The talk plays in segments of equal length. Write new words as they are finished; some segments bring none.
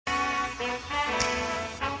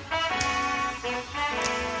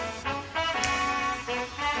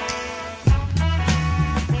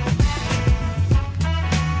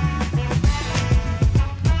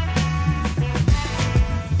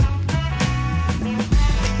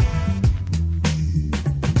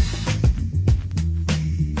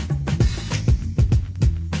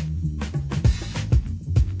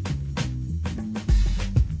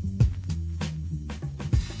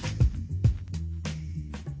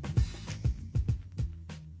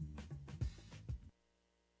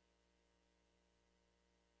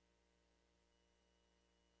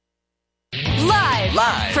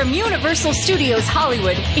Live. From Universal Studios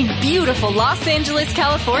Hollywood in beautiful Los Angeles,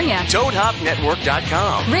 California.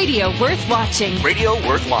 ToadHopNetwork.com. Radio worth watching. Radio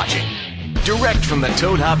worth watching. Direct from the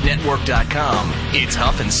ToadHopNetwork.com. It's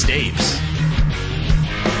Huff and Stapes.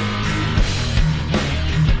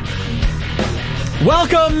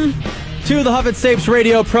 Welcome to the Huff and Stapes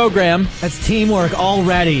radio program. That's teamwork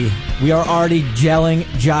already. We are already gelling,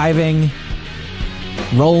 jiving,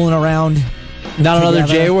 rolling around. Not another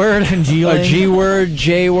J word? Congealing. A G word,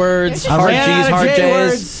 J words, hard G's, hard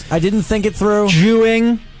J's. I didn't think it through.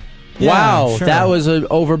 Jewing. Yeah, wow, sure. That was an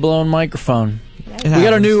overblown microphone. We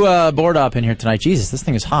got our new board op in here tonight. Jesus, this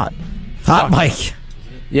thing is hot. Hot mic.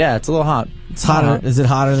 Yeah, it's a little hot. It's hotter. Is it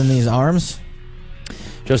hotter than these arms?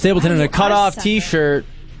 Joe Stapleton in a cut-off T-shirt.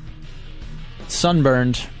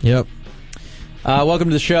 Sunburned. Yep. Welcome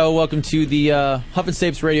to the show. Welcome to the Huff and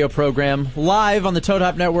Stapes radio program. Live on the Toad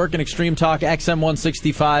Hop Network and Extreme Talk XM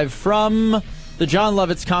 165 from the John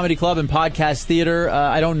Lovitz Comedy Club and Podcast Theater.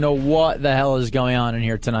 I don't know what the hell is going on in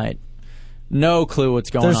here tonight. No clue what's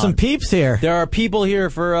going on. There's some peeps here. There are people here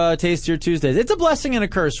for Tastier Tuesdays. It's a blessing and a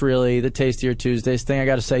curse, really, the Tastier Tuesdays thing, I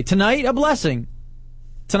got to say. Tonight, a blessing.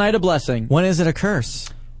 Tonight, a blessing. When is it a curse?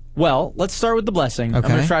 Well, let's start with the blessing. Okay.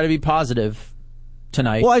 I'm going to try to be positive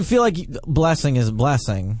tonight. Well, I feel like blessing is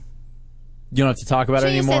blessing. You don't have to talk about it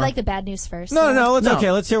Shouldn't anymore? you say, like, the bad news first? No, it's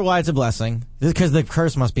okay. Let's hear why it's a blessing. Because the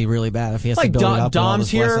curse must be really bad if he has to build it up. Dom's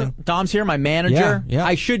here. Dom's here, my manager. Yeah.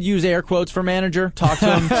 I should use air quotes for manager. Talked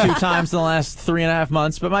to him 2 times in the last 3.5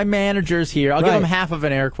 months, but my manager's here. I'll give him half of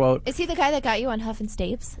an air quote. Is he the guy that got you on Huff and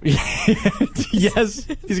Stapes? Yes,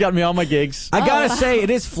 he's got me on my gigs. I gotta say, it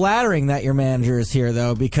is flattering that your manager is here,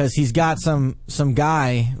 though, because he's got some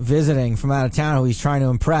guy visiting from out of town who he's trying to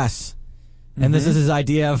impress. And this is his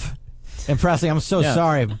idea of impressing. I'm so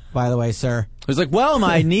sorry, by the way, sir. He's like, well,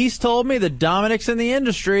 my niece told me that Dominic's in the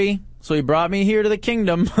industry, so he brought me here to the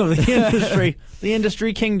kingdom of the industry. The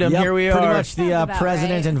industry kingdom. Yep, Here we are. Pretty much the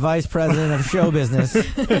president and vice president of show business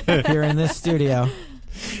here in this studio.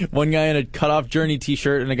 One guy in a cut-off Journey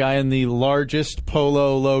T-shirt and a guy in the largest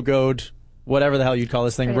polo logoed, whatever the hell you'd call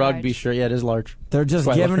this thing, rugby large. shirt. Yeah, it is large. They're just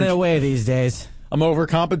Quite giving large. it away these days. I'm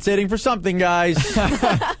overcompensating for something, guys.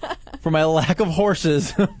 For my lack of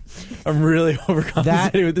horses. I'm really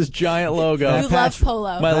overcompensating with this giant logo. You love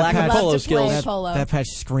polo. My lack of Love polo to skills. play polo. That patch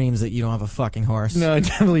screams that you don't have a fucking horse. No, I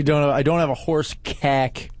definitely don't. I don't have a horse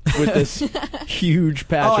cack with this huge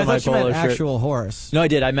patch I on my thought you polo meant shirt. actual horse. No, I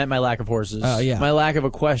did. I meant my lack of horses. Oh, yeah. My lack of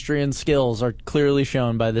equestrian skills are clearly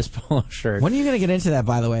shown by this polo shirt. When are you going to get into that,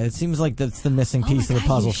 by the way? It seems like that's the missing piece of the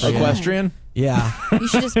puzzle for you. Equestrian? Yeah. You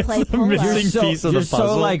should just play polo. Missing piece of the you're so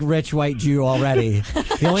puzzle. like rich white Jew already.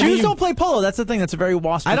 The only Jews thing don't play polo. That's the thing. That's a very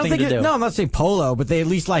waspy I don't thing think to do. No, I'm not saying polo, but they at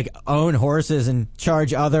least like own horses and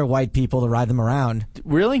charge other white people to ride them around.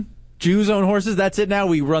 Really? Jews own horses? That's it now?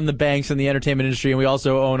 We run the banks in the entertainment industry and we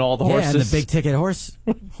also own all the horses. Yeah, and the big ticket horse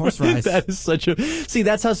rides. That is such a... See,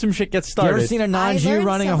 that's how some shit gets You started. ever seen a I non-Jew learned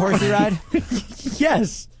running so a horsey much. ride?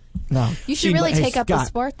 Yes. No. You should really Hey, take up the Scott,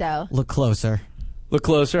 sport, though. Look closer. Look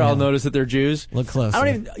closer. I'll notice that they're Jews. Look closer. I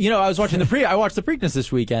don't even... You know, I was watching I watched the Preakness this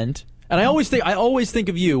weekend, and I always think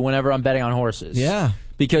of you whenever I'm betting on horses. Yeah.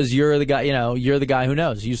 Because you're the guy, you're the guy who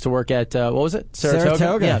knows. You used to work at, what was it?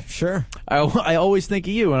 Saratoga? Yeah, sure. I always think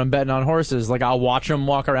of you when I'm betting on horses. Like, I'll watch them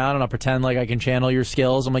walk around and I'll pretend like I can channel your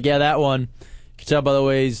skills. I'm like, yeah, that one. You can tell by the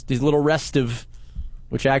way he's a little restive,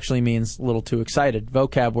 which actually means a little too excited.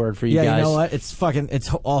 Vocab word for you guys. Yeah, you know what?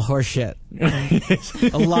 It's all horse shit.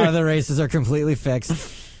 A lot of the races are completely fixed.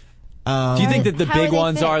 Do you think that the How are big they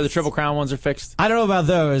ones are, the fixed? Triple Crown ones are fixed? I don't know about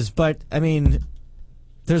those, but I mean,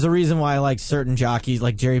 there's a reason why like certain jockeys,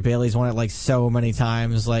 like Jerry Bailey's won it like so many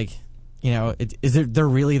times. Like, they're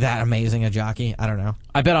really that amazing a jockey? I don't know.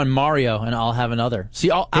 I bet on Mario and I'll have another. See,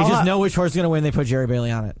 They just know which horse is going to win. They put Jerry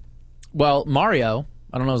Bailey on it. Well, Mario,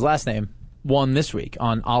 I don't know his last name, won this week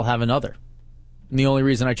on I'll Have Another. And the only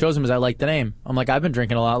reason I chose him is I like the name. I'm like, I've been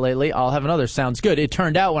drinking a lot lately. I'll have another. Sounds good. It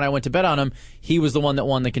turned out when I went to bet on him, he was the one that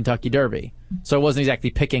won the Kentucky Derby. So I wasn't exactly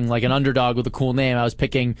picking like an underdog with a cool name. I was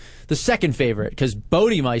picking the second favorite because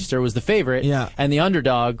Bodemeister was the favorite. Yeah. And the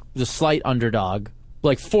underdog was a slight underdog.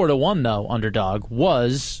 Like 4-1 though, underdog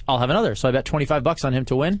was I'll have another. So I bet $25 on him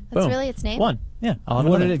to win. That's Boom. really its name? Won. Yeah. I'll have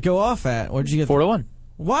What another. did it go off at? What did you get? 4-1.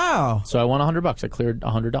 Wow. So I won $100. I cleared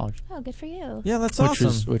 $100. Oh, good for you. Yeah, that's Which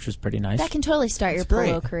awesome. was pretty nice. That can totally start your That's great.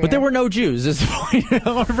 polo career. But there were no Jews, is the point.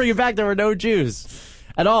 I want to bring it back. There were no Jews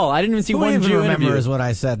at all. I didn't even see Who one even Jew remembers interview. what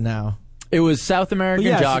I said now? It was South American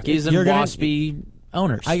Well, yes, jockeys and you're gonna- waspy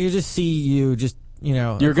owners. I could just see you just, You're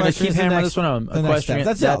going to keep equestrian's the hammering next- this one home. the next step. Equestrian.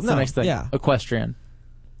 That's the no, next thing. Yeah. Equestrian.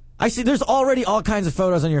 I see there's already all kinds of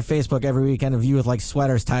photos on your Facebook every weekend of you with like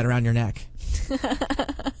sweaters tied around your neck.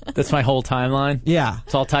 That's my whole timeline. Yeah.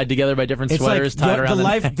 It's all tied together by different It's sweaters like tied around the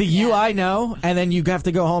life, neck. the you I know, and then you have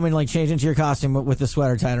to go home and like change into your costume with the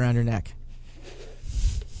sweater tied around your neck.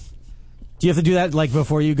 Do you have to do that like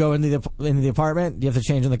before you go into the apartment? Do you have to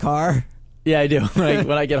change in the car? Yeah, I do. Like,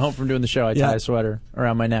 when I get home from doing the show, I tie a sweater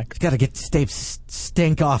around my neck. Got to get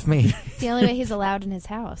stink off me. It's the only way he's allowed in his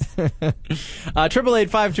house.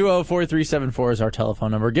 888-520-4374 is our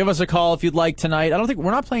telephone number. Give us a call if you'd like tonight.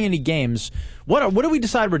 We're not playing any games. What do we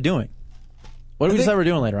decide we're doing? What do we decide we're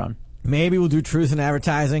doing later on? Maybe we'll do truth in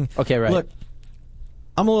advertising. Okay, right. Look,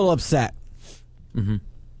 I'm a little upset. Mm-hmm.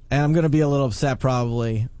 And I'm going to be a little upset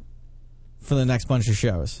probably for the next bunch of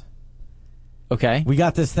shows. Okay. We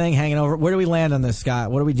got this thing hanging over. Where do we land on this, Scott?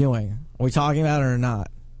 What are we doing? Are we talking about it or not?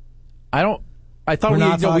 I thought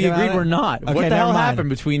we agreed we're not. Okay, What the hell never mind. happened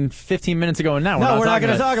between 15 minutes ago and now? No, we're not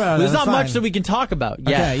going to talk about it. There's That's not much fine. that we can talk about. Yeah.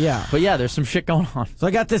 Okay, yeah. But yeah, there's some shit going on. So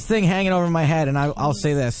I got this thing hanging over my head, and I'll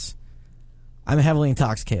say this. I'm heavily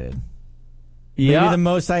intoxicated. Yeah. Maybe the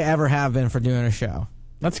most I ever have been for doing a show.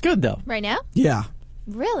 That's good, though. Right now? Yeah.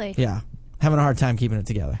 Really? Yeah. Having a hard time keeping it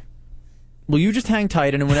together. Well, you just hang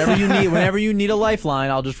tight, and whenever you need a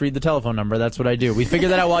lifeline, I'll just read the telephone number. That's what I do. We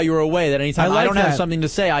figured that out while you were away. That anytime I don't have something to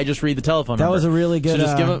say, I just read the telephone number. That was a really good. So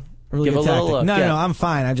just give a little tactic. look. No, Yeah. no, I'm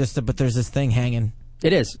fine. But there's this thing hanging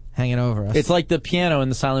It is. over us. It's like the piano in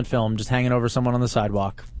the silent film, just hanging over someone on the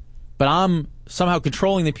sidewalk. But I'm somehow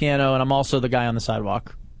controlling the piano, and I'm also the guy on the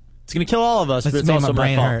sidewalk. It's going to kill all of us, Let's but it's make also my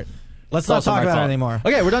brain fault. hurt. Let's It's not also talk my about fault. it anymore.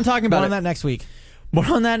 Okay, we're done talking about More it. on that next week. More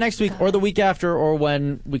on that next week, or the week after, or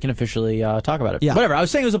when we can officially talk about it. Yeah. Whatever. I was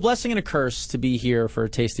saying it was a blessing and a curse to be here for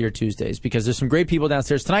Tastier Tuesdays because there's some great people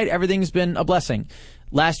downstairs. Tonight, everything's been a blessing.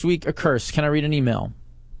 Last week, a curse. Can I read an email?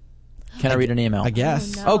 I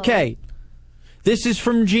guess. Oh, no. Okay. This is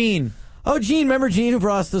from Jean. Oh, Jean, remember Jean who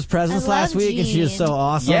brought us those presents I last love week, and she was Jean. so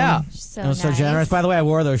awesome. Yeah. She's so and was so nice. generous. By the way, I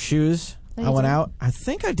wore those shoes. Oh, I you went did? out. I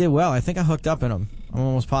think I did well. I think I hooked up in them. I'm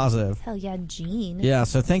almost positive. Hell yeah, Gene. Yeah.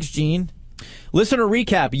 So thanks, Jean. Listener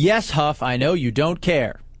recap. Yes, Huff, I know you don't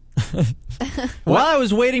care. While I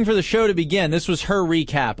was waiting for the show to begin, this was her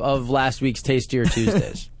recap of last week's Tastier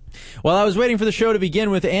Tuesdays. While I was waiting for the show to begin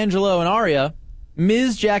with Angelo and Aria,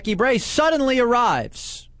 Ms. Jackie Bray suddenly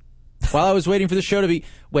arrives. While I was waiting for the show to be...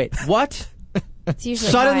 Wait, what? It's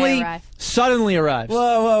usually how I arrive. Suddenly arrives.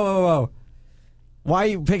 Whoa. Why are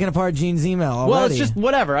you picking apart Jean's email already? Well, it's just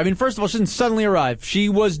whatever. I mean, first of all, she didn't suddenly arrive. She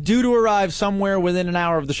was due to arrive somewhere within an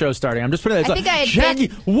hour of the show starting. I'm just putting that. I think I had Jackie,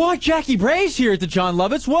 been- what? Jackie Bray's here at the John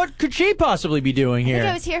Lovitz. What could she possibly be doing I here?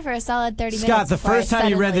 think I was here for a solid 30 minutes. Scott, the before I first time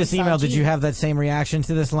you read suddenly this saw email, did you Gene. have that same reaction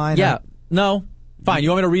to this line? Yeah. No. Fine. You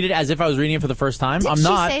want me to read it as if I was reading it for the first time? Did I'm she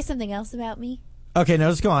not. say something else about me? Okay, no,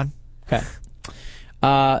 let's go on. Okay.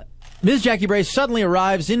 Ms. Jackie Bray suddenly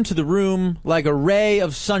arrives into the room like a ray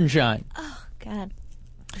of sunshine. Oh, God.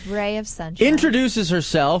 Ray of sunshine. Introduces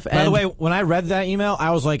herself. By the way, when I read that email,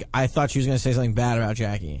 I was like, I thought she was going to say something bad about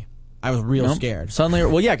Jackie. I was real scared. Suddenly,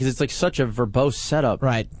 well, yeah, because it's like such a verbose setup.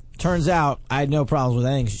 Right. Turns out I had no problems with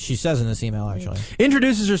anything she says in this email, actually.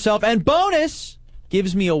 Introduces herself, and bonus,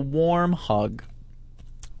 gives me a warm hug.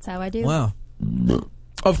 That's how I do. Wow.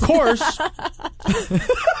 Of course.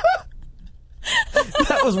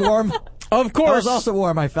 That was warm. Of That course. was also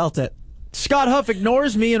warm. I felt it. Scott Huff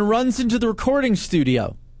ignores me and runs into the recording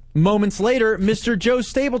studio. Moments later, Mr. Joe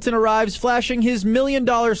Stapleton arrives, flashing his $1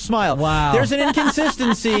 million smile. Wow. There's an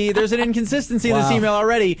inconsistency. in this Wow. email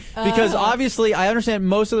already because obviously I understand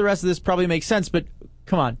most of the rest of this probably makes sense, but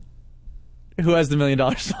come on. Who has the $1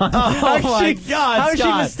 million smile? Oh, my God, How is she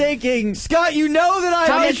Scott. mistaking? Scott, you know that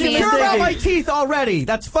How I'm is she insecure about mistaking? my teeth already.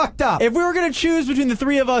 That's fucked up. If we were going to choose between the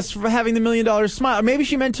three of us for having the $1 million smile, maybe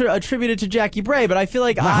she meant to attribute it to Jackie Bray, but I feel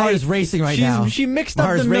like My heart is racing right now. She mixed My up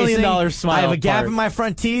heart the is $1 million racing. smile. I have a gap part. in my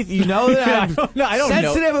front teeth. You know that I'm I don't know.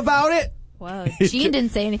 sensitive about it. Whoa. Gene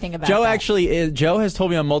didn't say anything about Joe that. Joe has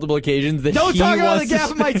told me on multiple occasions that Don't he talk about wants the gap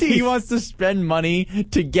to in my teeth. He wants to spend money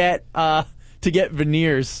to get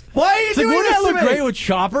veneers. Why are you It's like, doing wouldn't this that to look me? great with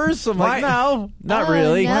choppers? I'm like, Why- no, not Oh,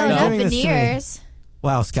 really. No, Why are you not doing this to me? veneers.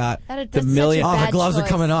 Wow, Scott. That's The million- such a Oh, the bad gloves are choice.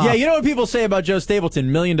 coming off. Yeah, you know what people say about Joe Stapleton? $1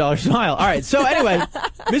 million smile. All right, so anyway,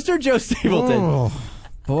 Mr. Joe Stapleton. Oh,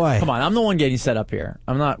 boy. Come on, I'm the one getting set up here.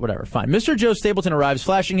 I'm not, whatever, fine. Mr. Joe Stapleton arrives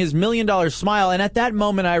flashing his $1 million smile, and at that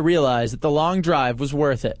moment I realized that the long drive was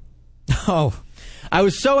worth it. Oh. I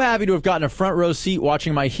was so happy to have gotten a front row seat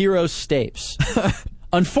watching my hero Stapes.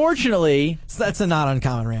 Unfortunately, That's a not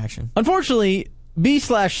uncommon reaction.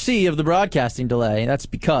 B/C of the broadcasting delay, that's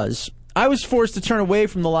because I was forced to turn away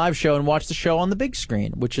from the live show and watch the show on the big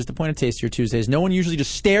screen, which is the point of Tastier Tuesdays. No one usually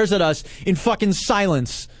just stares at us in fucking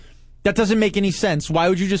silence That doesn't make any sense. Why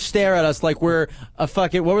would you just stare at us like we're a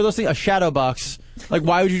fucking, what were those things? A shadow box. Like,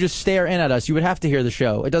 why would you just stare in at us? You would have to hear the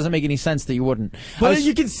show. It doesn't make any sense that you wouldn't. But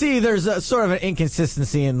you can see there's a sort of an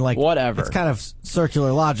inconsistency in, like, whatever. It's kind of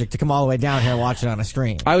circular logic to come all the way down here and watch it on a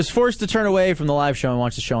screen. I was forced to turn away from the live show and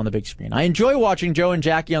watch the show on the big screen. I enjoy watching Joe and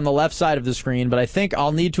Jackie on the left side of the screen, but I think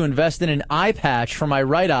I'll need to invest in an eye patch for my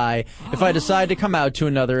right eye if I decide to come out to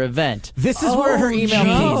another event. This is where her email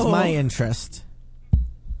piques my interest.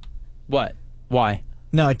 What? Why?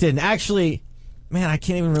 No, it didn't. Actually, man, I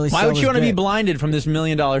can't even really say. Why would you want to be blinded from this $1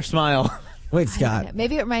 million smile? Wait, Scott.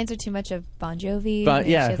 Maybe it reminds her too much of Bon Jovi. But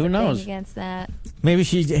Maybe yeah, she has who a thing knows? against that. Maybe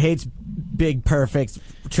she hates big, perfect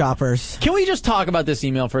choppers. Can we just talk about this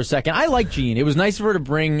email for a second? I like Jean. It was nice of her to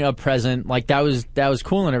bring a present. Like, that was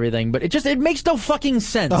cool and everything. But it makes no fucking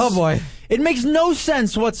sense. Oh, boy. It makes no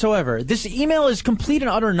sense whatsoever. This email is complete and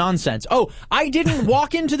utter nonsense. Oh, I didn't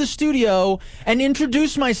walk into the studio and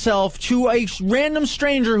introduce myself to a random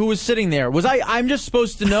stranger who was sitting there. I'm just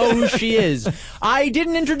supposed to know who she is. I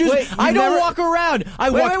didn't introduce... I don't walk around.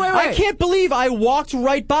 I can't believe I walked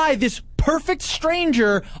right by this perfect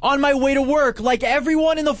stranger on my way to work like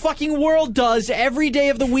everyone in the fucking world does every day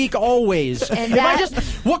of the week always. And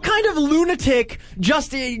what kind of lunatic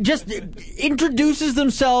just introduces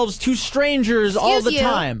themselves to strangers all the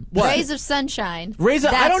time? What? Rays of Sunshine.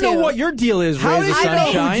 I don't know what your deal is, How Rays of did you know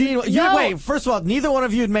Sunshine. who Jean? Wait, first of all, neither one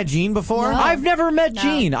of you had met Jean before? No. I've never met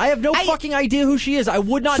Jean. I have no fucking idea who she is. I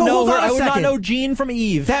would not know her. I would not know Jean from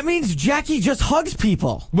Eve. That means Jackie just hugs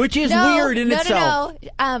people. Which is weird in itself.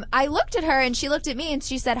 No. I looked at her and she looked at me and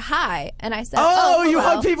she said hi. And I said, Oh, you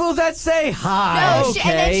hello. hug people that say hi. No, Okay.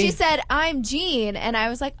 and then she said, I'm Jean. And I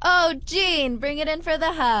was like, oh, Jean, bring it in for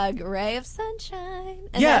the hug. Ray of sunshine.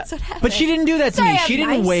 And that's what happened. But she didn't do that to Sorry, me. I'm She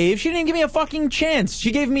didn't nice. wave. She didn't give me a fucking chance.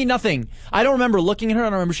 She gave me nothing. I don't remember looking at her. I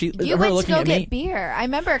don't remember You her went to looking go at get me. beer. I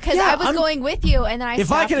remember because Yeah, I was going with you, and then I. If I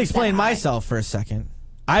stopped could and said explain hi. myself for a second,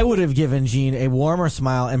 I would have given Jean a warmer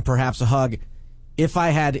smile and perhaps a hug if I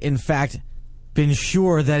had, in fact, been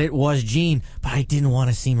sure that it was Jean, but I didn't want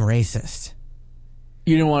to seem racist.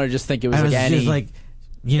 You didn't want to just think it was I like was any just like,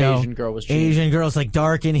 you know, Asian girl was Jean. Asian girls like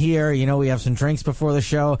dark in here. You know, we have some drinks before the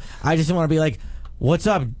show. I just didn't want to be like, "What's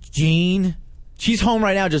up, Jean?" She's home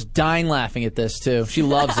right now just dying laughing at this, too. She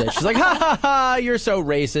loves it. She's like, ha, ha, ha, you're so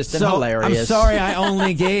racist and hilarious. I'm sorry I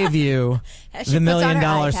only gave you She the $1 puts on her million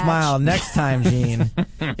eye patch. smile. Next time, Jean,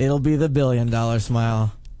 it'll be the $1 billion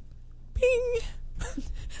smile. Bing.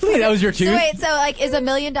 That was your tooth? So wait, like, is $1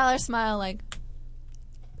 million smile like?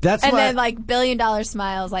 That's And why, then like $1 billion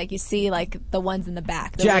smiles, like you see like the ones in the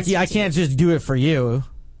back. the Jackie, I ones you can't just do it for you.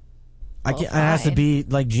 Well, It has to fine. be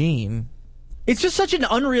like Jean. It's just such an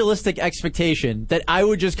unrealistic expectation that I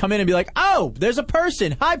would just come in and be like, oh, there's a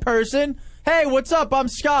person. Hi, person. Hey, what's up? I'm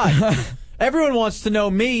Scott. Everyone wants to know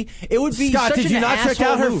me. It would be Scott, such did an you not check asshole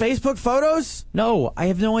out her move. Facebook photos? No, I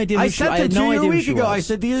have no idea who I she sent I them had to no you a idea who week she ago. was. I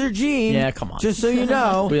said, these are Jean. Yeah, come on. Just so you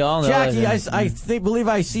know. We all know Jackie, that. I believe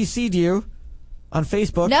I CC'd you on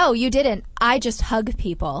Facebook. No, you didn't. I just hug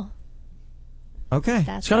people. Okay.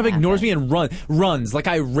 That's Scott what ignores happened. me and runs like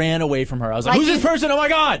I ran away from her. I was like, Like who's you- this person? Oh my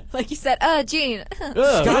god! Like you said, Jean.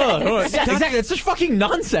 Exactly. It's such fucking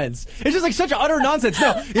nonsense. It's just like such utter nonsense.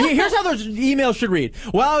 No, here's how those emails should read.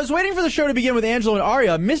 While I was waiting for the show to begin with Angelo and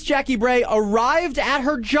Aria, Miss Jackie Bray arrived at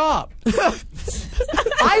her job.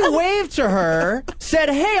 I waved to her, said,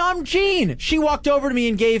 hey, I'm Jean. She walked over to me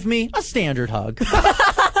and gave me a standard hug.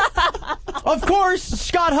 Of course,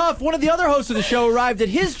 Scott Huff, one of the other hosts of the show, arrived at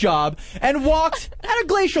his job and walked at a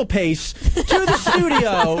glacial pace to the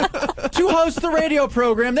studio to host the radio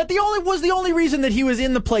program that was the only reason that he was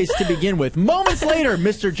in the place to begin with. Moments later,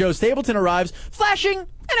 Mr. Joe Stapleton arrives, flashing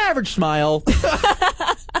an average smile.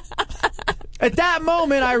 At that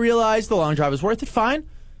moment, I realized the long drive was worth it. Fine.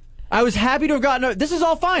 I was happy to have gotten this is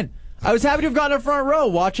all fine. I was happy to have gotten a front row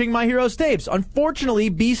watching My Heroes tapes. Unfortunately,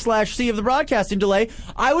 B/C of the broadcasting delay,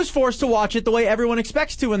 I was forced to watch it the way everyone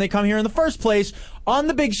expects to when they come here in the first place, on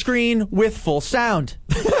the big screen with full sound.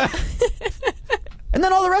 And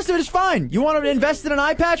then all the rest of it is fine. You want to invest in an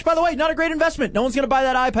eye patch? By the way, not a great investment. No one's going to buy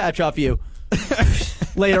that eye patch off you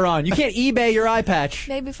later on. You can't eBay your eye patch.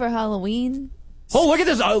 Maybe for Halloween. Oh, look at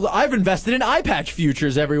this. I've invested in eye patch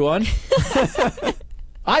futures, everyone.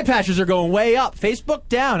 Eye patches are going way up. Facebook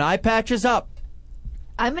down. Eye patches up.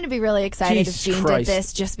 I'm going to be really excited Jesus if Jean Christ. did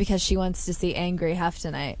this just because she wants to see Angry Huff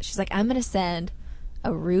tonight. She's like, I'm going to send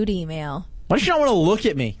a rude email Why does she not want to look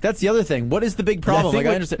at me? That's the other thing. What is the big problem? Like,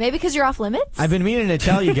 I understand. Maybe because you're off limits? I've been meaning to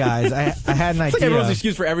tell you guys. I had an It's like idea. everyone's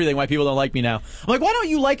excuse for everything why people don't like me now. I'm like, why don't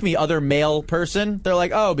you like me, other male person? They're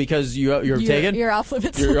like, oh, because you're taken? You're off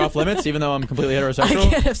limits. You're off limits, even though I'm completely heterosexual? I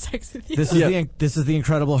can't have sex with you. This is the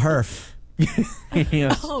Incredible Herf.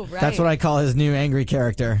 Yes. Oh, right. That's what I call his new angry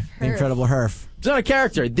character, the Herf. Incredible Herf. It's not a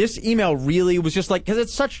character. This email really was just like, because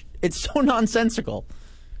it's so nonsensical.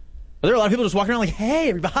 But there are a lot of people just walking around like, hey,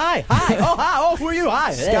 everybody, hi, who are you?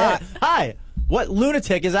 Hi, Scott. hi. What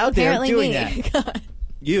lunatic is out Apparently there doing me. that?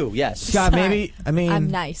 You, yes. Scott, Sorry. maybe, I mean... I'm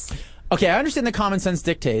nice. Okay, I understand that common sense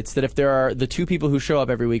dictates that if there are the two people who show up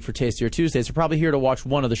every week for Tastier Tuesdays, they're probably here to watch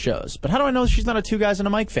one of the shows. But how do I know she's not a Two Guys and a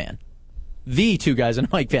Mic fan? The Two Guys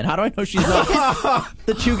and a Mic fan. How do I know she's not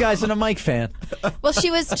the Two Guys and a Mic fan? Well, she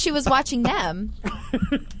was watching them.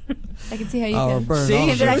 I can see how you can burn See, all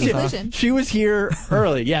came to that the shit. conclusion. She was here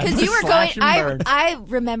early. Yeah, Because you were going. slash and burn. I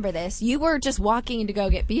remember this. You were just walking to go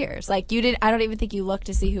get beers. Like you did. I don't even think you looked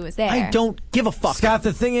to see who was there. I don't give a fuck. Scott,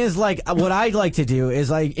 the thing is, like, what I'd like to do is,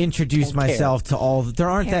 like, introduce Don't care. myself to all... There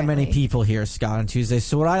aren't that many Apparently. people here, Scott, on Tuesday.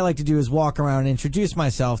 So what I like to do is walk around and introduce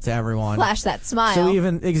myself to everyone. Flash that smile. So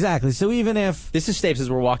even if... This is Stapes as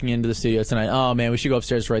we're walking into the studio tonight. Oh man, we should go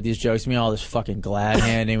upstairs to write these jokes. Me all this fucking glad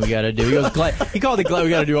handing we gotta do. He goes, glad. He called it glad. We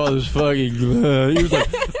gotta do all this fucking glad. He was like,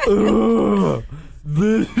 ugh.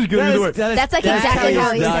 This is gonna be the worst. That's like That exactly is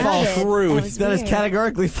how he not sounded. truth. That was That is weird.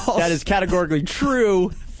 categorically false. That is categorically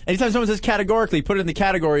true. Anytime someone says categorically, put it in the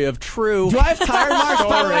category of true. Do I have tire marks,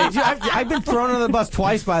 by the way? Sorry. I've been thrown under the bus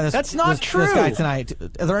twice by this. That's not this true. guy tonight.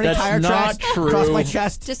 Are there any That's tire not tracks true. across my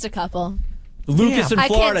chest? Just a couple. Lucas in I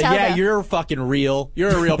can't Florida. tell Yeah, them. you're fucking real.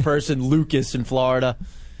 You're a real person, Lucas in Florida.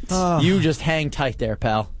 You just hang tight there,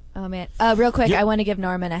 pal. Oh man. Real quick, I want to give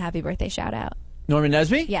Norman a happy birthday shout out. Norman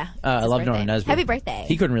Nesby? Yeah. I it's his love birthday. Norman Nesby. Happy birthday.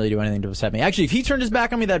 He couldn't really do anything to upset me. Actually, if he turned his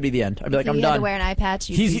back on me, that'd be the end. I'd be like, If I'm he had done. to wear an eye patch,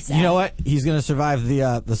 you'd be He's, sad. you know what? He's going to survive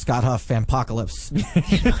the Scott Huff fanpocalypse.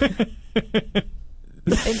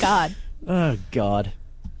 Thank God. Oh God.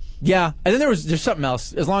 Yeah, and then there's something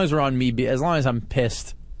else. As long as we're on me, as long as I'm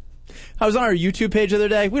pissed. I was on our YouTube page the other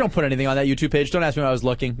day. We don't put anything on that YouTube page. Don't ask me when I was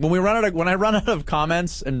looking. When I run out of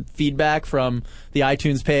comments and feedback from the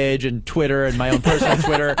iTunes page and Twitter and my own personal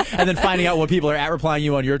Twitter, and then finding out what people are at replying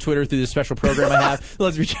you on your Twitter through this special program I have,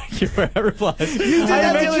 lets me check your at replies.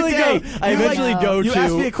 I eventually go You to.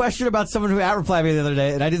 asked me a question about someone who at-replied me the other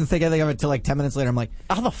day, and I didn't think anything of it until like 10 minutes later. I'm like,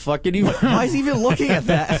 How the fuck did you? why is he even looking at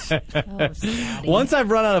that? Oh, snotty. Once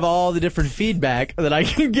I've run out of all the different feedback that I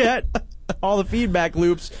can get, all the feedback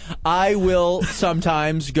loops, I will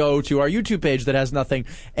sometimes go to our YouTube page that has nothing.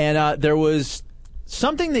 And there was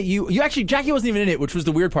something that you actually, Jackie wasn't even in it, which was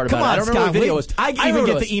the weird part about Come it. on, I don't remember Scott. what video it wait, was. I don't even know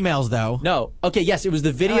get what it the emails, though. was. No. Okay, yes, it was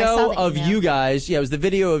the video saw the of email. you guys. Yeah, it was the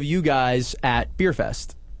video of you guys at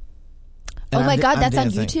Beerfest. Oh And my I'm God, that's on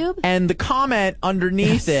dancing. YouTube? And the comment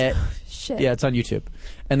underneath it, Shit. yeah, it's on YouTube.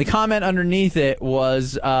 And the comment underneath it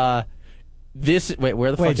was, this, wait,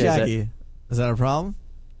 where the fuck Wait, is Jackie, it? is that a problem?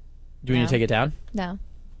 Do we need to No. take it down? No.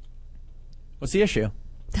 What's the issue?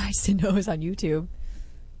 I just didn't know it was on YouTube.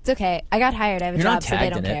 It's okay. I got hired. I have a You're job, not so they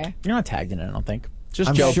tagged don't in care. it. You're not tagged in it, I don't think. It's just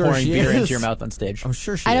I'm Joe sure pouring she beer is. into your mouth on stage. I'm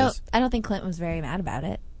sure she I is. don't think Clint was very mad about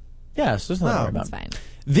it. Yes, there's nothing to worry about.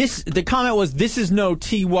 It's fine. The comment was, "This is no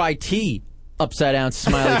TYT," upside down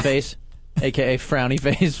smiley face, aka frowny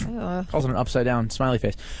face. Ugh. Calls it an upside down smiley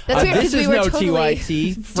face. That's weird This because we is were no totally TYT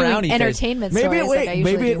doing frowny face. entertainment Maybe stories like I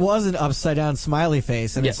usually maybe it do. was an upside down smiley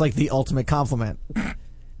face, and Yeah. it's like the ultimate compliment.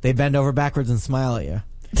 They bend over backwards and smile at you.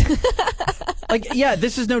 Like, yeah,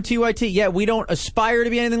 this is no TYT. Yeah, we don't aspire to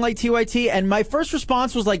be anything like TYT. And my first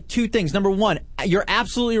response was like two things. Number one, you're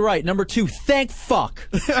absolutely right. Number two, thank fuck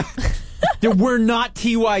that we're not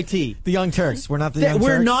TYT. The Young Turks. We're not the That Young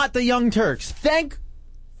we're Turks. not the Young Turks. Thank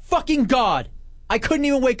fucking God. I couldn't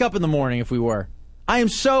even wake up in the morning if we were. I am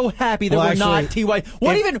so happy that Well, we're not actually,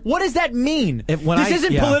 TYT. What does that mean? If- when This I-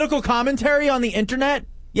 isn't yeah. political commentary on the internet?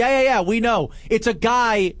 Yeah, we know. It's a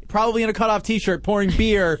guy, probably in a cutoff t-shirt, pouring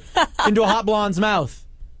beer into a hot blonde's mouth.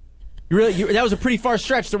 That was a pretty far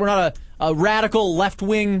stretch that we're not a radical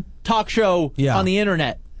left-wing talk show Yeah. on the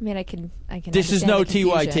internet. I mean, I can. This is understand no the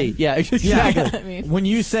confusion. TYT. Yeah, exactly. I mean, When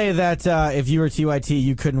you say that if you were TYT,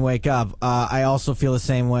 you couldn't wake up, I also feel the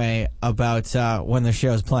same way about when the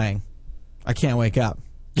show's playing. I can't wake up.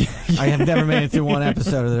 I have never made it through one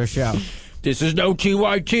episode of their show. This is no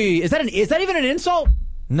TYT. Is that even an insult?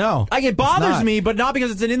 No. Like, it it's bothers not. me, but not because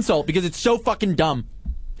it's an insult, because it's so fucking dumb.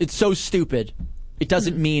 It's so stupid. It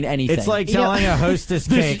doesn't mean anything. It's like telling a hostess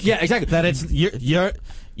cake yeah, exactly. that it's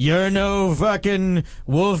you're no fucking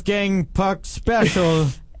Wolfgang Puck special.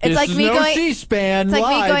 It's like me going. C-SPAN It's like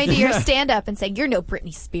live. me going to your stand-up and saying, "You're no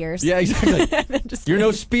Britney Spears." Yeah, exactly. And then just You're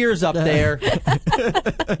no Spears up there.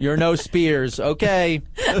 You're no Spears. Okay,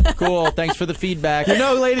 cool. Thanks for the feedback. You're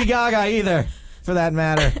no Lady Gaga either, for that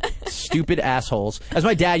matter. Stupid assholes. As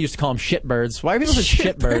my dad used to call them shitbirds. Why are people such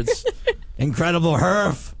shitbirds? Incredible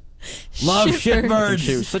Herf. Love Shitbirds.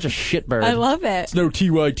 shitbirds. Such a shitbird. I love it. It's no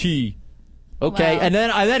TYT. Okay, Wow. and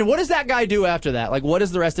then what does that guy do after that? Like, what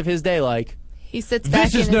is the rest of his day like? He sits back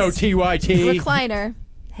This is in no his TYT. recliner,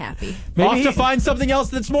 happy. Off to find something else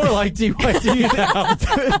that's more like TYT now.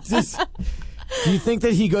 Do you think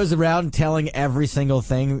that he goes around telling every single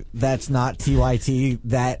thing that's not TYT,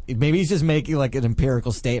 that maybe he's just making like an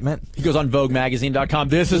empirical statement? He goes on VogueMagazine.com.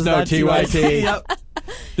 This is no not TYT. Yep.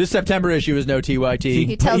 This September issue is no TYT.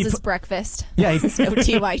 He tells he his put- breakfast. Yeah, It's no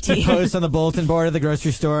TYT. posts on the bulletin board of the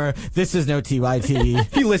grocery store, this is no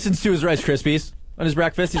TYT. He listens to his Rice Krispies on his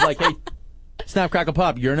breakfast. He's like, hey, Snap, Crackle,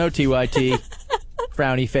 Pop, you're no TYT.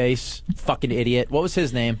 Frowny face. Fucking idiot. What was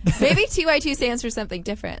his name? Maybe TYT stands for something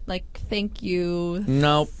different. Like, thank you.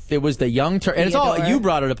 No, it was the Young Turks. And it's all, Theodore. you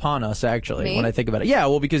brought it upon us, actually, Me? when I think about it. Yeah,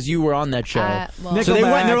 well, because you were on that show. Well, So they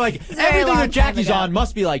went and they're Nickelback. like, It's a very everything long that Jackie's time ago. on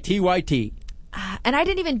must be like TYT. and I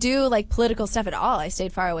didn't even do like political stuff at all. I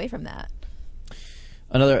stayed far away from that.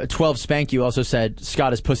 Another 12 Spank You also said,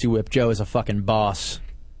 Scott is pussy whip, Joe is a fucking boss.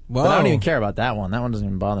 Whoa. But I don't even care about that one. That one doesn't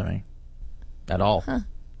even bother me. At all.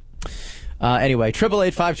 Anyway,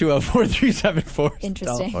 888-520-4374 is the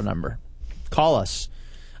Interesting. telephone number. Call us.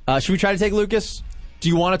 Should we try to take Lucas? Do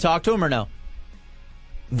you want to talk to him or no?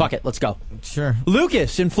 Fuck it, let's go. Sure.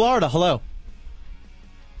 Lucas in Florida, hello.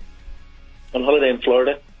 On holiday in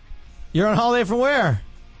Florida. You're on holiday from where?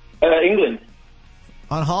 England.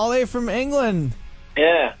 On holiday from England.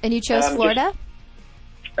 Yeah. And you chose Florida?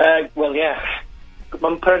 Well, yeah.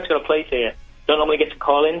 My parents got a place here. Don't normally get to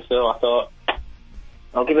call in, so I thought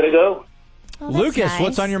I'll give it a go. Oh, that's Lucas, nice.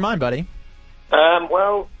 what's on your mind, buddy?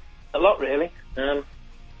 Well, a lot really.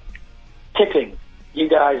 Tipping. You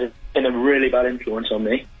guys have been a really bad influence on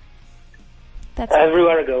me. That's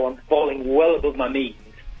Everywhere I go, I'm falling well above my means.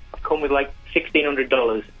 I've come with like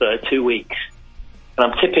 $1,600 for 2 weeks, and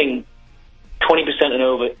I'm tipping 20% and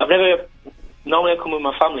over. Normally I come with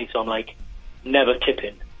my family, so I'm like never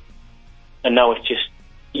tipping, and now it's just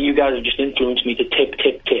you guys have just influenced me to tip.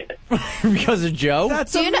 Because of Joe?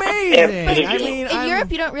 That's Do you know- amazing. Yeah, I mean, in Europe,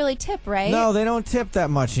 you don't really tip, right? no, they don't tip that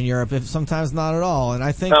much in Europe. If sometimes not at all. And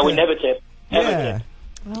I think No, we that- never tip. Never Yeah. tip.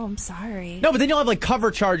 Oh, I'm sorry. No, but then you'll have like cover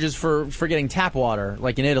charges for getting tap water,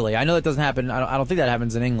 like in Italy. I know that doesn't happen. I don't think that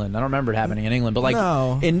happens in England. I don't remember it happening in England. But like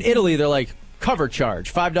No. in Italy, they're like cover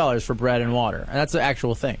charge, $5 for bread and water, and that's the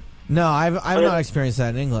actual thing. No, I've not experienced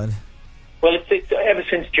that in England. Well, it's ever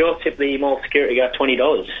since Joe tipped the mall security guard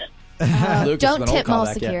 $20. Lucas, Don't with an old tip mall callback,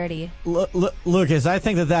 yeah. security. Lucas, I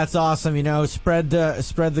think that's awesome. You know, spread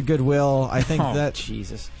the goodwill. I think Oh, that.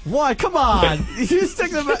 Jesus. What? Come on! You stick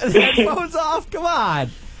the headphones off. Come on!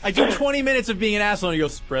 I do 20 minutes of being an asshole, and you go,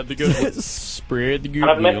 spread the good Spread the good And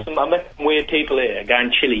I've met some weird people here. A guy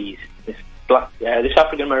in Chili's, this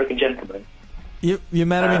African American gentleman. You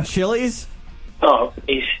met him in Chili's? Oh,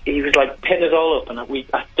 he was like hitting us all up, and I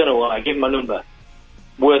don't know why. I give him my number.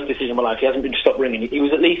 Worst decision of my life. He hasn't been stopped ringing. He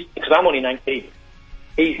was at least, because I'm only 19.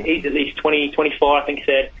 He's at least 20, 24, I think he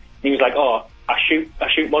said. And he was like, oh, I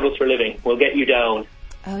shoot models for a living. We'll get you down.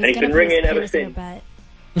 Oh, And he's been ringing ever penis in your since.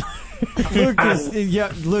 butt. Lucas,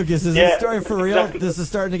 is Yeah, this story for real? exactly. This is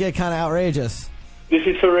starting to get kind of outrageous. This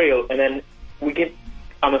is for real. And then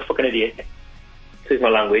I'm a fucking idiot. This is my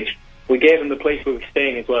language. We gave him the place where we were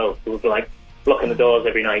staying as well. So we were like locking the doors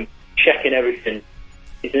every night, checking everything.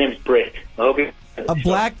 His name's Britt. I hope A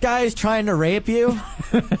black guy is trying to rape you?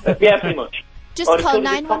 Yeah, pretty much. Just Oh, call so this-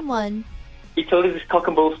 911. He told us this cock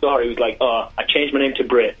and bull story. He was like, oh, I changed my name to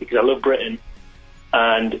Brit because I love Britain.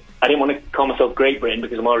 And I didn't want to call myself Great Britain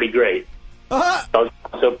because I'm already great. So I was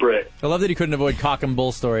myself Brit. I love that he couldn't avoid cock and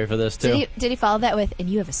bull story for this, too. Did he follow that with, and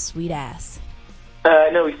you have a sweet ass?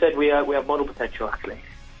 No, he said we have model potential, actually.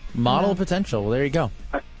 Model potential. Well, there you go.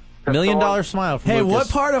 $1 million smile from Hey, Lucas. what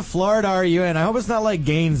part of Florida are you in? I hope it's not like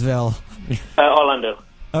Gainesville. Orlando.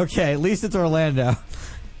 Okay, at least it's Orlando.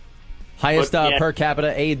 Highest Yeah. per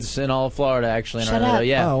capita AIDS in all of Florida, actually. In Shut Orlando. up.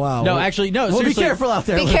 Yeah. Oh, wow. No, Well- actually, no. Well, be seriously. careful out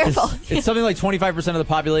there. Be Lucas. careful. It's something like 25% of the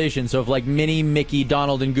population. So if like Minnie, Mickey,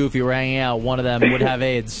 Donald, and Goofy were hanging out, one of them would have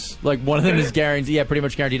AIDS. Like one of them is guaranteed. Yeah, pretty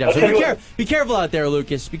much guaranteed to have. So be careful out there,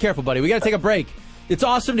 Lucas. Be careful, buddy. We got to take a break. It's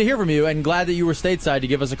awesome to hear from you, and glad that you were stateside to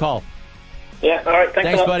give us a call. Yeah, all right. Thanks a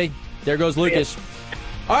Thanks, lot. buddy. There goes Lucas.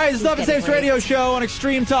 All right, this is Nothing getting Saves Radio Show on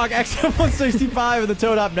Extreme Talk XM 165 of the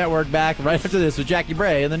Toad Hop Network. Back right after this with Jackie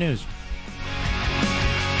Bray in the news.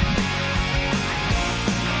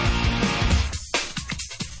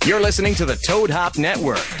 You're listening to the Toad Hop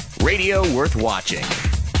Network, radio worth watching.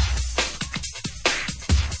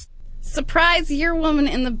 Surprise your woman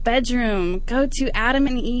in the bedroom. Go to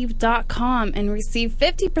adamandeve.com and receive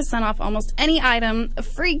 50% off almost any item, a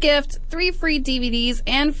free gift, 3 free DVDs,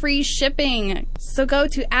 and free shipping. So go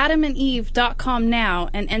to adamandeve.com now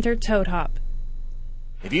and enter Toad Hop.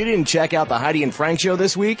 If you didn't check out the Heidi and Frank show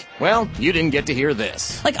this week, well, you didn't get to hear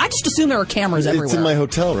this. Like, I just assume there are cameras everywhere. It's in my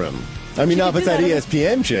hotel room. I mean, if it's that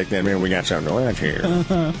ESPN chick, then we got something to watch here.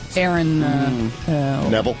 Aaron,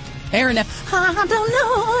 Neville. Aaron, I don't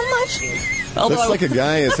know much. Although, Looks like a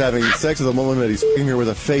guy is having sex with a woman that he's f***ing her with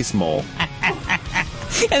a face mole.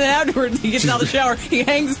 And then afterwards, he gets out of the shower, he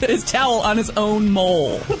hangs his towel on his own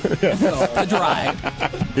mole to dry.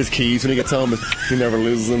 His keys, when he gets home, he never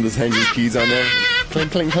loses them, just hangs his keys on there.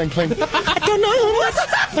 Clink, clink, clink, clink.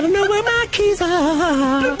 I don't know where my keys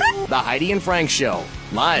are. The Heidi and Frank show,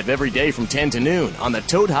 live every day from 10 to noon on the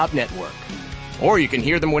Toad Hop Network. Or you can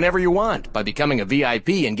hear them whenever you want by becoming a VIP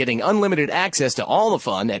and getting unlimited access to all the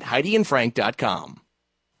fun at HeidiandFrank.com.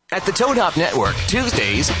 At the Toad Hop Network,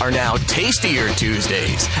 Tuesdays are now Tastier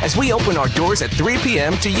Tuesdays, as we open our doors at 3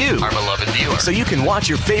 p.m. to you, our beloved viewer, so you can watch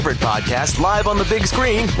your favorite podcast live on the big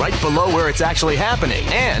screen right below where it's actually happening,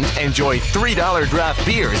 and enjoy $3 draft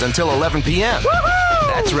beers until 11 p.m. Woohoo!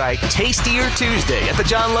 That's right, Tastier Tuesday at the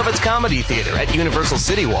John Lovitz Comedy Theater at Universal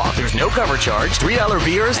City Walk. There's no cover charge, $3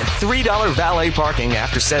 beers, and $3 valet parking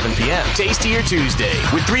after 7 p.m. Tastier Tuesday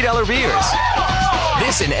with $3 beers.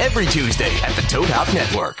 This and every Tuesday at the Toad Hop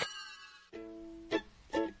Network.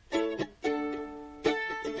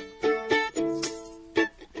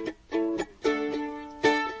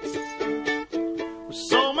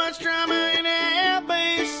 So much drama in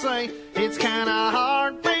LBC, it's kind of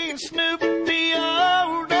hard being Snoop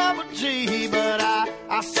D-O-double-G, but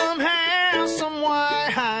I somehow,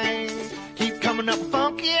 someway, keep coming up with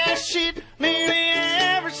funky ass shit nearly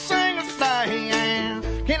every single day. And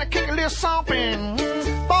can I kick a little something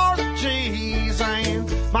for the G's and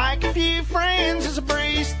make a few friends as I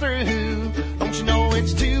breeze through? Don't you know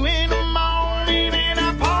it's 2 in the morning and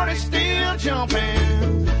our party's still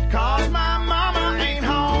jumping? 'Cause my mama ain't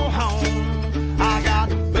home. I got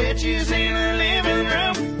bitches in the living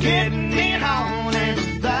room getting it on,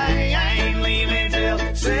 and they ain't leaving till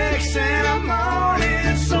 6 in the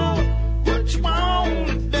morning. So what you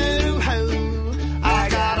wanna do? I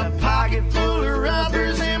got a pocket full of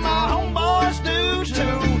rubbers and my homeboys do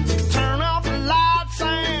too. Turn off the lights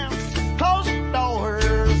and close the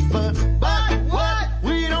doors, but what?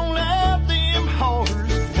 We don't love them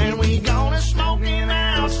whores, and we gonna smoke in the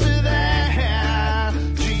house to that.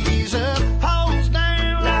 Jesus, hose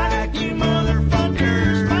down like you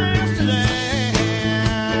motherfuckers bounce to that.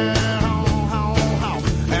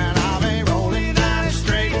 And I'll be rolling down the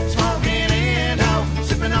street, smoking Indo,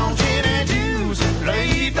 sipping on gin and juice,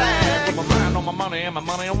 laid back with my mind on my money and my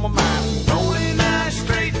money on my mind. Rolling down the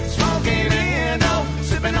street, smoking Indo,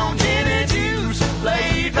 sipping on gin and juice,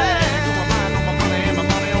 laid back with my mind on my money and my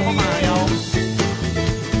money on my mind, y'all.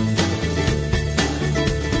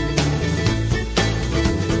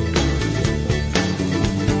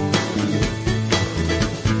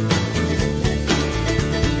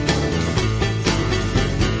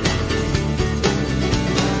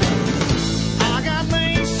 I got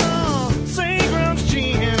me some Seagram's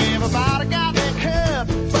gin. Everybody got that cup,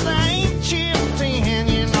 but they ain't chipped in,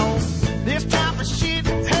 you know. This type of shit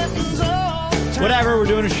happens all the time. Whatever, we're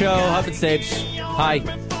doing a show. Huff and Stapes. Hi.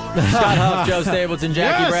 Scott Huff, Joe Stapleton,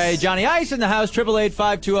 Jackie Bray, Johnny Ice in the house.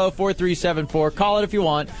 888-520-4374. Call it if you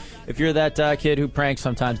want. If you're that kid who pranks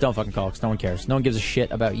sometimes, don't fucking call because no one cares. No one gives a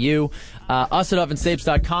shit about you. Us at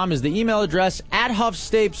huffandstapes.com is the email address. At Huff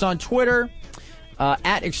Stapes on Twitter.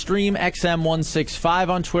 At ExtremeXM165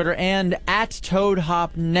 on Twitter. And at Toad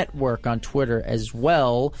Hop Network on Twitter as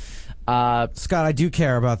well. Scott, I do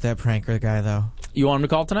care about that pranker guy, though. You want him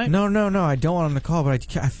to call tonight? No, I don't want him to call, but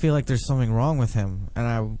I feel like there's something wrong with him, and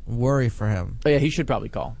I worry for him. Oh, yeah, he should probably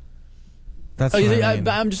call. That's what I mean.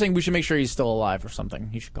 I'm just saying we should make sure he's still alive or something.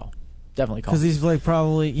 He should call. Definitely call. Because he's like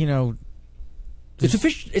probably,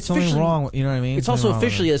 it's something wrong. You know what I mean? It's also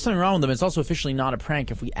officially there's something wrong with him. It's also officially not a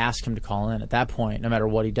prank if we ask him to call in. At that point, no matter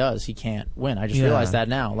what he does, he can't win. I just realized that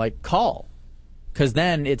now. Like, call, because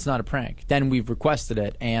then it's not a prank. Then we've requested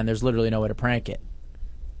it, and there's literally no way to prank it.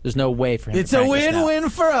 There's no way for him. It's to a prank us now. win-win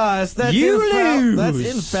for us. That's You lose. That's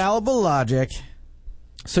infallible logic.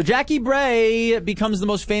 So Jackie Bray becomes the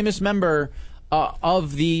most famous member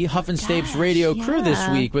of the Huff and Stapes radio crew this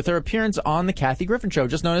week with her appearance on the Kathy Griffin Show,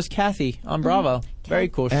 just known as Kathy on Bravo. Very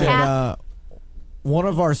cool shit. And one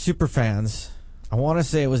of our super fans, I want to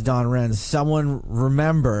say it was Don Renz, someone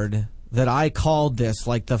remembered that I called this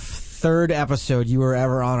like the third episode you were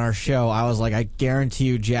ever on our show. I was like, I guarantee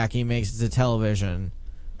you Jackie makes it to television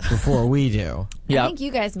before we do. I think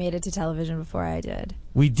you guys made it to television before I did.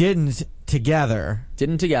 We didn't together.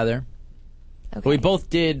 Okay. But we both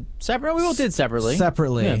did separate. We both did separately.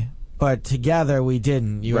 Yeah. But together we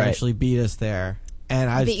didn't. You Right. actually beat us there. And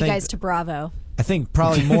I beat you guys to Bravo. I think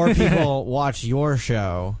probably more people watch your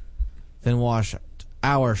show than watch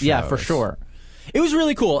our show. Yeah, for sure. It was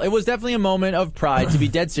really cool. It was definitely a moment of pride, to be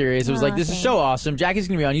dead serious. It was like, this is so awesome. Jackie's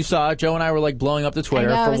going to be on. You saw it. Joe and I were like blowing up the Twitter.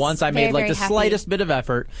 For once, I made like the slightest bit of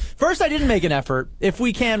effort. First, I didn't make an effort. If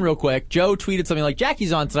we can, real quick, Joe tweeted something like,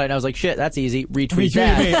 Jackie's on tonight. And I was like, shit, that's easy. Retweet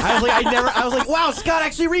that. Me. I was like, wow, Scott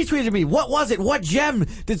actually retweeted me. What was it? What gem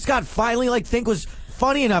did Scott finally like think was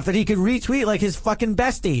funny enough that he could retweet like his fucking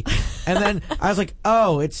bestie? And then I was like,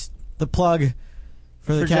 oh, it's the plug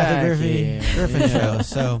for the Kathy Griffin show.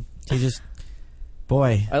 So he just...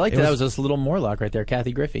 Boy, I like that. That was this little Morlock right there,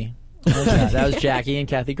 Kathy Griffey. That was Jackie and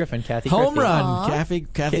Kathy Griffin. Kathy home Griffey. run,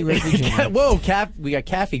 Kathy Griffey. Jr. Whoa, we got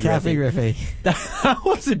Kathy Griffey. Kathy Griffey. How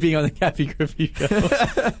was it being on the Kathy Griffey show?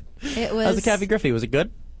 It was. How's the Kathy Griffey? Was it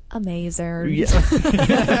good? Amazing. Yeah.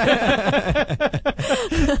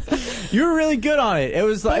 You were really good on it. It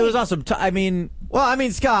was awesome.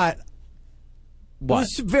 Scott. What? It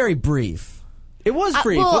was very brief. It was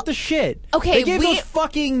brief. What the shit? Okay, they gave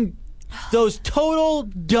those total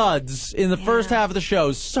duds in the first half of the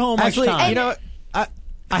show so much time. You know,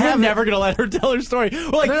 I'm never going to let her tell her story. We're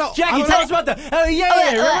like, No, Jackie, tell us about that. Oh,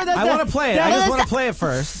 yeah, remember that? I want to play it. I just want to play it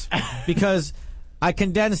first because I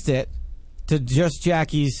condensed it to just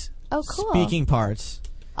Jackie's speaking parts.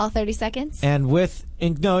 All 30 seconds? And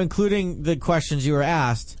including the questions you were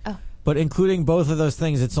asked. Oh. But including both of those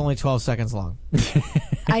things, it's only 12 seconds long.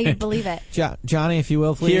 I believe it. Johnny, if you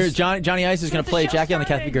will, please. Here, Johnny Ice is going to play Jackie on the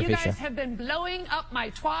Kathy Griffey show. You guys have been blowing up my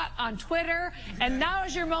twat on Twitter, and now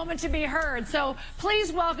is your moment to be heard. So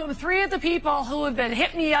please welcome three of the people who have been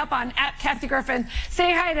hitting me up on @KathyGriffin.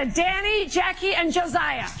 Say hi to Danny, Jackie, and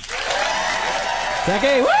Josiah.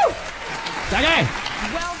 Jackie, woo! Jackie!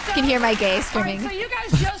 Well You can hear my gay screaming. All right, so you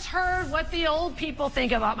guys just heard what the old people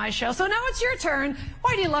think about my show. So now it's your turn.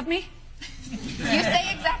 Why do you love me? You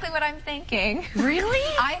say exactly what I'm thinking. Really?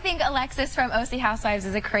 I think Alexis from OC Housewives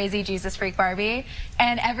is a crazy Jesus freak Barbie,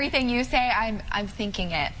 and everything you say, I'm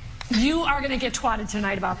thinking it. You are going to get twatted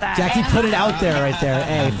tonight about that. Jackie put it out there right there.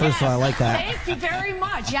 Hey, first of all, I like that. Thank you very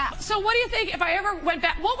much. Yeah. So what do you think if I ever went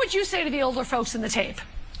back? What would you say to the older folks in the tape?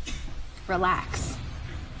 Relax.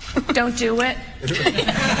 Don't do it.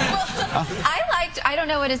 I don't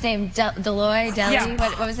know what his name, Deloy, Deli, Yeah.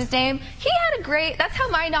 what was his name? He had a great, that's how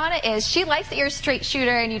my Nana is. She likes that you're a straight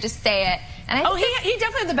shooter and you just say it. And he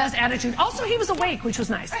definitely had the best attitude. Also, he was awake, which was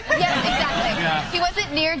nice. Yes, exactly. Yeah. He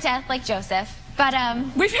wasn't near death like Joseph. But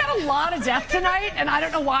we've had a lot of death tonight, and I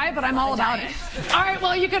don't know why, but I'm all about it. All right,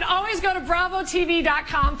 well, you can always go to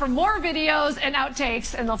BravoTV.com for more videos and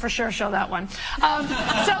outtakes, and they'll for sure show that one.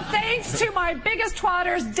 So thanks to my biggest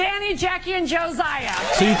twatters, Danny, Jackie, and Josiah.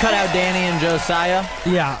 So you cut out Danny and Josiah?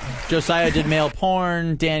 Yeah. Josiah did male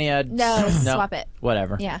porn. Danny had... No, swap it.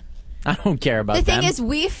 Whatever. Yeah. I don't care about The thing them. is,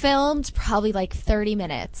 we filmed probably like 30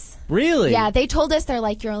 minutes. Really? Yeah, they told us, they're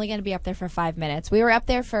like, you're only going to be up there for 5 minutes. We were up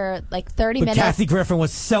there for like 30 But minutes. Kathy Griffin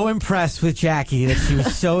was so impressed with Jackie that she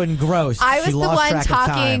was so engrossed. I was she the lost one track of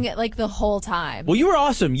talking time. like the whole time. Well, you were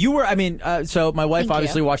awesome. You were, so my wife Thank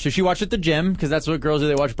obviously you. watched it. She watched it at the gym, because that's what girls do.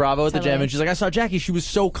 They watch Bravo at the Totally. gym. And she's like, I saw Jackie. She was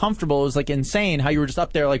so comfortable. It was like insane how you were just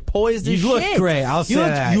up there like poised as You looked shit. great. I'll say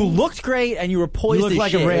that. You looked great, and you were poised You looked as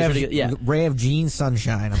like shit. a It was ridiculous. ray of Gene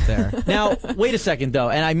sunshine up there. Now, wait a second, though,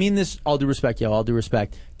 and I mean this all due respect, yo, all due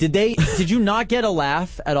respect. Did you not get a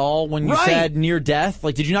laugh at all when you said near death?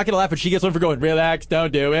 Like, did you not get a laugh? And she gets one for going, relax,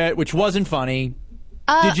 don't do it, which wasn't funny.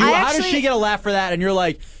 Did you? How did she get a laugh for that? And you're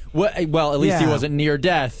like, what? Well, at least he wasn't near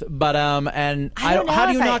death. But and how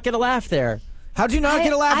do you not get a laugh there? How do you not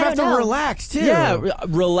get a laugh after relax too? Yeah,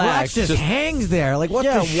 relax. Just hangs there. Like what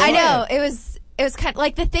the shit? I know. It was kind of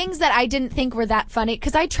like the things that I didn't think were that funny,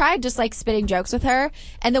 because I tried just like spitting jokes with her,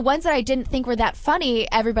 and the ones that I didn't think were that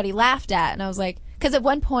funny, everybody laughed at, and I was like, because at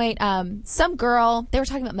one point, some girl, they were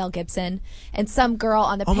talking about Mel Gibson, and some girl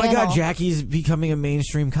on the Oh panel. my God, Jackie's becoming a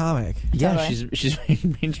mainstream comic. Yeah, Totally. she's a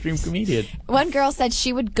mainstream comedian. One girl said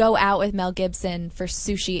she would go out with Mel Gibson for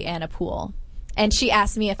sushi and a pool, and she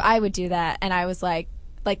asked me if I would do that, and I was like,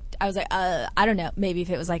 I don't know, maybe if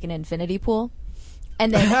it was like an infinity pool.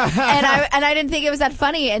 And then, and I didn't think it was that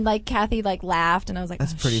funny, and like Kathy like laughed, and I was like,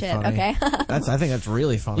 That's oh, pretty shit, funny. okay. I think that's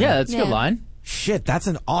really funny. Yeah, that's a good Yeah. line. Shit, that's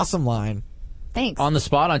an awesome line. Thanks. On the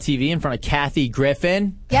spot on TV in front of Kathy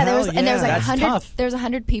Griffin. Yeah, there was like That's 100. tough. There was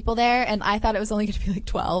 100 people there, and I thought it was only going to be like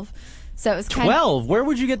 12. So it was kind 12? Where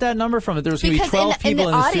would you get that number from? That there was going to be 12 people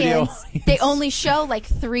in the audience, studio? they only show like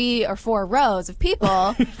 3 or 4 rows of people,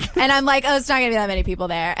 and I'm like, oh, it's not going to be that many people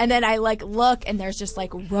there. And then I like look, and there's just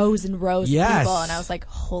like rows and rows of people, and I was like,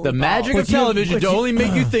 holy The balls. magic of television to only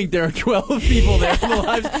make you think there are 12 people there in the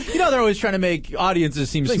live. You know, they're always trying to make audiences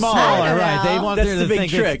seem smaller, right? They want That's there the to big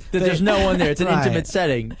think trick, that there's no one there. It's an Right. intimate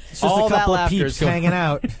setting. It's just a couple of peeps hanging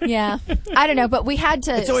out. Yeah, I don't know, but we had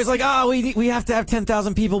to. It's always like, oh, we have to have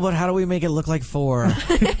 10,000 people, but how do we make it look like 4?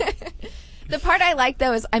 The part I like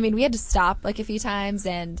though is, I mean, we had to stop like a few times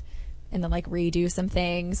and then like redo some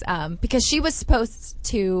things because she was supposed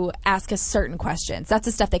to ask us certain questions. That's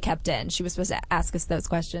the stuff they kept in. She was supposed to ask us those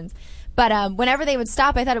questions. But whenever they would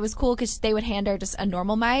stop, I thought it was cool because they would hand her just a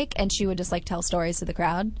normal mic and she would just like tell stories to the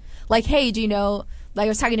crowd. Like, hey, do you know? Like I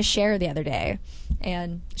was talking to Cher the other day,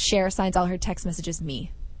 and Cher signs all her text messages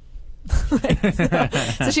me.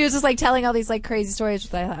 So she was just like telling all these like crazy stories,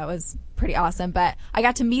 which I thought was pretty awesome. But I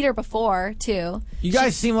got to meet her before too. You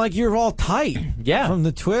guys seem like you're all tight. Yeah. From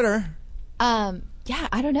the Twitter. Yeah,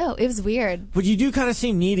 I don't know. It was weird. But you do kind of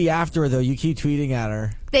seem needy after, though. You keep tweeting at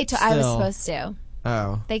her. I was supposed to.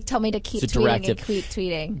 Oh. They told me to keep It's a tweeting directive. and keep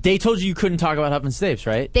tweeting. They told you couldn't talk about Huff and Stapes,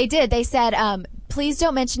 right? They did. They said, please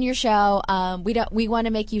don't mention your show. We want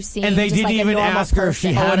to make you seem And they just didn't like a even normal ask her if she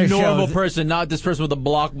person. had a a show. normal person, not this person with a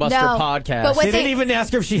blockbuster No, podcast. but what They didn't even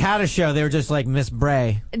ask her if she had a show. They were just like, Miss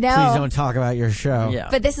Bray, No. please don't talk about your show. Yeah.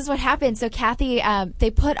 But this is what happened. So Kathy,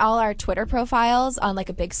 they put all our Twitter profiles on like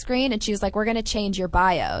a big screen, and she was like, "We're going to change your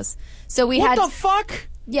bios." So we had What the fuck?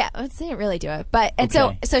 Yeah, they didn't really do it, but and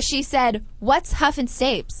Okay. so she said, "What's Huff and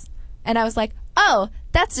Stapes?" And I was like, "Oh,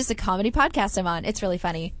 that's just a comedy podcast I'm on. It's really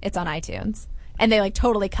funny. It's on iTunes." And they like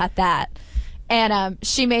totally cut that. And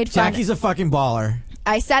she made fun. Jackie's a fucking baller.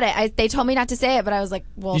 I said it. They told me not to say it, but I was like,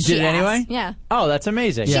 "Well, You she did it asked. anyway? Yeah, Oh, that's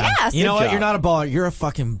amazing. She asked. You know Good what? job. You're not a baller. You're a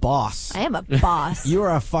fucking boss. I am a boss." You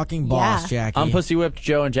are a fucking boss, Yeah. Jackie. I'm Pussy Whipped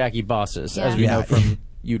Joe and Jackie Bosses, as we Yeah. know from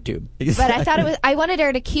YouTube. But I thought it was. I wanted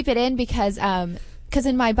her to keep it in because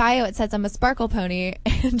in my bio it says I'm a sparkle pony,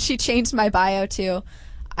 and she changed my bio to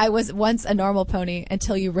I was once a normal pony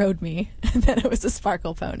until you rode me, and then it was a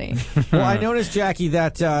sparkle pony. Well, I noticed, Jackie,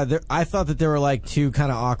 that I thought that there were like 2 kind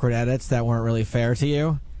of awkward edits that weren't really fair to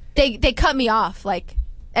you. They cut me off like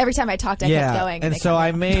every time I talked. I kept going, and they so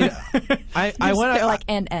cut me I off. made I went They're like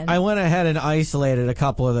end. I went ahead and isolated a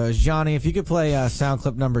couple of those. Johnny, if you could play sound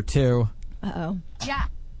clip number 2. Uh-oh. Yeah.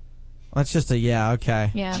 That's just a yeah,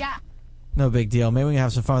 okay. Yeah. Yeah. No big deal. Maybe we can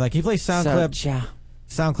have some fun with that. Can you play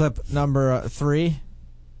sound clip number 3?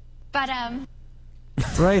 But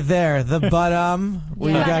Right there, the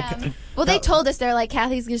where you Yeah. got Well, they told us they're like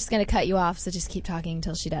Kathy's just going to cut you off, so just keep talking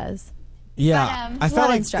until she does. yeah. But, I a felt lot of like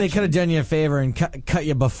they instruction. could have done you a favor and cut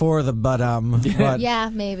you before the but Yeah,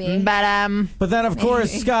 maybe. But then of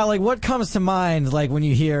course, Scott, like what comes to mind like when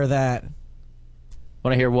you hear that?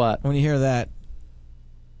 Want to hear what? When you hear that?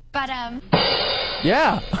 but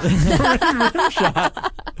Yeah.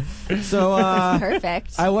 So That's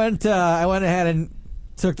perfect. I went ahead and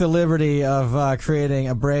took the liberty of creating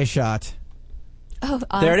a Bray shot. Oh,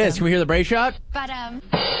 awesome. There it is. Can we hear the Bray shot? but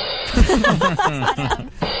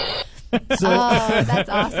Oh, that's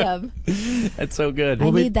awesome. That's so good. I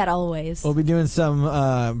need that always. We'll be doing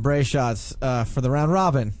some Bray shots for the round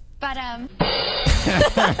robin. but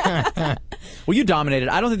Well, you dominated.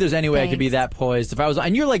 I don't think there's any way I could be Thanks. that poised. If I was,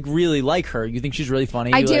 and you're like really like her. You think she's really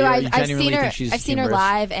funny. I You, do. Like, you I've genuinely seen her. think she's I've seen her humorous.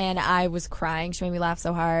 live, and I was crying. She made me laugh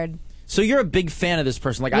so hard. So you're a big fan of this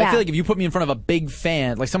person. Like I Yeah. feel like if you put me in front of a big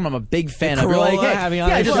fan, like someone I'm a big fan of, Corolla, you're like, hey, having on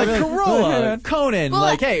yeah, a just show. like Corolla, Conan, Well,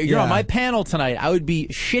 like, hey, you're on Yeah. my panel tonight. I would be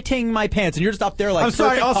shitting my pants, and you're just up there like. I'm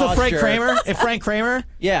sorry. perfect Also, Frank posture. Kramer. If Frank Kramer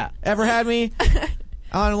Yeah. ever had me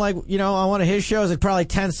on like on one of his shows, I'd probably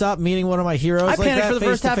tense up meeting one of my heroes. I like panicked that, for the face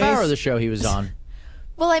first to half face. hour of the show he was on.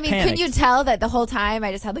 Well, I mean, Panicked. couldn't you tell that the whole time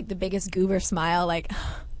I just had like the biggest goober smile? Like,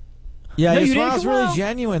 Yeah, No, your you didn't smile's come really out.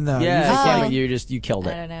 genuine though. Yeah, Oh. you killed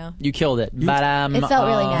it. I don't know. You killed it. But It felt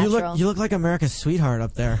really You natural. look like America's sweetheart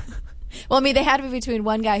up there. Well, I mean, they had me between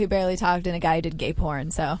one guy who barely talked and a guy who did gay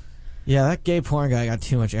porn. So Yeah, that gay porn guy got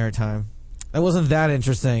too much airtime. That wasn't that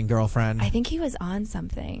interesting, girlfriend. I think he was on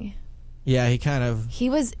something. Yeah, he kind of.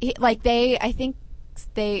 I think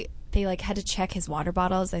they like had to check his water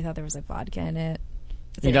bottles. They thought there was like vodka in it.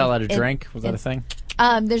 It's You're an not allowed to in- drink? Was that a thing?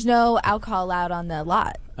 There's no alcohol allowed on the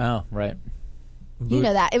lot. Oh, right. You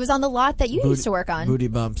know that. It was on the lot that you Booty- used to work on. Booty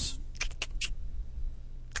bumps.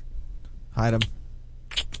 Hide them.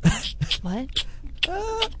 What?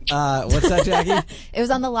 What's that, Jackie? It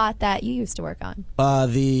was on the lot that you used to work on.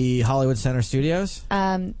 The Hollywood Center Studios.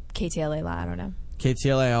 KTLA lot, I don't know.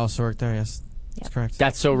 KTLA also worked there, yes. That's correct.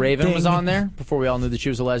 That's So Raven was Ding. on there before we all knew that she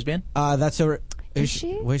was a lesbian. That's so. Is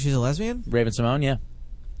she? Wait, she's a lesbian? Raven Simone, yeah.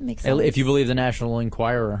 Makes sense. If you believe the National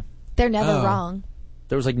Enquirer. They're never Oh. wrong.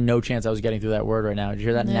 There was like no chance I was getting through that word right now. Did you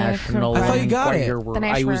hear that? No, National I thought you got it. Enquirer. The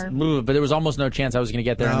I was, National- but there was almost no chance I was going to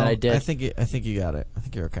get there, and then I did. I think you got it. I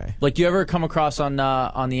think you're okay. Like, do you ever come across on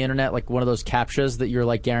the internet like one of those captchas that you're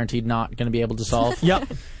like guaranteed not going to be able to solve? Yep.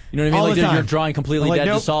 You know what I mean? All Like the time. you're drawing completely I'm like, dead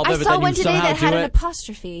to nope. solve I it, but saw then one you today somehow that had do an it.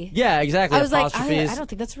 apostrophe. Yeah, exactly. I was like, Apostrophes. I don't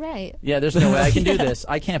think that's right. Yeah, there's no way I can do this.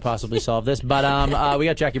 I can't possibly solve this. But we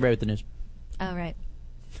got Jackie Bray with the news. All right.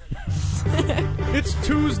 It's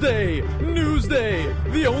Tuesday,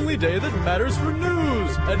 Newsday, the only day that matters for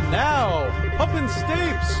news. And now, Up in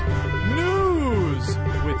Stapes, News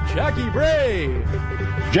with Jackie Bray.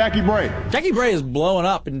 Jackie Bray. Jackie Bray is blowing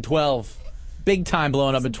up in 12. Big time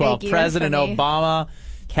blowing up in 12. big year President for me. Obama,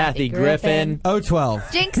 Kathy Griffin. 012.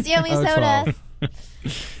 Jinx, yummy soda.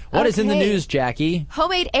 What is in the Okay. news, Jackie?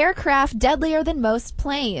 Homemade aircraft deadlier than most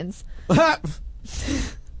planes.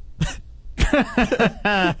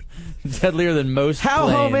 Deadlier than most How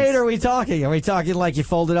planes. homemade are we talking? Are we talking like you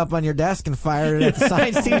fold it up on your desk and fired it at the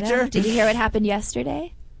science I don't know. teacher? Did you hear what happened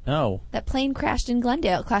yesterday? No. That plane crashed in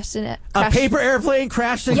Glendale. A paper airplane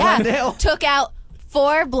crashed in yeah, Glendale? took out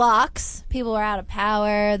 4 blocks. People were out of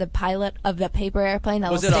power. The pilot of the paper airplane,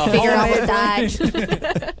 that Was little it a stick figure, homemade almost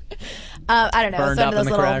died. I don't know. Burned It's up one of in the those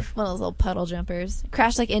little, crash? one of those little puddle jumpers.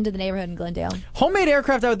 Crashed like into the neighborhood in Glendale. Homemade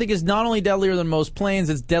aircraft, I would think, is not only deadlier than most planes,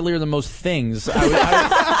 it's deadlier than most things.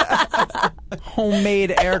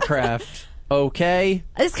 Homemade aircraft. Okay.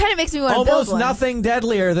 This kind of makes me want to build Almost one. nothing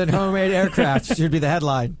deadlier than homemade aircraft should be the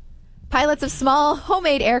headline. Pilots of small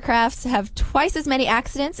homemade aircrafts have twice as many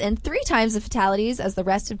accidents and 3 times the fatalities as the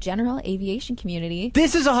rest of general aviation community.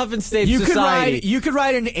 This is a Huff and Stapes You society. could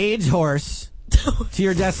ride an AIDS horse to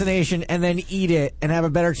your destination and then eat it and have a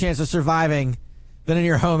better chance of surviving than in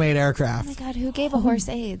your homemade aircraft. Oh my God, who gave a horse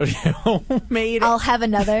AIDS? Homemade. I'll have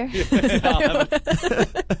another.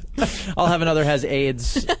 I'll have another has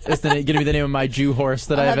AIDS. That's going to be the name of my Jew horse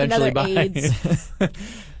that I'll I have eventually buy. another AIDS.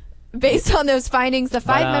 Based on those findings, the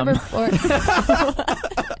 5-member board.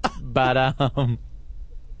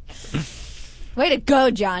 Way to go,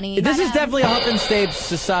 Johnny. This is definitely a Huff and Stapes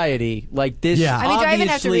society. Like this. Yeah. I mean, do I even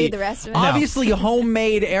have to obviously- read the rest of it? Obviously,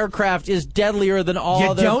 homemade aircraft is deadlier than all You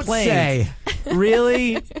other don't planes. say.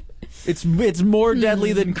 Really? It's more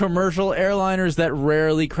deadly than commercial airliners that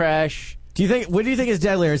rarely crash. What do you think is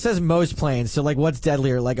deadlier? It says most planes, so like what's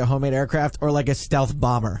deadlier, like a homemade aircraft or like a stealth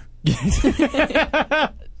bomber?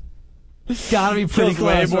 Gotta be pretty Kills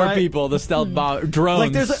way close, more right? people. The stealth bomb drones.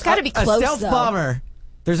 Like there's It's gotta be a close, stealth though. bomber.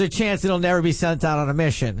 There's a chance it'll never be sent out on a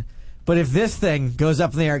mission. But if this thing goes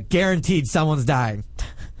up in the air, guaranteed someone's dying.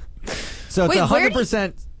 So it's Wait, a where do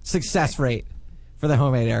 100% success rate for the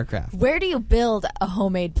homemade aircraft. Where do you build a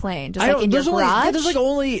homemade plane? Just I like don't- in your there's only- garage? there's like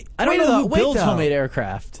only. I don't Wait, know who wait, builds though. homemade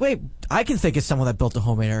aircraft. Wait, I can think of someone that built a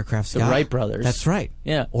homemade aircraft. The Scott. Wright brothers. That's right.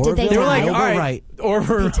 Yeah. Orville they They were die? like, Wilbur all right. Wright.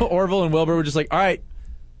 Orville and Wilbur were just like, all right,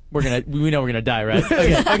 we know we're gonna die, right?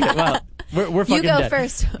 Okay, well, we're fucking go dead.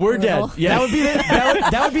 first, We're Orville. dead. Yeah, That would be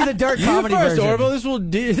that would be the dark you comedy first, version. Orville.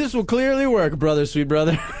 This will clearly work, brother, sweet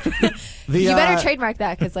brother. The, You better trademark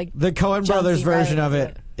that because like the Coen John brothers C. version Reilly of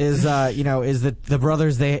it is the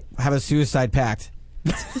brothers, they have a suicide pact.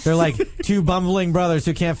 They're like 2 bumbling brothers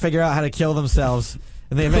who can't figure out how to kill themselves,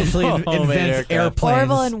 and they eventually Homemade invent aircraft.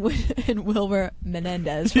 airplanes. Orville and Wilbur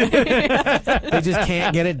Menendez. Right? They just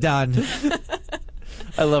can't get it done.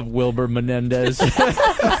 I love Wilbur Menendez.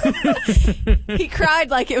 He cried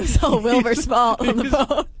like it was all Wilbur's fault on the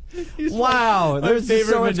boat. Wow, there's just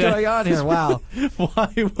so much going on here. Wow,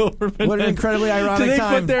 Why Wilbur Menendez? what an incredibly Do ironic they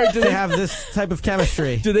time put their, to have this type of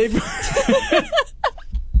chemistry. Do they?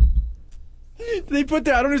 They put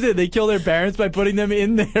their, I don't understand. They kill their parents by putting them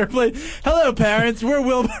in the airplane. Hello, parents. We're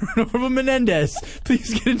Wilbur and Orville Menendez.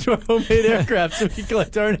 Please get into our homemade aircraft so we can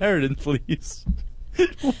collect our inheritance, please.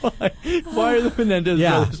 Why? Why are the Menendez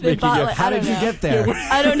brothers They making bought, it? like, How I did don't you know. get there?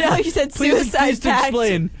 I don't know. You said Please suicide pact.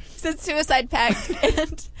 explain. You said suicide pact,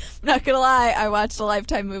 and I'm not gonna lie, I watched a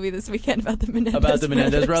Lifetime movie this weekend about the Menendez About the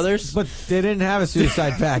Menendez brothers? But they didn't have a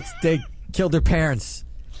suicide pact. They killed their parents.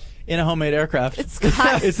 In a homemade aircraft. It's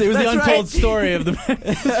got- it was the That's untold right. story of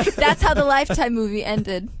the. That's how the Lifetime movie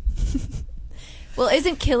ended. Well,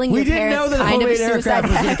 isn't killing We your didn't parents know that a kind of a homemade suicide aircraft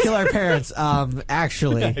was going pact? to kill our parents.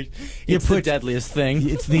 Actually, you It's the deadliest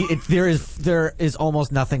thing. there is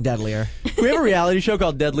almost nothing deadlier. We have a reality show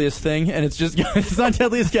called Deadliest Thing, and it's not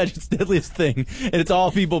Deadliest Catch, it's Deadliest Thing, and it's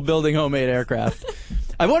all people building homemade aircraft.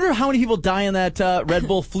 I wonder how many people die in that Red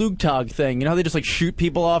Bull Flugtag thing. You know how they just like shoot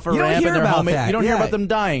people off a You don't ramp hear and they're about homemade. that. You don't hear Yeah. about them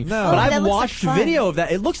dying. No. But Oh, that I've looks like watched fun. video of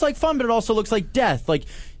that. It looks like fun, but it also looks like death. Like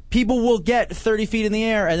people will get 30 feet in the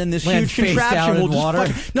air and then this Land huge face down contraption in will just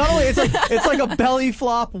water. not only it's like a belly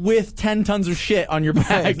flop with 10 tons of shit on your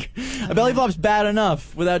back. A belly flop's bad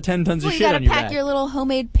enough without 10 tons Well, of you shit gotta on your pack back. your little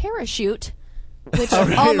homemade parachute, which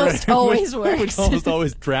Right, almost right. always Which works. almost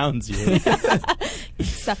always drowns you.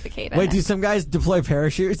 Suffocate. Wait, do some guys deploy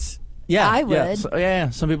parachutes? Yeah, I Yeah, would. yeah,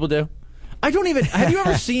 some people do. I don't even. Have you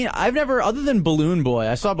ever seen? I've never, other than Balloon Boy.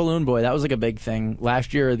 I saw Balloon Boy. That was like a big thing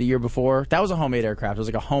last year or the year before. That was a homemade aircraft. It was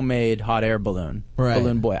like a homemade hot air balloon. Right.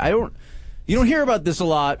 Balloon Boy. You don't hear about this a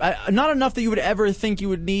lot. Not enough that you would ever think you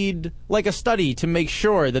would need like a study to make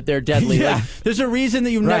sure that they're deadly. Yeah. Like, there's a reason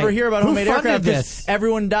that you Right. never hear about Who homemade funded aircraft. 'Cause this?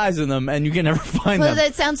 everyone dies in them, and you can never find Well, them.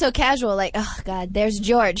 that sounds so casual. Like, oh God, there's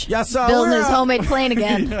George Yes, building we're, his homemade plane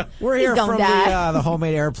again. We're He's here gonna from die. the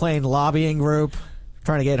homemade airplane lobbying group,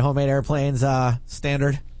 trying to get homemade airplanes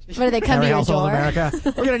standard. What do they come Every to your household door? in America.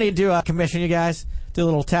 We're gonna need to commission you guys, do a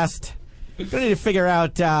little test. We're gonna need to figure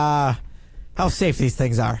out how safe these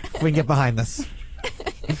things are. If we can get behind this.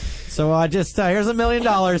 So just here's $1 million,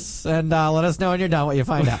 and let us know when you're done what you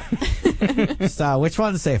find out. Just, which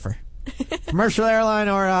one's safer? Commercial airline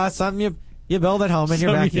or something you build at home in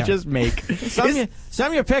your Something backyard? you just make.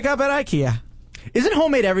 Something you pick up at IKEA. Isn't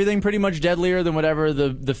homemade everything pretty much deadlier than whatever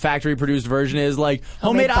the factory produced version is? Like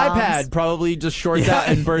Homemade homemade bombs. iPad probably just shorts out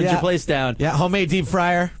and burns yeah. your place down. Yeah, homemade deep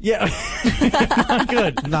fryer. Yeah, not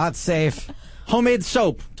good. Not safe. Homemade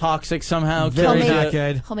soap, toxic somehow. Very kills not you.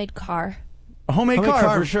 good. Homemade car. A homemade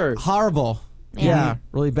car for sure. Horrible. Yeah,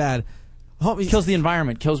 really bad. Kills the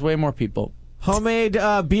environment. Kills way more people. Homemade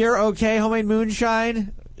beer, okay. Homemade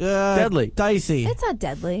moonshine, Deadly. dicey. It's not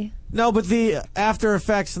deadly. No, but the after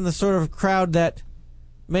effects and the sort of crowd that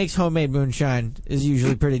makes homemade moonshine is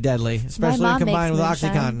usually pretty deadly, especially when mom combined with makes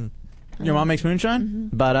OxyContin. Your mom makes moonshine?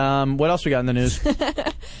 Mm-hmm. But what else we got in the news?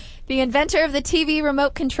 The inventor of the TV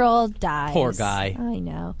remote control dies. Poor guy. I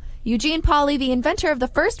know. Eugene Pauly, the inventor of the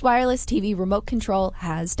first wireless TV remote control,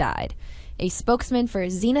 has died. A spokesman for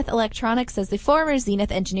Zenith Electronics says the former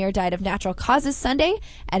Zenith engineer died of natural causes Sunday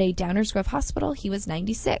at a Downers Grove hospital. He was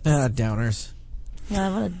 96. Downers.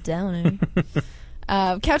 Well, what a downer.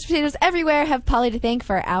 Couch potatoes everywhere have Pauly to thank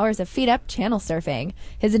for hours of feet-up channel surfing.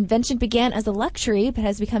 His invention began as a luxury, but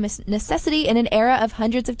has become a necessity in an era of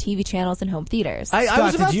hundreds of TV channels and home theaters.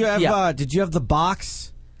 Scott, did you have the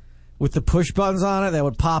box with the push buttons on it that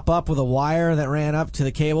would pop up with a wire that ran up to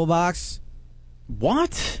the cable box?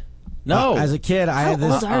 What? No. As a kid, I had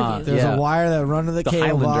this. old are you? There's a wire that would run to the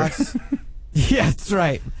cable Highlander. box. Yeah, that's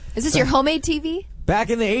right. Is this your homemade TV? Back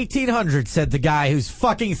in the 1800s, said the guy who's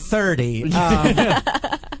fucking 30. No,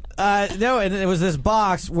 and it was this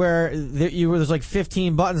box where there's like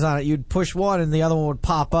 15 buttons on it. You'd push one and the other one would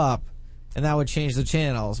pop up, and that would change the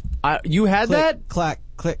channels. You had Click, that? Clack,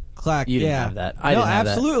 click, clack. You didn't yeah. have that. I didn't have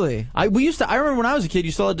that. absolutely. I remember when I was a kid,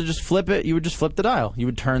 you still had to just flip it. You would just flip the dial. You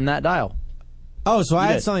would turn that dial. Oh, so I You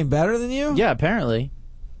had did. something better than you? Yeah, apparently.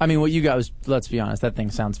 I mean, what you got was, let's be honest, that thing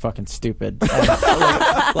sounds fucking stupid.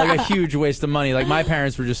 like a huge waste of money. Like, my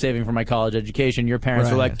parents were just saving for my college education. Your parents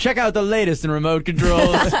were Right. like, check out the latest in remote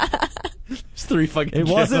controls. It's 3 fucking It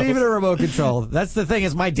wasn't channels. even a remote control. That's the thing,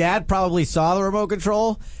 is my dad probably saw the remote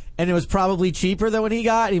control, and it was probably cheaper than what he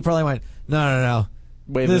got, and he probably went, no.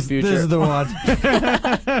 Wave of This, the future. this is the one.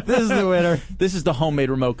 This is the winner. This is the homemade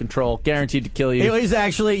remote control, guaranteed to kill you. It was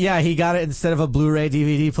actually, he got it instead of a Blu-ray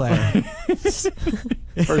DVD player.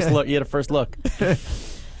 First look. You had a first look.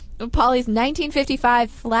 Pauly's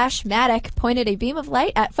 1955 Flashmatic pointed a beam of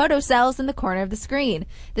light at photocells in the corner of the screen.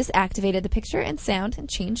 This activated the picture and sound and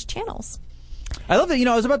changed channels. I love that,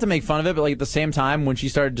 I was about to make fun of it, but like at the same time, when she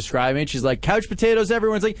started describing it, she's like, couch potatoes,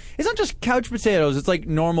 everyone's like, it's not just couch potatoes, it's like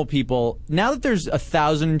normal people. Now that there's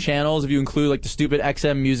 1,000 channels, if you include like the stupid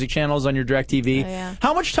XM music channels on your DirecTV, yeah.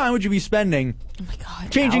 how much time would you be spending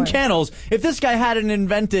changing hours. channels? If this guy hadn't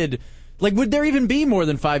invented, like, would there even be more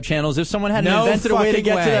than 5 channels if someone hadn't No invented a way to fucking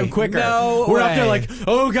get to way. them quicker? No We're up way. there like,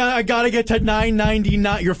 oh god, I gotta get to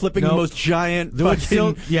 9.99. You're flipping the Nope. most giant There would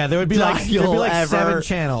fucking there would be like dial 7 ever.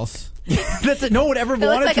 channels. That's it. No one ever It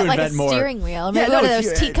looks wanted like to a, like invent a more. steering wheel. Maybe one of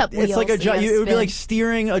those teacup wheels. It's like a that you gotta it would be spin. like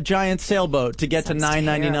steering a giant sailboat to get to Sounds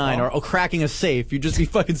 $9.99 terrible. or cracking a safe. You'd just be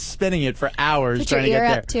fucking spinning it for hours Put trying your to ear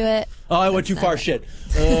get up there. to it. Oh, I went too far. Shit.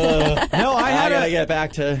 No, I gotta get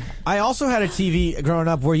back to. I also had a TV growing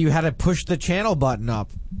up where you had to push the channel button up.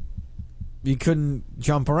 You couldn't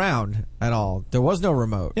jump around at all. There was no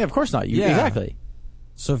remote. Yeah, of course not. Yeah. Exactly.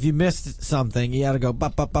 So if you missed something, you had to go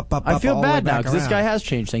bop, bop, bop, bop, I feel all the way bad now back because this around. guy has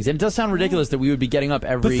changed things. And it does sound ridiculous that we would be getting up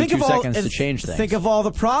every 2 seconds to change things. Think of all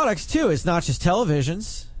the products, too. It's not just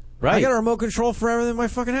televisions. Right. I got a remote control for everything in my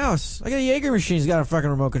fucking house. I got a Jaeger machine. He's got a fucking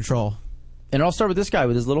remote control. And I'll start with this guy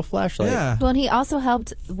with his little flashlight. Yeah. Well, and he also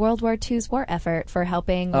helped World War II's war effort for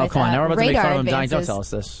helping Oh, with come on. Now we're about to make radar fun of him dying. Don't advances. tell us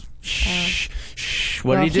this. Shh.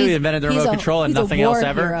 Well, What did he do? He invented the remote control and he's a nothing else war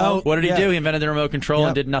ever? hero. Oh, What did he yeah. do? He invented the remote control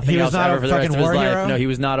and did nothing He was else not ever a for the rest fucking of his war life. hero? No, he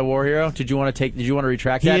was not a war hero. Did you want to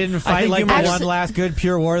retract He that? didn't I fight think like you the might- one last good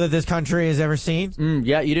pure war that this country has ever seen.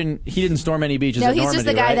 Yeah, he didn't storm any beaches No, at he's Normandy, just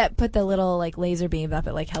the guy right? that put the little like laser beam up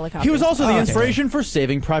at like helicopters. He was also the okay. inspiration for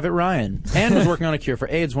Saving Private Ryan and was working on a cure for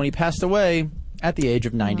AIDS when he passed away at the age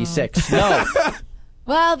of 96. No.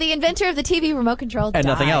 Well, the inventor of the TV remote control And dies.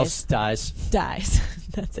 nothing else dies.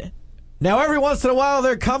 That's it. Now, every once in a while,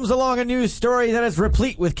 there comes along a news story that is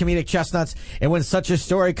replete with comedic chestnuts. And when such a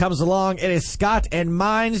story comes along, it is Scott and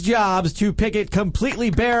mine's jobs to pick it completely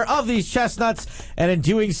bare of these chestnuts. And in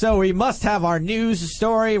doing so, we must have our news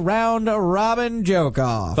story round robin joke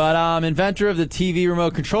off. But inventor of the TV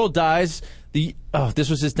remote control dies. This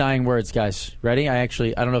was his dying words, guys. Ready? I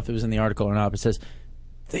don't know if it was in the article or not, but it says,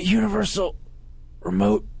 the universal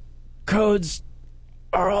remote codes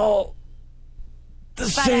are all the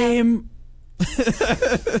same.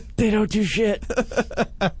 They don't do shit.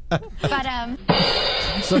 But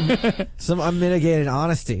Some unmitigated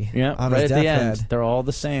honesty. Yeah, on right his at the deathbed. end. They're all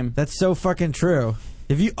the same. That's so fucking true.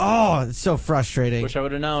 It's so frustrating. Wish I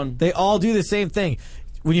would have known. They all do the same thing.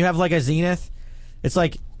 When you have like a Zenith, it's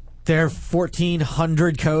like there are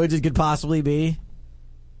 1,400 codes it could possibly be.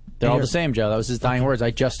 They're all the same, Joe. That was his dying words.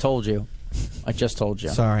 I just told you.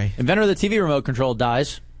 Sorry. Inventor of the TV remote control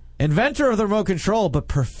dies. Inventor of the remote control, but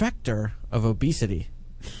perfecter of obesity.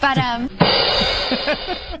 but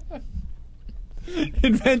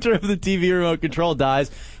Inventor of the TV remote control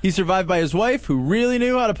dies. He's survived by his wife, who really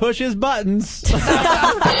knew how to push his buttons.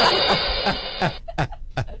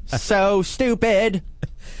 So stupid.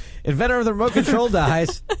 Inventor of the remote control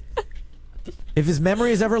dies. If his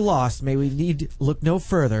memory is ever lost, may we need look no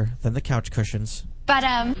further than the couch cushions. but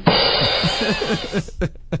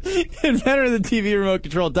Inventor of the TV remote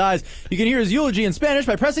control dies. You can hear his eulogy in Spanish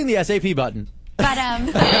by pressing the SAP button.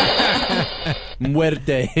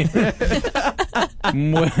 Muerte.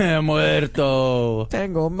 Muerto.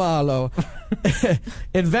 Tango malo.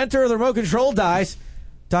 Inventor of the remote control dies.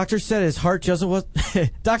 Doctor said his heart just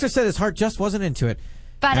wasn't into it.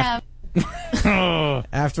 but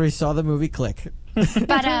After he saw the movie Click.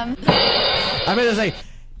 but I'm gonna say,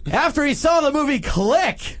 after he saw the movie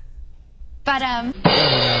Click. but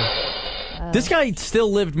This guy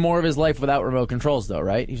still lived more of his life without remote controls, though,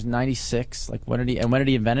 right? He was 96. Like, when did he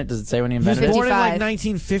invent it? Does it say when he He was invented it? born in like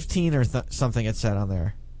 55. 1915 or something. It said on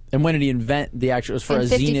there. And when did he invent the actual? It was for In a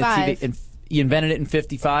Zenith 55. TV. And he invented it in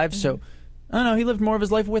 55. So, I don't know. He lived more of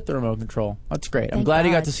his life with the remote control. That's great. I'm Thank glad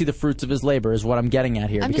he got God. to see the fruits of his labor. Is what I'm getting at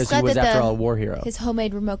here, I'm because just glad he was, that after all, a war hero. his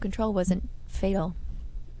homemade remote control wasn't fatal.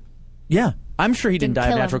 Yeah, I'm sure he didn't die of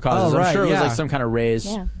kill him. natural causes. Oh, right, I'm sure it was yeah. like some kind of raise.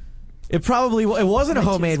 Yeah. It wasn't a Which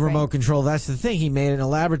homemade is great. remote control. That's the thing. He made it in a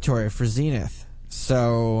laboratory for Zenith.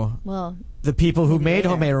 So Well, the people who made later.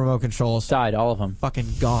 homemade remote controls Died, all of them. fucking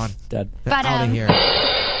gone. Dead. They're But, out of here.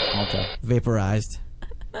 All dead. Vaporized.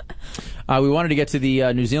 We wanted to get to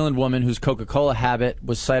the New Zealand woman whose Coca-Cola habit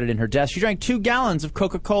was cited in her death. She drank 2 gallons of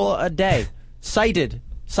Coca-Cola a day. Cited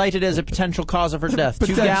as a potential cause of her death.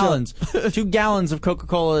 2 gallons. 2 gallons of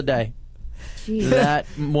Coca-Cola a day. geez. That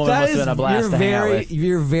woman must have been a blast to hang out with.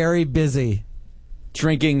 You're very busy.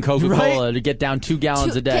 Drinking Coca-Cola Right? to get down 2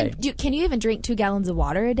 gallons a day. Can you even drink 2 gallons of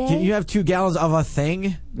water a day? Can you have 2 gallons of a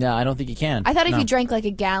thing? No, I don't think you can. I thought if No. you drank like a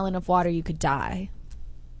gallon of water, you could die.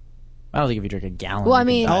 I don't think if you drink a gallon. Well, I you can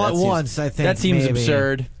mean- die. All That at seems- once, I think. That seems maybe.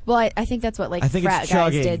 absurd. Well, I think that's what like I think frat it's guys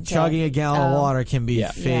chugging. did. to- Chugging a gallon of Oh. water can be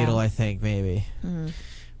Yeah. fatal, Yeah. I think, maybe.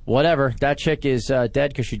 Whatever. That chick is dead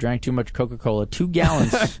because she drank too much Coca-Cola. 2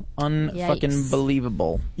 gallons. Unfucking Yikes.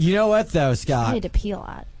 believable. You know what, though, I Scott? need to pee a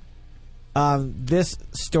lot. This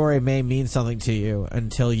story may mean something to you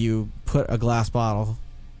until you put a glass bottle,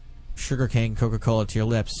 sugarcane Coca-Cola to your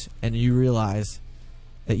lips, and you realize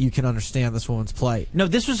that you can understand this woman's plight. No,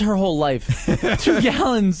 this was her whole life. 2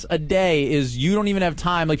 gallons a day is you don't even have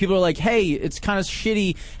time. Like, people are like, hey, it's kind of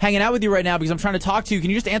shitty hanging out with you right now because I'm trying to talk to you. Can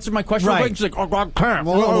you just answer my question real Right. quick? She's like, oh, I can't.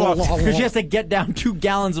 Because she has to get down 2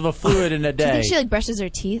 gallons of a fluid in a Do you day. think she like brushes her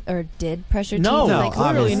teeth or did brush her No, teeth? No, Like, clearly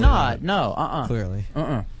obviously not. No, Clearly.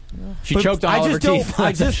 She But choked on I all of her just don't- teeth I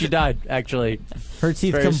until just- she died, actually. Her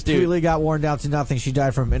teeth Very astute. completely got worn down to nothing. She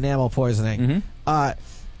died from enamel poisoning. Mhm.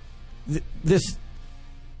 This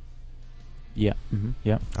Yeah.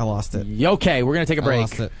 Yeah. I lost it. Okay, we're going to take a break. I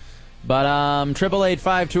lost it. But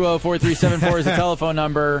 888-520-4374 is the telephone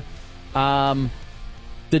number. The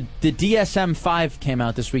DSM-5 came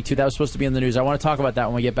out this week, too. That was supposed to be in the news. I want to talk about that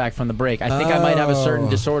when we get back from the break. I think I might have a certain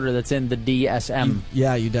disorder that's in the DSM.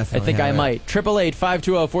 You definitely I think I might.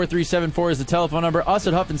 888-520-4374 is the telephone number. Us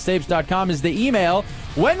at huffandstapes.com is the email.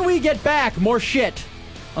 When we get back, more shit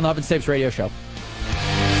on the Huff and Stapes radio show.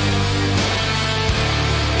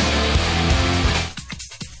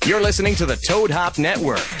 You're listening to the Toad Hop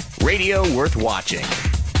Network, radio worth watching.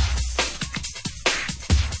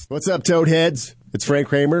 What's up, Toadheads? It's Frank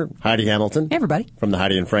Kramer, Heidi Hamilton. Hey, everybody. From the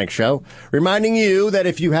Heidi and Frank Show. Reminding you that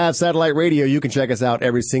if you have satellite radio, you can check us out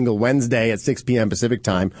every single Wednesday at 6 p.m. Pacific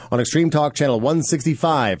Time on Extreme Talk Channel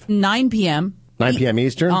 165. 9 p.m. 9 p.m.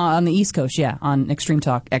 Eastern? On the East Coast, yeah, on Extreme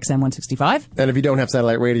Talk XM 165. And if you don't have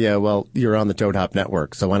satellite radio, well, you're on the Toad Hop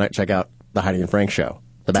Network, so why not check out the Heidi and Frank Show,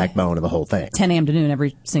 the backbone of the whole thing. 10 a.m. to noon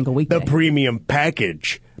every single weekday. The premium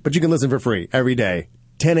package. But you can listen for free every day,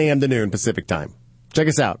 10 a.m. to noon Pacific Time. Check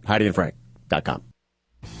us out, HeidiandFrank.com.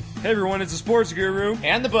 Hey everyone, it's the Sports Guru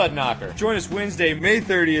and the Bud Knocker. Join us Wednesday, May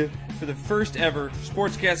 30th for the first ever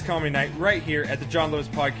Sportscast Comedy Night right here at the John Lewis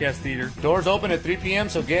Podcast Theater. Doors open at 3 p.m.,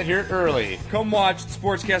 so get here early. Come watch the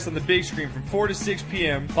Sportscast on the big screen from 4 to 6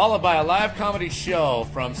 p.m. Followed by a live comedy show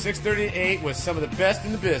from 6:30 to 8 with some of the best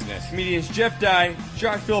in the business. Comedians Jeff Dye,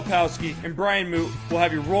 Josh Filipowski, and Brian Moot will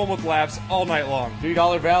have you rolling with laughs all night long.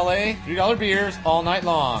 $3 valet, $3 beers all night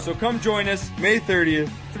long. So come join us May 30th,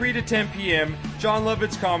 3 to 10 p.m., John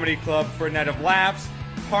Lovitz Comedy Club for a night of laughs,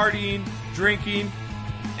 partying, drinking,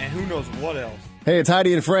 and who knows what else. Hey, it's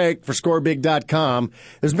Heidi and Frank for ScoreBig.com.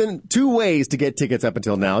 There's been two ways to get tickets up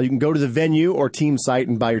until now. You can go to the venue or team site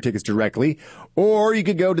and buy your tickets directly, or you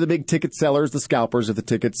could go to the big ticket sellers, the scalpers, if the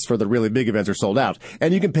tickets for the really big events are sold out.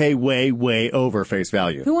 And you can pay way, way over face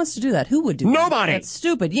value. Who wants to do that? Who would do that? Nobody! That's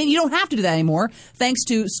stupid. You don't have to do that anymore, thanks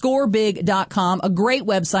to ScoreBig.com, a great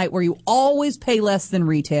website where you always pay less than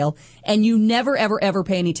retail, and you never, ever, ever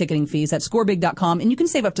pay any ticketing fees. At ScoreBig.com, and you can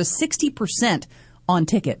save up to 60% on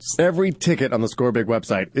tickets. Every ticket on the ScoreBig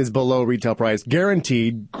website is below retail price,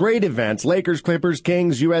 guaranteed. Great events: Lakers, Clippers,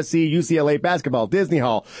 Kings, USC, UCLA, basketball, Disney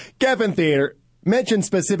Hall, Geffen Theater. Mention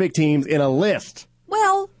specific teams in a list.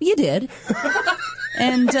 Well, you did.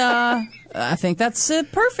 And I think that's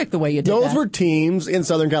perfect the way you did Those that. were teams in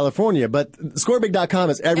Southern California, but ScoreBig.com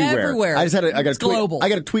is everywhere. Everywhere. I got a tweet. Global. I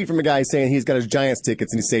got a tweet from a guy saying he's got his Giants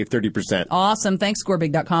tickets and he saved 30%. Awesome. Thanks,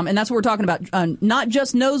 ScoreBig.com. And that's what we're talking about. Not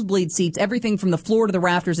just nosebleed seats, everything from the floor to the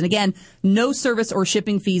rafters. And again, no service or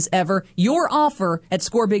shipping fees ever. Your offer at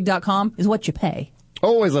ScoreBig.com is what you pay.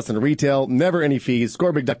 Always less than retail, never any fees.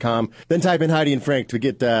 ScoreBig.com. Then type in Heidi and Frank to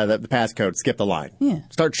get the passcode. Skip the line. Yeah.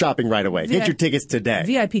 Start shopping right away. Get your tickets today.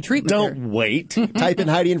 VIP treatment. Don't wait. Type in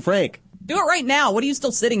Heidi and Frank. Do it right now. What are you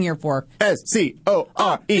still sitting here for?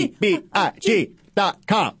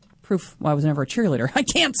 ScoreBig.com. Proof why I was never a cheerleader. I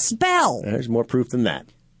can't spell. There's more proof than that.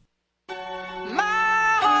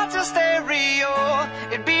 My heart's a stereo.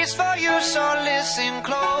 It beats for you, so listen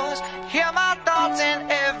close. Hear my thoughts in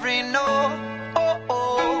every note.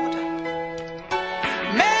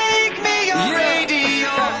 Make me your radio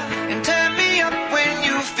and turn me up when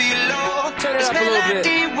you feel low. This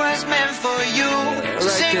melody was meant for you. So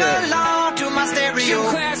sing along to my stereo.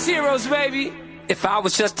 Class heroes, baby. If I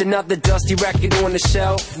was just another dusty record on the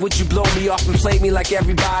shelf, would you blow me off and play me like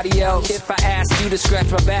everybody else? If I asked you to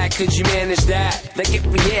scratch my back, could you manage that? Like if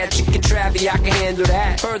we had chicken travy, I can handle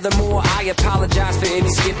that. Furthermore, I apologize for any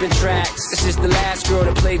skipping tracks. This is the last girl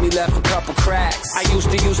that played me, left a couple cracks. I used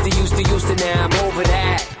to, now I'm over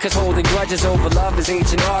that. Cause holding grudges over love is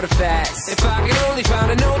ancient artifacts. If I could only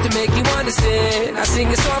find a note to make you understand, I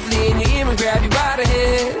sing it softly in your ear and grab you by the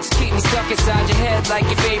hands. Keep me stuck inside your head like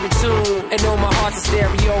your favorite tune. And know my heart's a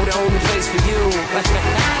stereo, the only place for you. My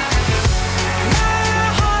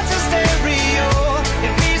heart's a stereo.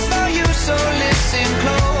 It beats for you, so listen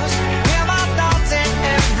close. Hear my thoughts in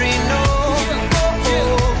every note.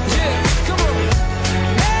 Come on.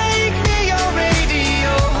 Make me your radio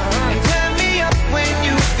and turn me up when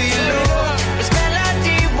you feel low. This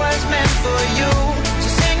melody was meant for you, so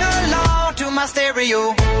sing along to my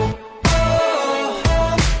stereo.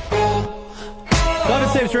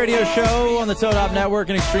 Huff and Stapes radio show on the Toad Hop Network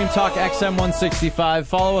and Extreme Talk XM 165.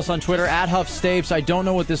 Follow us on Twitter at Huff Stapes. I don't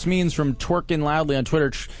know what this means from twerking loudly on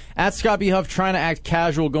Twitter. At Scott B. Huff, trying to act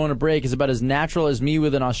casual going to break is about as natural as me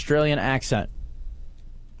with an Australian accent.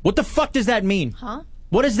 What the fuck does that mean? Huh?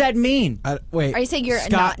 What does that mean? Wait. Are you saying you're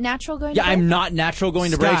Scott, not natural going to Yeah, break? I'm not natural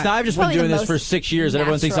going to Scott. breaks. Now, I've just been Probably doing the this for most 6 years, and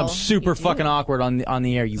everyone thinks I'm natural super you do. fucking awkward on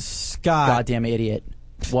the air. You Scott. goddamn idiot.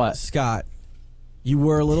 What? Scott, you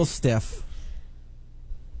were a little stiff.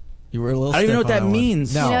 You were a little. I don't even know what stiff that on one.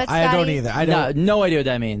 means. No, You know what, I don't Scotty? either. I don't. No idea what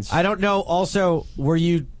that means. I don't know. Also, were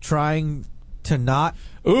you trying to not?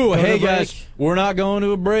 Ooh, go hey to guys, break? we're not going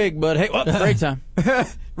to a break, but hey, break time.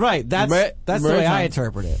 Right. That's the break way I time.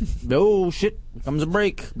 interpret it. Oh shit, here comes a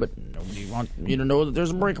break, but nobody wants you to know that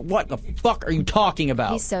there's a break. What the fuck are you talking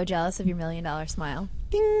about? He's so jealous of your $1 million smile.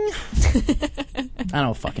 I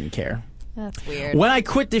don't fucking care. That's weird. When I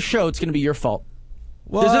quit this show, it's going to be your fault.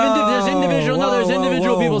 Whoa, There's individual. No, there's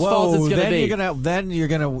individual people's faults. It's going to be. Then you're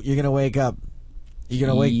gonna wake up. You're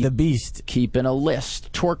gonna wake the beast. Keeping a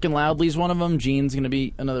list. Twerking Loudly's one of them. Gene's going to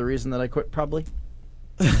be another reason that I quit. Probably.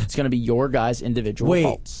 It's going to be your guys' individual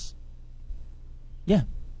faults. Yeah.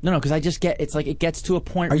 No, because I just get. It's like it gets to a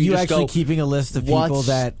point. Are where you just actually go, keeping a list of people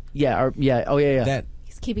that? Yeah. Yeah. Oh yeah. That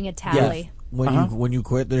He's keeping a tally. when you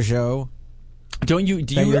quit the show. Don't you?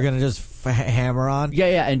 Do you? You're gonna just hammer on?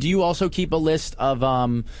 Yeah. And do you also keep a list of?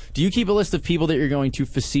 Do you keep a list of people that you're going to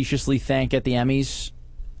facetiously thank at the Emmys?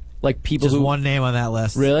 Like people Just who one name on that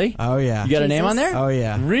list. Really? Oh yeah. You got a name on there? Oh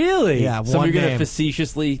yeah. Really? Yeah. So one you're going to name.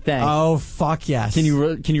 facetiously thank. Oh fuck yes. Can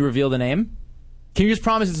you reveal the name? Can you just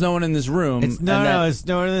promise it's no one in this room? It's it's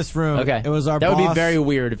no one in this room. Okay. It was our that boss. would be very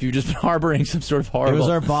weird if you've just been harboring some sort of horrible. It was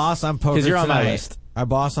our boss on Poker Tonight. Because you're on my list. Our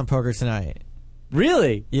boss on Poker Tonight.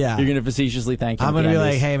 Really? Yeah. You're going to facetiously thank him. I'm going to be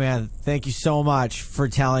like, hey man, thank you so much for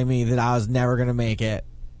telling me that I was never going to make it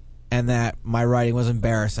and that my writing was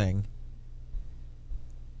embarrassing.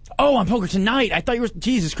 Oh, on Poker Tonight. I thought you were.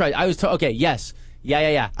 Jesus Christ. I was. Okay, yes.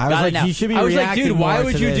 Yeah. I was got like, it now. you should be I was like, reacting dude, why more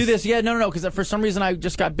would to you do this. this? Yeah, no, because for some reason I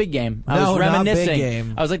just got Big Game. I No, was not reminiscing. Big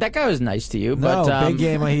Game. I was like, that guy was nice to you. No, but, Big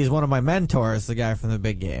Game, he's one of my mentors, the guy from the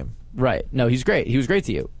Big Game. Right. No, he's great. He was great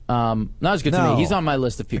to you. Not as good to No. me. He's on my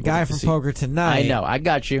list of people. The guy to from see. Poker Tonight. I know. I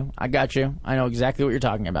got you. I know exactly what you're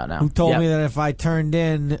talking about now. Who told Yep. me that if I turned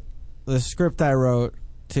in the script I wrote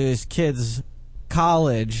to his kid's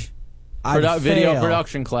college, I'd fail. Video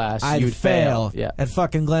production class, I'd you'd fail. Yeah. At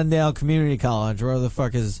fucking Glendale Community College, where the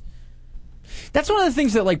fuck is... That's one of the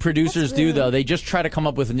things that like producers do, though. They just try to come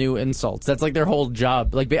up with new insults. That's like their whole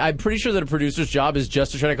job. Like I'm pretty sure that a producer's job is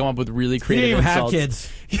just to try to come up with really creative didn't even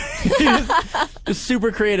insults. have kids. Just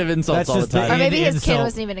super creative insults That's all the just the time. Or maybe his kid insult.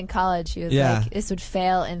 wasn't even in college. He was Yeah. like, this would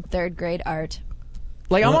fail in third grade art.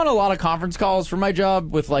 Like I'm on a lot of conference calls for my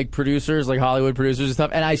job with like producers, like Hollywood producers and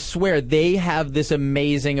stuff, and I swear they have this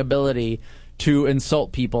amazing ability to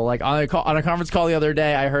insult people. Like on a conference call the other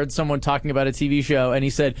day, I heard someone talking about a TV show, and he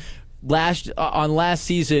said, on last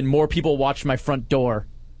season, more people watched my front door.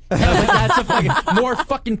 And I was like, that's a fucking, more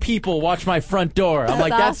fucking people watch my front door. I'm That's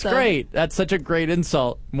like, that's awesome. great. That's such a great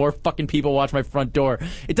insult. More fucking people watch my front door.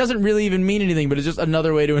 It doesn't really even mean anything, but it's just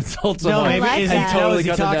another way to insult someone. No, maybe like is that. he, Totally is he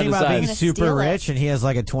cut them down talking to about size. being super steal it. rich and he has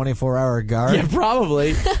like a 24-hour guard? Yeah,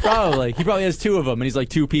 probably. Probably. He probably has two of them, and he's like,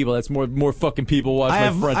 two people. That's more fucking people watch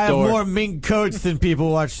my front I door. have more mink coats than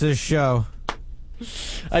people watch this show.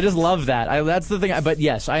 I just love that. That's the thing. But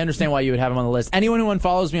yes, I understand why you would have him on the list. Anyone who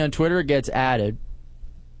unfollows me on Twitter gets added.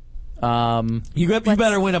 You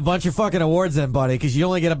better win a bunch of fucking awards then, buddy, because you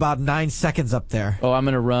only get about 9 seconds up there. Oh, I'm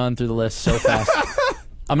going to run through the list so fast.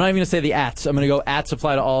 I'm not even going to say the ats. I'm going to go ats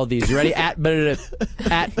apply to all of these. You ready? at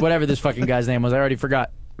whatever this fucking guy's name was. I already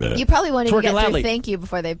forgot. You probably won't even Twerking get loudly. through thank you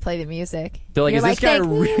before they play the music. They're like, You're is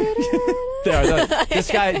this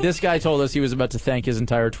guy thank- this guy told us he was about to thank his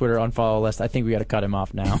entire Twitter unfollow list. I think we got to cut him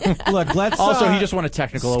off now. Look, let's... Also, he just won a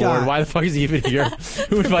technical Scott. award. Why the fuck is he even here?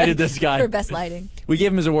 Who invited this guy? for best lighting. We gave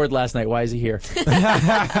him his award last night. Why is he here?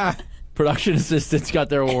 Production assistants got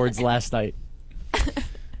their awards last night.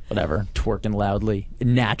 Whatever. Twerking loudly.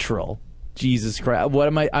 Natural. Jesus Christ. What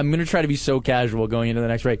am I? I'm going to try to be so casual going into the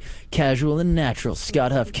next break. Casual and natural.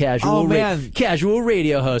 Scott Huff, Oh, man. casual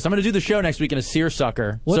radio host. I'm going to do the show next week in a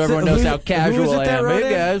seersucker, What's so everyone knows how who casual is it I that am. wrote Hey,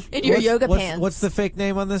 in? guys. In your yoga what's, pants. What's the fake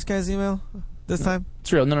name on this guy's email this time?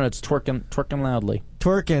 It's real. No, it's twerking loudly.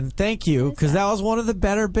 Twerkin, thank you, because that was one of the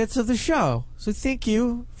better bits of the show. So thank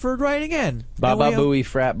you for writing in. Baba And we- Booey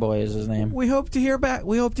Frat Boy is his name. We hope to hear back.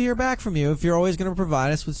 We hope to hear back from you if you're always going to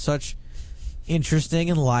provide us with such interesting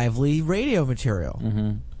and lively radio material.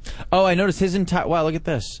 Mm-hmm. Oh, I noticed his entire... Wow, look at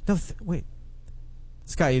this. No, wait,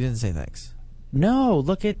 Scott, you didn't say thanks. No,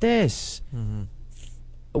 look at this. Mm-hmm.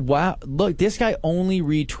 Wow, look, this guy only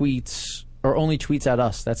retweets or only tweets at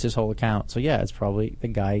us. That's his whole account. So yeah, it's probably the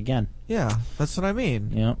guy again. Yeah, that's what I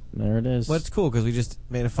mean. Yep, there it is. Well, it's cool because we just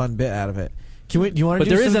made a fun bit out of it. Do you want to? But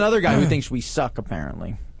do there is some- another guy who thinks we suck,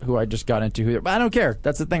 apparently, who I just got into. But I don't care.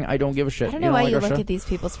 That's the thing. I don't give a shit. I don't know why like you our look show? at these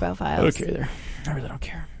people's profiles. I don't care either. I really don't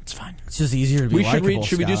care. It's fine. It's just easier to be We should likable, read.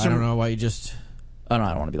 Should we do Scott. some? I don't know why you just. Oh no, I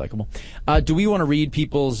don't want to be likable. Do we want to read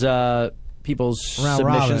people's Round submissions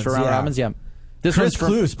robins, for round yeah. robins? Yeah. This Chris one's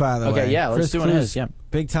from Cluse, by the way. Okay, yeah, let's Chris do one of Cluse his. Yeah.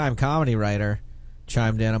 big-time comedy writer,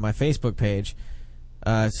 chimed in on my Facebook page.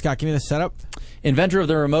 Scott, give me the setup. Inventor of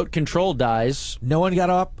the remote control dies. No one got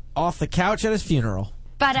up off the couch at his funeral.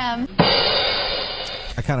 But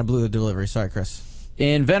I kind of blew the delivery. Sorry, Chris.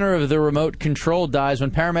 Inventor of the remote control dies.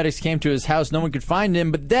 When paramedics came to his house, no one could find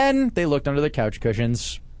him, but then they looked under the couch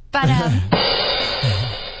cushions. But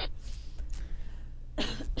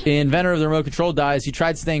Inventor of the remote control dies. He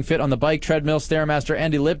tried staying fit on the bike, treadmill, Stairmaster,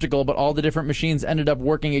 and elliptical, but all the different machines ended up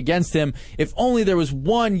working against him. If only there was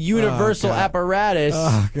one universal apparatus.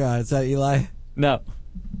 Oh, God. Is that Eli? No.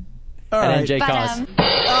 All and right. NJ Cos.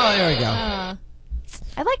 Oh, there we go. I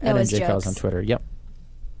like And Noah's NJ jokes. Cos on Twitter. Yep.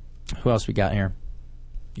 Who else we got here?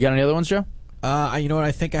 You got any other ones, Joe? You know what?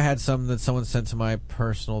 I think I had some that someone sent to my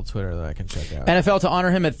personal Twitter that I can check out. NFL to honor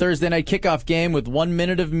him at Thursday night kickoff game with 1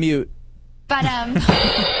 minute of mute. But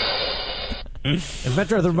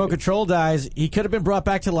Inventor of the remote control dies. He could have been brought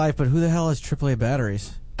back to life, but who the hell has AAA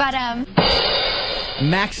batteries? But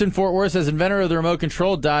Max in Fort Worth says inventor of the remote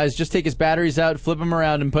control dies. Just take his batteries out, flip them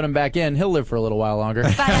around, and put them back in. He'll live for a little while longer.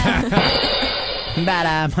 Badam.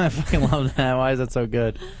 I fucking love that. Why is that so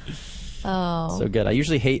good? Oh. So good. I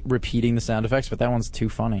usually hate repeating the sound effects, but that one's too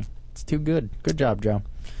funny. It's too good. Good job, Joe.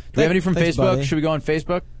 Do we have any from Thanks, Facebook? buddy. Should we go on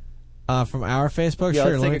Facebook? From our Facebook? Yeah,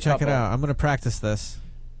 Sure, let's let take me a check it couple. out. I'm going to practice this.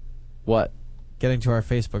 What? Getting to our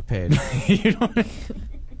Facebook page.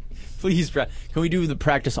 Please, can we do the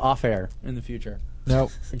practice off air in the future?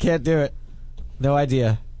 Nope, I can't do it. No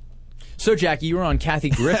idea. So, Jackie, you were on Kathy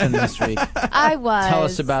Griffin this week. I was. Tell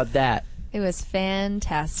us about that. It was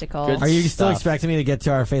fantastical. Good Are you still stuff. expecting me to get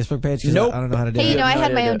to our Facebook page? 'Cause Nope. I don't know how to do Hey, it. you know, I no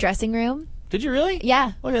had idea my to own do it. dressing room. Did you really?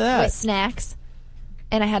 Yeah. Look at that. With snacks.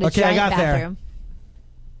 And I had a Okay, I giant got there. bathroom.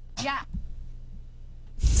 yeah.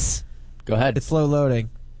 Go ahead. It's slow loading.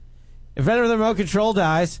 Inventor of the remote control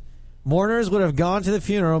dies. Mourners would have gone to the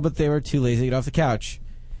funeral, but they were too lazy to get off the couch.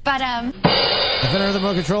 But Inventor of the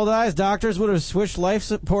remote control dies. Doctors would have switched life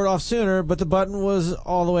support off sooner, but the button was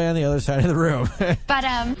all the way on the other side of the room. but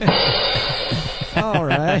All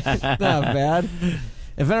right. Not bad.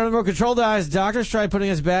 Inventor of the remote control dies. Doctors tried putting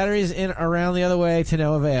his batteries in around the other way to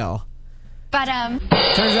no avail. but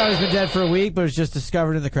Turns out he's been dead for a week, but was just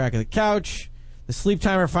discovered in the crack of the couch. The sleep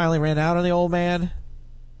timer finally ran out on the old man.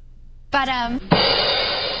 but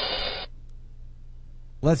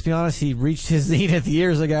Let's be honest, he reached his zenith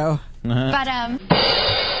years ago. but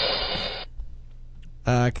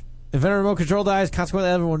Inventor of remote control dies. Consequently,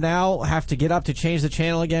 everyone will now have to get up to change the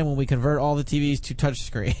channel again when we convert all the TVs to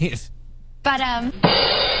touchscreens. but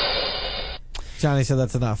Johnny said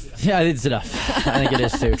that's enough. Yeah, it's enough. I think it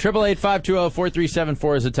is too.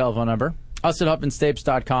 888-520-4374 is the telephone number. Us at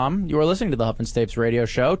HuffandStapes.com. You are listening to the Huff and Stapes radio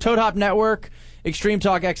show. Toad Hop Network, Extreme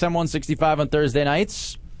Talk XM 165 on Thursday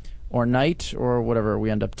nights. Or night, or whatever we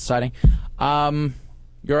end up deciding. You all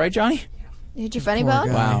right, Johnny? Did your funny Poor bone?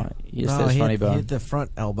 guy. Wow. You just hit his funny He bone. hit the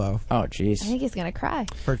front elbow. Oh, I jeez. think he's going to cry.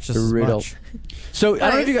 Hurts just as Brutal. much. So, I don't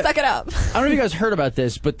know if you guys, Suck it up. I don't know if you guys heard about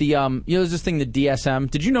this, but the there's this thing, the DSM.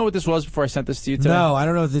 Did you know what this was before I sent this to you today? No, I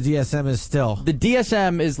don't know what the DSM is still. The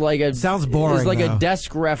DSM is like a Sounds boring, Is like though. a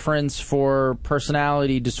desk reference for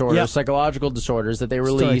personality disorders, Yep. psychological disorders that they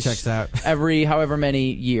Story release checks out. every however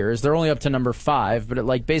many years. They're only up to number 5, but it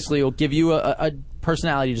like basically will give you a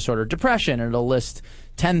personality disorder, depression, and it'll list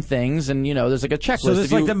 10 things, and there's like a checklist. So this is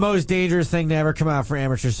If like you- the most dangerous thing to ever come out for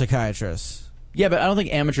amateur psychiatrists. Yeah, but I don't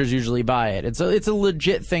think amateurs usually buy it. It's a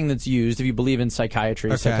legit thing that's used if you believe in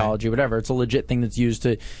psychiatry, Okay. psychology, whatever. It's a legit thing that's used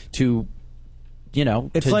to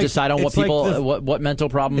It's like- decide on what it's like people the- what mental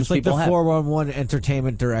problems It's like people the have 411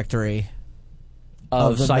 entertainment directory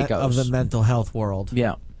of the psychos of the mental health world.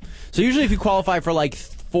 Yeah. So usually if you qualify for like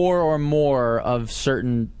 4 or more of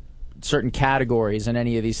certain categories in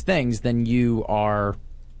any of these things, then you are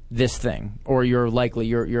this thing, or you're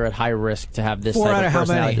at high risk to have this 4 out type of of how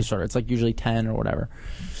personality many? disorder. It's like usually 10 or whatever.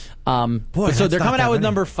 Boy, But so that's they're not coming that out with many.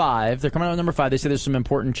 number 5. They're coming out with number 5. They say there's some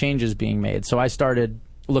important changes being made. So I started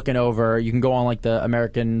looking over. You can go on like the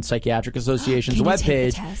American Psychiatric Association's Can you take the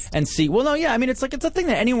webpage test? and see. Well, no, yeah. I mean, it's a thing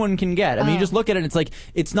that anyone can get. I mean, you just look at it. And it's like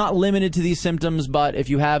it's not limited to these symptoms, but if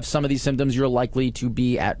you have some of these symptoms, you're likely to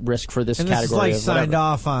be at risk for this And this is category. like of signed whatever.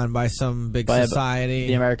 off on by some big By society.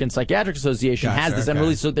 The American Psychiatric Association Gotcha, has this and okay.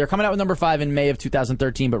 released. So they're coming out with number 5 in May of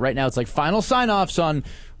 2013, but right now it's like final sign-offs on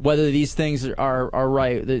whether these things are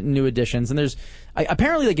right, the new additions. And there's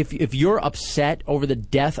apparently like if you're upset over the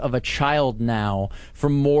death of a child now for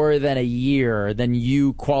more than a year, then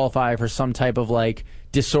you qualify for some type of like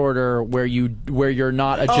disorder where you're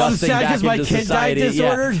not adjusting sad back 'cause my into kid died society.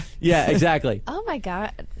 disordered? Yeah, exactly. Oh my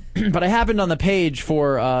God. But I happened on the page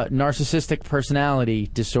for narcissistic personality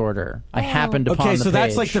disorder. I happened upon the page. Okay, so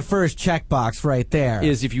that's like the first checkbox right there.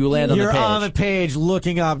 Is if you land on the page. You're on the page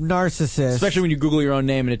looking up narcissist. Especially when you Google your own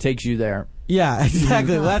name and it takes you there. Yeah,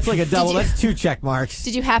 exactly. Well, that's like a double. That's 2 check marks.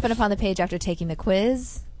 Did you happen upon the page after taking the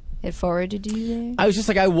quiz? It forwarded you there? I was just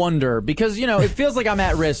like, I wonder, because, you know, it feels like I'm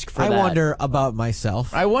at risk for that. I wonder about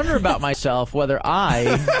myself. I wonder about myself, whether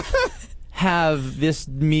I have this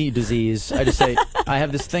me disease. I just say, I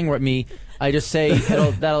have this thing with me. I just say,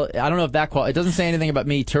 that'll, I don't know if that it doesn't say anything about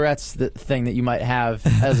me, Tourette's the thing that you might have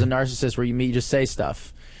as a narcissist where you just say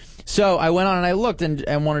stuff. So I went on and I looked and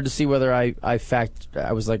wanted to see whether I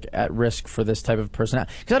was like at risk for this type of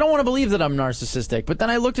personality. Because I don't want to believe that I'm narcissistic. But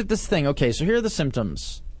then I looked at this thing. Okay, so here are the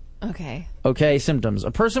symptoms. Okay, symptoms.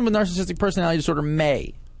 A person with narcissistic personality disorder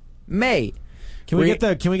may. Can we get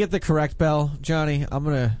the correct bell, Johnny? I'm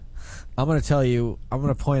gonna tell you. I'm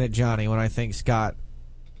gonna point at Johnny when I think Scott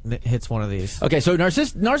hits one of these. Okay, so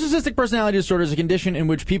narcissistic personality disorder is a condition in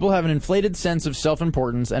which people have an inflated sense of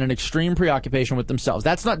self-importance and an extreme preoccupation with themselves.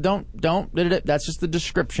 That's not that's just the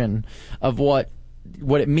description of what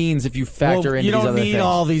it means if you factor in these other things. You don't need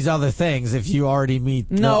all these other things if you already meet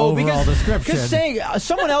the overall description. Because saying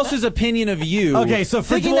someone else's opinion of you. Okay, so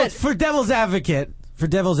for devil's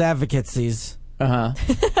advocacies,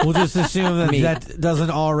 we'll just assume that doesn't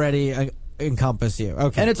already encompass you.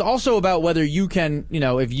 Okay. And it's also about whether you can,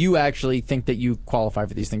 if you actually think that you qualify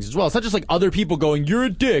for these things as well. It's not just like other people going, "You're a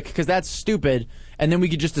dick," because that's stupid. And then we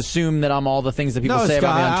could just assume that I'm all the things that people say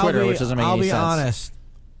about me on Twitter, which doesn't make any sense. I'll be honest.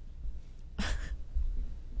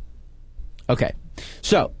 Okay,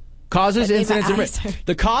 so causes, incidents,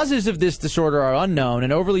 the causes of this disorder are unknown,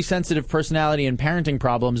 and overly sensitive personality and parenting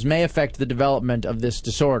problems may affect the development of this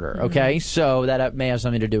disorder. Okay, so that may have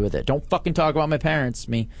something to do with it. Don't fucking talk about my parents,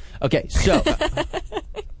 me. Okay, so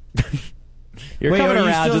you're coming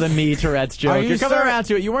around to the me Tourette's joke. You're coming around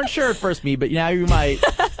to it. You weren't sure at first, me, but now you might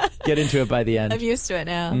get into it by the end. I'm used to it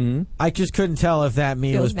now. Mm-hmm. I just couldn't tell if that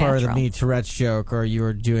me was part of the natural. me Tourette's joke, or you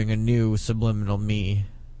were doing a new subliminal me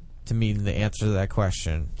to mean the answer to that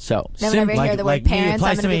question. So, whenever I hear the word parents,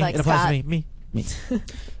 I'm going to be like, it applies to me. Me.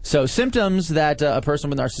 So, symptoms that a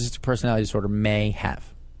person with narcissistic personality disorder may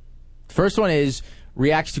have. First one is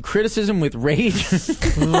reacts to criticism with rage. Ooh,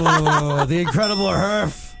 the incredible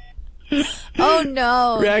Herf. Oh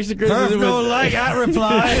no! Reacts to criticism with no like at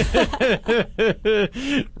reply.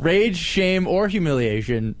 Rage, shame, or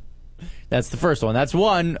humiliation. That's the first one. That's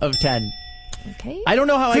 1 of 10. Okay. I don't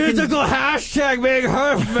know how Physical hashtag make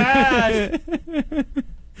Herf mad.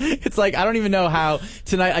 It's like, I don't even know how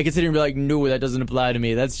tonight I can sit here and be like, no, that doesn't apply to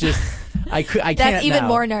me. That's just, I can't. That's even now.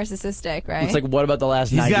 more narcissistic, right? It's like, what about the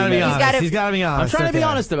last 90 minutes? He's got to be honest. I'm trying to be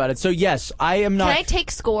honest about it. So yes, I am not. Can I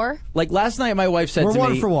take score? Like last night, my wife said to me, "We're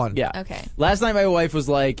 1 for 1." Yeah. Okay. Last night, my wife was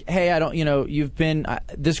like, "Hey, I don't, you've been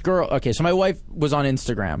this girl." Okay, so my wife was on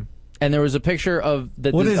Instagram, and there was a picture of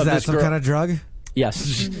What is that? This Some girl. kind of drug?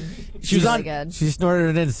 Yes. She was on. Good. She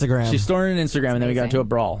snorted an Instagram. She snorted an Instagram, and then we got into a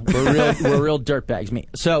brawl. We're real dirtbags, me.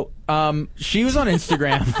 So, she was on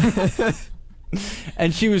Instagram,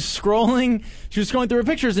 and she was scrolling. She was scrolling through her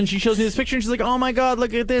pictures, and she shows me this picture, and she's like, "Oh my God,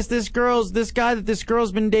 look at this! This guy that this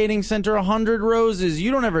girl's been dating sent her 100 roses.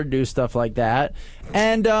 You don't ever do stuff like that."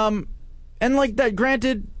 And like that.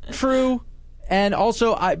 Granted, true. And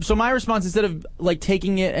also, so my response, instead of like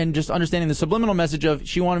taking it and just understanding the subliminal message of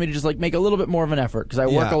she wanted me to just like make a little bit more of an effort because I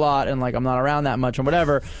work a lot and like I'm not around that much and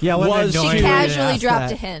whatever. Yeah, she casually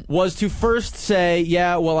dropped a hint. Was to first say,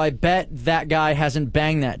 yeah, well, I bet that guy hasn't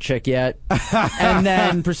banged that chick yet, and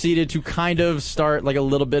then proceeded to kind of start like a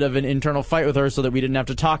little bit of an internal fight with her so that we didn't have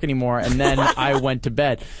to talk anymore. And then I went to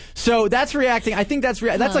bed. So that's reacting. I think that's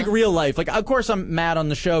like real life. Like, of course, I'm mad on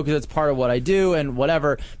the show because it's part of what I do and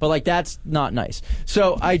whatever. But like, that's not nice.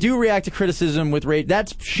 So I do react to criticism with rage.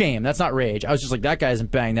 That's shame. That's not rage. I was just like, that guy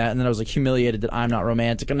hasn't banged that. And then I was like humiliated that I'm not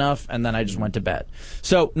romantic enough. And then I just went to bed.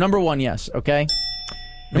 So number 1, yes. Okay.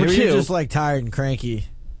 Number Maybe 2. you're just like tired and cranky.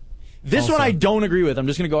 This one I don't agree with. I'm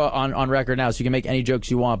just going to go on record now so you can make any jokes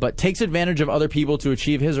you want, but takes advantage of other people to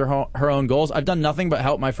achieve his or her own goals. I've done nothing but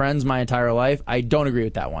help my friends my entire life. I don't agree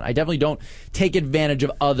with that one. I definitely don't take advantage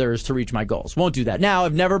of others to reach my goals. Won't do that. Now,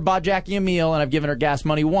 I've never bought Jackie a meal, and I've given her gas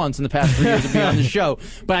money once in the past 3 years of being on the show,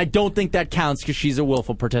 but I don't think that counts because she's a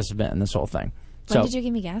willful participant in this whole thing. When did you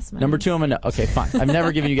give me gas money? Number 2, I'm a no. Okay, fine. I've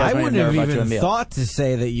never given you gas money. I wouldn't have even thought to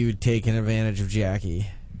say that you'd taken advantage of Jackie.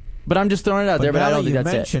 But I'm just throwing it out there, but I don't think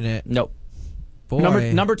that's mention it. Nope.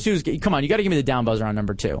 Boy. Number 2 is, come on, you got to give me the down buzzer on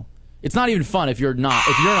number 2. It's not even fun if you're not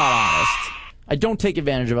honest. I don't take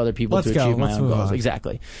advantage of other people to achieve my own goals.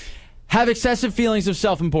 Exactly. Have excessive feelings of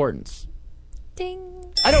self-importance. Ding.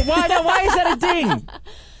 I don't. Why is that a ding?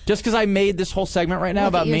 Just because I made this whole segment right now Look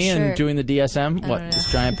about at your me and shirt. doing the DSM. What, know.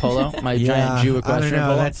 this giant polo? My Yeah, giant Jew I equestrian don't know.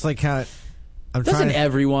 polo? That's like kind of. Doesn't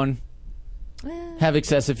everyone have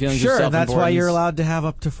excessive feelings of Sure, self-importance? that's why you're allowed to have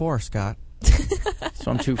up to 4, Scott.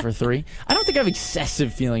 So I'm 2 for 3. I don't think I have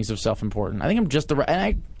excessive feelings of self-importance. I think I'm just the right.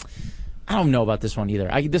 And I don't know about this one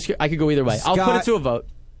either. I could go either way. I'll put it to a vote.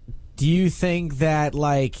 Do you think that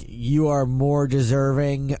like you are more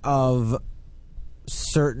deserving of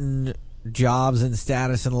certain jobs and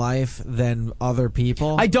status in life than other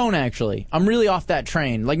people? I don't actually. I'm really off that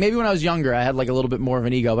train. Like maybe when I was younger, I had like a little bit more of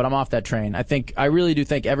an ego, but I'm off that train. I really do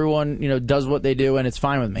think everyone, does what they do, and it's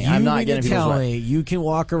fine with me. I'm not getting people's tell way. me you can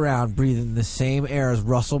walk around breathing the same air as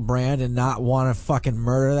Russell Brand and not want to fucking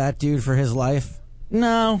murder that dude for his life?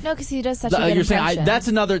 No. No, because he does such a good You're saying impression.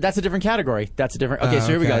 that's a different category. That's a different. Okay, so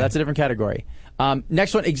here we go. okay. That's a different category.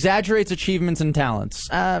 Next one, exaggerates achievements and talents.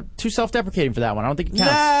 Too self-deprecating for that one. I don't think it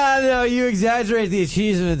counts. No, you exaggerate the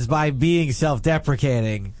achievements by being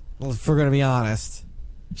self-deprecating. If we're gonna be honest.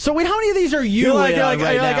 So wait, how many of these are you? You're like, right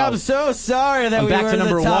now? I'm so sorry that I'm we back were to in the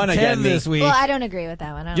number top 1 10 again this week. Well, I don't agree with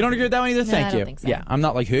that one. You don't agree with that one either? No, Thank I you. don't think so. Yeah, I'm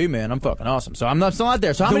not like, hey man, I'm fucking awesome. So I'm still not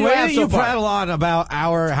there. So how the many way do I have that so you far? prattle on about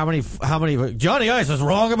how many Johnny Ice was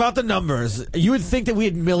wrong about the numbers, you would think that we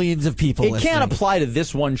had millions of people. It listening. can't apply to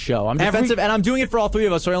this one show. I'm defensive, and I'm doing it for all 3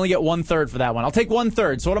 of us, so I only get 1/3 for that one. I'll take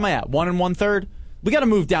 1/3. So what am I at? 1 1/3? We got to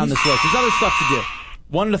move down this list. There's other stuff to do.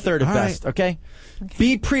 1 1/3 at All best, okay?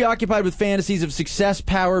 Be preoccupied with fantasies of success,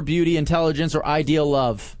 power, beauty, intelligence, or ideal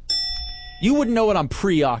love. You wouldn't know what I'm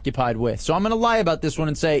preoccupied with, so I'm going to lie about this one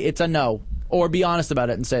and say it's a no. Or be honest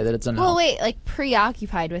about it and say that it's a no. Well, wait, like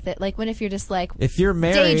preoccupied with it. Like when if you're just like If you're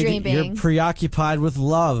married, daydreaming. you're preoccupied with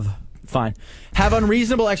love. Fine. Have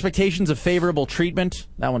unreasonable expectations of favorable treatment.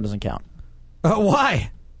 That one doesn't count.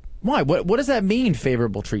 Why? Why? What does that mean,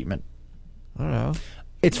 favorable treatment? I don't know.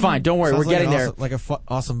 It's fine. Don't worry. Sounds We're like getting an there. awesome, like a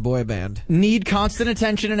awesome boy band. Need constant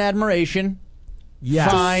attention and admiration.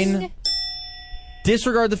 Yes. Fine.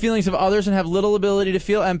 Disregard the feelings of others and have little ability to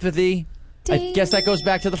feel empathy. I guess that goes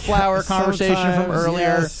back to the flower conversation from Sometimes, earlier.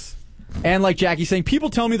 yes. And like Jackie saying,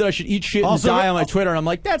 people tell me that I should eat shit and Also- die on my Twitter, and I'm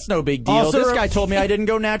like, that's no big deal. Also This re- guy told me I didn't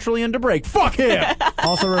go naturally into break. Fuck him!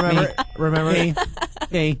 Also, remember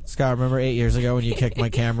Me. Scott, remember 8 years ago when you kicked my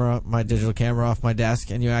digital camera off my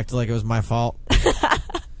desk and you acted like it was my fault?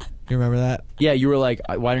 You remember that? Yeah, you were like,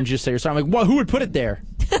 why didn't you just say you're sorry? I'm like, well, who would put it there?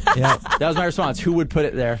 Yeah. That was my response. Who would put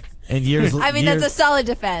it there? And years. I mean, years, that's a solid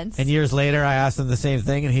defense. And years later, I asked him the same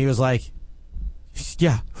thing, and he was like,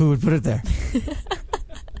 "Yeah, who would put it there?"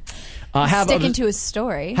 Sticking to his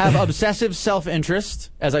story. Have obsessive self-interest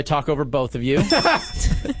as I talk over both of you.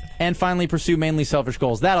 And finally, pursue mainly selfish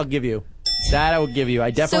goals. That I'll give you. That I will give you.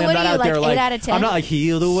 I definitely what am not are you, out there like 8 like, out of 10? I'm not like,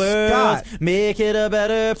 heal the world, Scott. make it a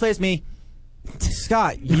better place. Me.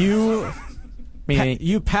 Scott, you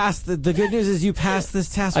passed. The good news is you passed this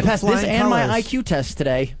test. I with passed this flying and my colors. IQ test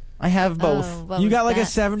today. I have both. what You was got like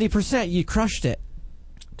that? a 70%. You crushed it.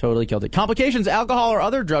 Totally killed it. Complications, alcohol or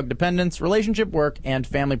other drug dependence, relationship, work, and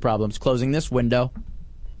family problems. Closing this window.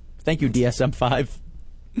 Thank you, DSM-5.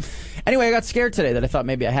 Anyway, I got scared today that I thought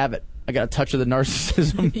maybe I have it. I got a touch of the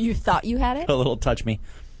narcissism. You thought you had it? A little touch me.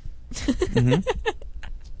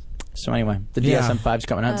 So anyway, the Yeah. DSM-5's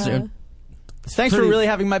coming out soon. Thanks for really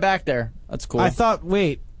having my back there. That's cool. I thought.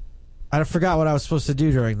 Wait, I forgot what I was supposed to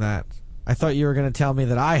do during that. I thought you were going to tell me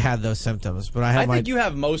that I had those symptoms, but I had think you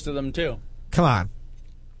have most of them too. Come on.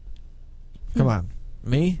 Come on.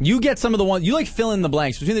 Me? You get some of the ones. You like fill in the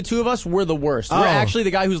blanks. Between the two of us, we're the worst. Oh. We're actually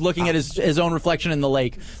the guy who's looking at his own reflection in the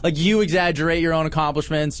lake. Like, you exaggerate your own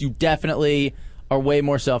accomplishments. You definitely are way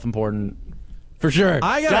more self-important. For sure.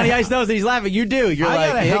 Johnny Ice knows that he's laughing. You do. You're I got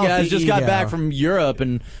like, a hey healthy guys, just got ego. back from Europe,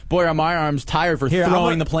 and boy, are my arms tired for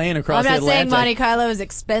throwing the plane across I'm the not saying Atlantic. Monte Carlo is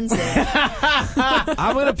expensive.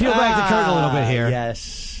 I'm going to peel back the curtain a little bit here.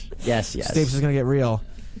 Yes. Yes, yes. Stapes is going to get real.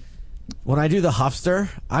 When I do the Huffster,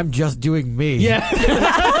 I'm just doing me. Yeah.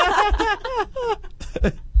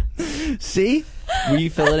 See? We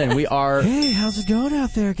fill it in. We are... Hey, how's it going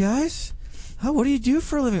out there, guys? Oh, what do you do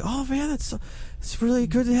for a living? Oh, man, it's really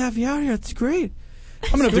good to have you out here. It's great.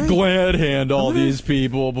 I'm going to have to glad hand all I'm gonna- these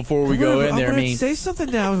people before we go in there. I'm I going mean, to say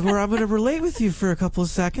something now where I'm going to relate with you for a couple of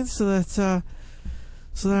seconds so that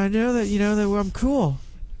I know that, that I'm cool.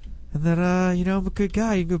 And that, I'm a good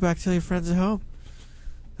guy. You can go back and tell your friends at home.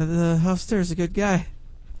 And the Huffster is a good guy.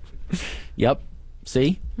 Yep.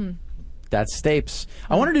 See? That's Stapes.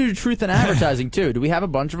 I want to do truth and advertising, too. Do we have a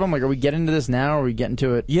bunch of them? Like, are we getting to this now, or are we getting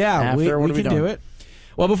to it Yeah, after? we What are can doing? do it.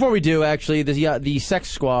 Well, before we do, actually, the Sex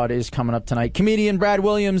Squad is coming up tonight. Comedian Brad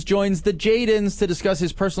Williams joins the Jadens to discuss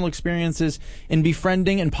his personal experiences in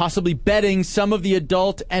befriending and possibly betting some of the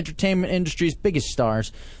adult entertainment industry's biggest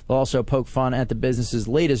stars. They'll also poke fun at the business's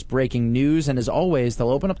latest breaking news, and as always, they'll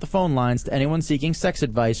open up the phone lines to anyone seeking sex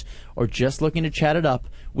advice or just looking to chat it up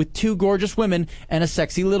with two gorgeous women and a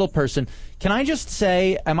sexy little person. Can I just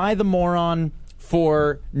say, am I the moron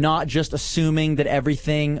for not just assuming that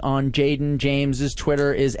everything on Jaden James's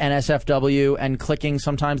Twitter is NSFW and clicking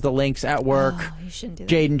sometimes the links at work? Oh, you shouldn't do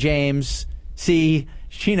that. Jaden James. See,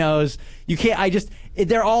 she knows. You can't,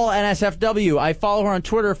 they're all NSFW. I follow her on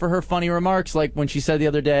Twitter for her funny remarks, like when she said the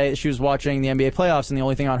other day she was watching the NBA playoffs and the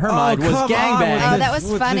only thing on her mind was gangbang. Oh, that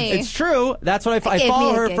was funny. It's true. That's what I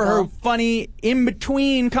follow her for her funny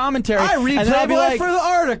in-between commentary. I read And then I'll be Playboy for the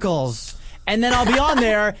articles. And then I'll be on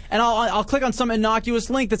there, and I'll click on some innocuous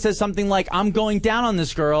link that says something like, I'm going down on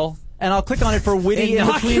this girl, and I'll click on it for witty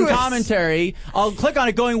in-between commentary. I'll click on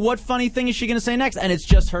it going, what funny thing is she going to say next? And it's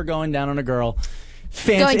just her going down on a girl.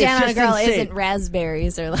 Fancy. Going down on a girl insane. isn't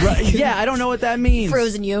raspberries or like Right, yeah, I don't know what that means.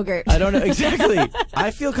 frozen yogurt. I don't know exactly.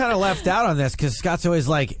 I feel kind of left out on this because Scott's always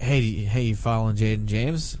like, "Hey, you following Jaden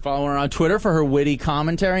James? Follow her on Twitter for her witty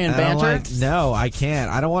commentary and banter." No, I can't.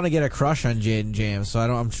 I don't want to get a crush on Jaden James, so I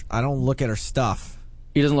don't look at her stuff.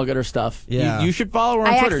 He doesn't look at her stuff. Yeah, you should follow her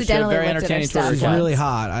on Twitter. She's a very entertaining Twitter. She's really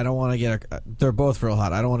hot. I don't want to get they're both real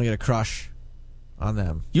hot. I don't want to get a crush on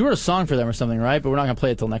them. You wrote a song for them or something, right? But we're not going to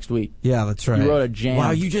play it till next week. Yeah, that's right. You wrote a jam.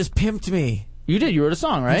 Wow, you just pimped me. You did. You wrote a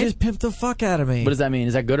song, right? You just pimped the fuck out of me. What does that mean?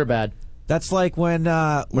 Is that good or bad? That's like when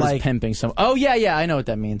what is pimping some? Oh yeah, I know what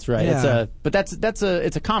that means, right? Yeah.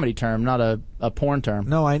 It's a comedy term, not a porn term.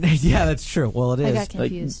 No, yeah, that's true. Well, it is. I got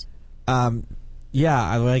confused. Yeah,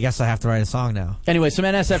 I guess I have to write a song now. Anyway, some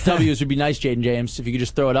NSFWs would be nice, Jaden James, if you could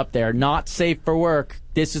just throw it up there. Not safe for work.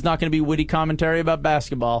 This is not going to be witty commentary about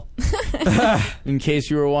basketball. In case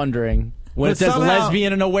you were wondering. When But it says somehow-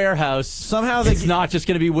 lesbian in a warehouse, somehow it's not just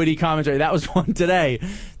going to be witty commentary. That was one today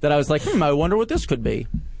that I was like, I wonder what this could be.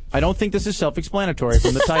 I don't think this is self-explanatory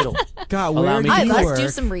from the title. God, Allow where me do to you Let's work? do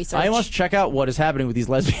some research. I must check out what is happening with these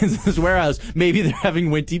lesbians in this warehouse. Maybe they're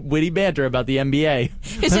having witty banter about the NBA.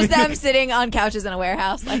 It's just them sitting on couches in a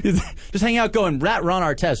warehouse. Like, Just hanging out going, Ron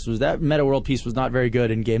Artest, was that Meta World Peace was not very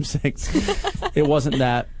good in Game 6. It wasn't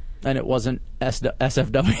that, and it wasn't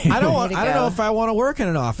SFW. I don't know if I want to work in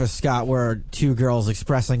an office, Scott, where two girls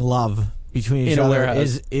expressing love between each In a other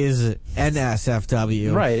warehouse. is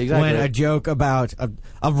NSFW. Right, exactly. When a joke about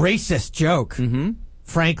a racist joke,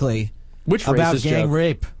 frankly, Which about racist gang joke?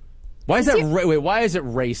 rape. Why is that? Wait, why is it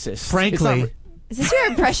racist? Frankly, is this your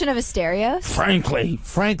impression of Asterios?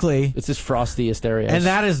 frankly, it's this frosty Asterios. and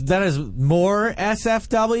that is more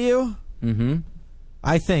SFW. Mm-hmm.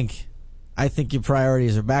 I think your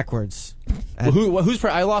priorities are backwards. I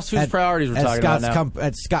lost whose priorities we're talking about now.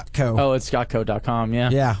 At Scottco. Oh, it's scottco.com, yeah.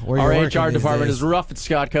 Yeah, where you're Our working HR these department days. is rough at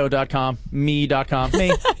scottco.com. Me.com.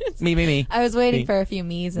 Me. I was waiting Me. for a few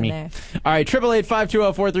me's in Me. there. All right,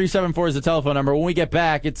 888-520-4374 is the telephone number. When we get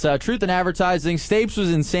back, it's Truth in Advertising. Stapes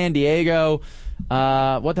was in San Diego.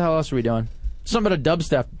 What the hell else are we doing? Something about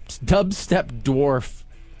a dubstep dwarf.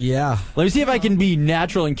 Yeah. Let me see if I can be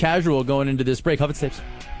natural and casual going into this break. Huff it, Stapes.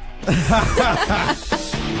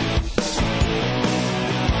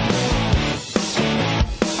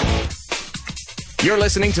 You're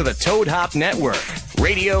listening to the Toad Hop Network,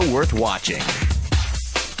 radio worth watching.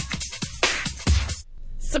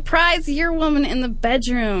 Surprise your woman in the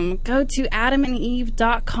bedroom. Go to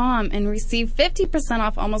adamandeve.com and receive 50%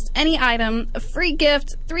 off almost any item, a free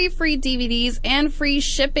gift, 3 free DVDs, and free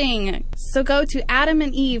shipping. So go to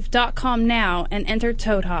adamandeve.com now and enter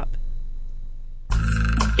Toad Hop.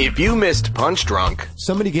 If you missed Punch Drunk,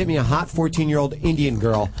 somebody get me a hot 14-year-old Indian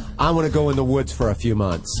girl. I want to go in the woods for a few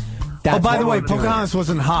months. Oh, by the way, what we're doing. Pocahontas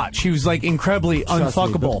wasn't hot. She was like incredibly Trust me,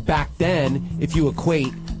 unfuckable. but back then, if you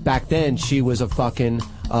equate, back then she was a fucking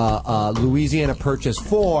Louisiana Purchase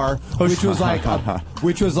 4, which was like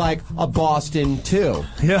a Boston 2.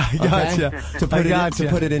 Yeah, I gotcha. To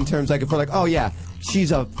put it in terms like if we're like, oh yeah,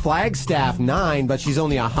 she's a Flagstaff 9, but she's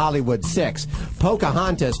only a Hollywood 6.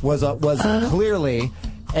 Pocahontas was clearly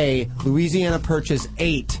a Louisiana Purchase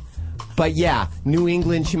 8, but yeah, New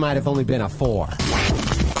England she might have only been a 4.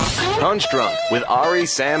 Punch Drunk with Ari,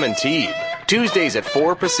 Sam, and Teeb. Tuesdays at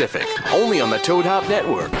 4 Pacific. Only on the Toad Hop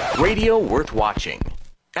Network. Radio worth watching.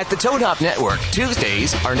 At the Toad Hop Network,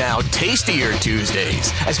 Tuesdays are now Tastier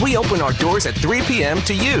Tuesdays, as we open our doors at 3 p.m.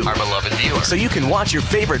 to you, our beloved viewer, so you can watch your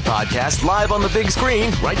favorite podcast live on the big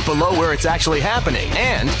screen right below where it's actually happening,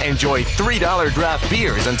 and enjoy $3 draft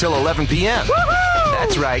beers until 11 p.m. Woohoo!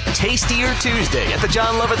 That's right, Tastier Tuesday at the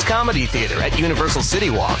John Lovitz Comedy Theater at Universal City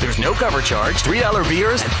Walk. There's no cover charge, $3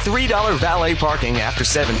 beers, and $3 valet parking after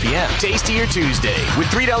 7 p.m. Tastier Tuesday with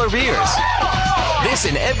 $3 beers. This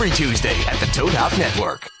and every Tuesday at the Toad Hop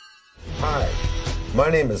Network. Hi, my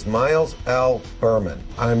name is Miles L. Berman.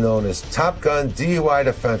 I'm known as Top Gun DUI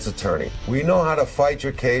defense attorney. We know how to fight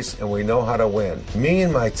your case and we know how to win. Me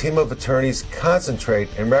and my team of attorneys concentrate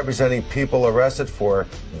in representing people arrested for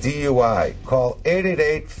DUI. Call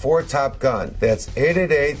 888-4-TOP-GUN. That's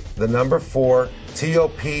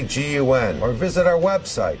 888-4-TOPGUN. Or visit our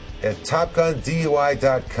website at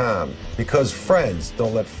TopGunDUI.com. Because friends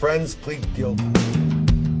don't let friends plead guilty.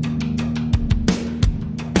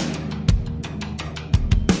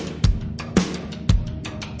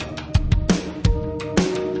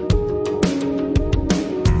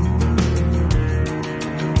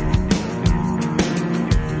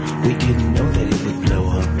 We didn't know that it would blow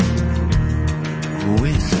up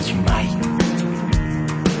with such might.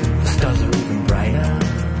 The stars are even brighter.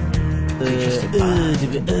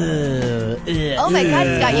 Oh my God,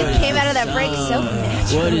 Scott, you came out of that break so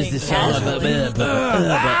naturally. What is the sound of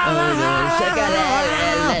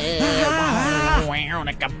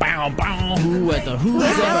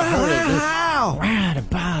Who's ever heard of this? Right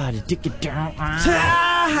about it, dick it down.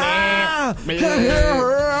 This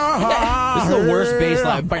is the worst bass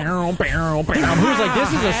line. Who's like, this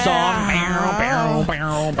is a song.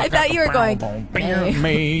 I thought you were going.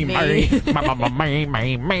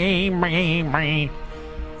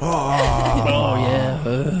 Oh,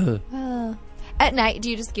 yeah. At night, do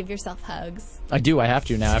you just give yourself hugs? I do. I have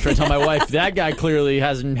to now. After I tell my wife, that guy clearly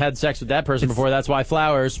hasn't had sex with that person before. That's why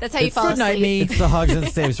flowers. That's how you fall Good night, asleep. me. It's the Hugs and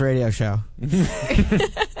Stapes radio show.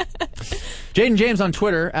 Jaden James on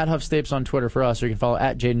Twitter, at Huff Stapes on Twitter for us, or you can follow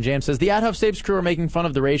at Jaden James, says, the at Huff Stapes crew are making fun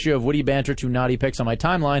of the ratio of witty banter to naughty pics on my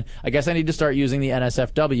timeline. I guess I need to start using the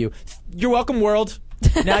NSFW. You're welcome, world.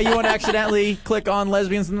 Now you won't accidentally click on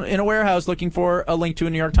lesbians in a warehouse looking for a link to a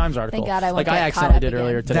New York Times article. Thank God I won't like get I caught accidentally up did again.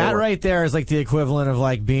 earlier today. That right there is like the equivalent of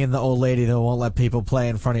like being the old lady that won't let people play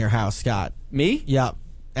in front of your house, Scott. Me? Yep.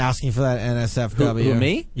 Asking for that NSFW. Who,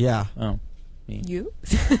 me? Yeah. Oh. You? You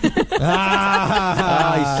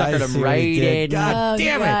suckered him right in. God Oh,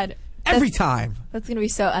 damn God. it. Every time. That's going to be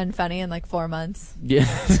so unfunny in like 4 months. Yeah.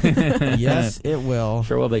 Yes, it will.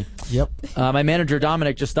 Sure will be. Yep. My manager,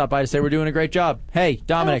 Dominic, just stopped by to say we're doing a great job. Hey,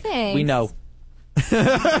 Dominic, thanks. we know.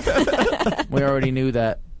 We already knew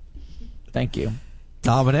that. Thank you.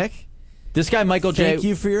 Dominic, This guy, Michael J. thank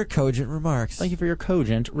you for your cogent remarks. Thank you for your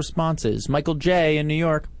cogent responses. Michael J. in New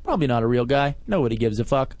York, probably not a real guy. Nobody gives a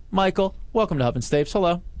fuck. Michael, welcome to Huff and Stapes.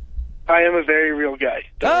 Hello. I am a very real guy.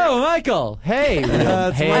 Oh, Michael. Hey.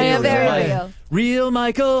 Hey, I am very real. Real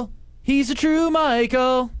Michael. He's a true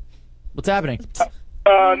Michael. What's happening?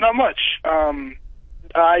 Not much.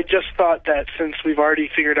 I just thought that since we've already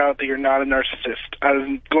figured out that you're not a narcissist, I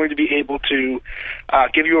was going to be able to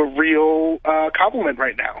give you a real compliment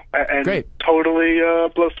right now and Great. totally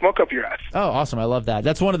blow smoke up your ass. Oh, awesome. I love that.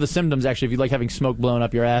 That's one of the symptoms, actually. If you like having smoke blown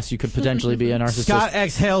up your ass, you could potentially be a narcissist. Scott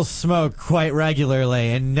exhales smoke quite regularly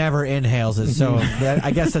and never inhales it, so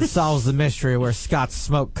I guess that solves the mystery where Scott's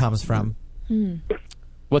smoke comes from.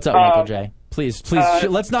 What's up, Michael J.? Please,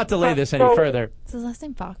 let's not delay this any further. Is his last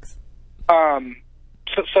name Fox?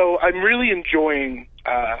 So I'm really enjoying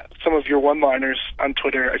some of your one-liners on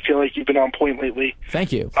Twitter. I feel like you've been on point lately.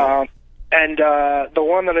 Thank you. And the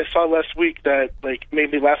one that I saw last week that like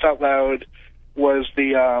made me laugh out loud was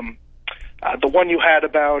the one you had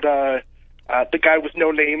about the guy with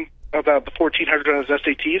no name about the 1400 on his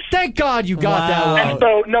SATs. Thank God you got that one. And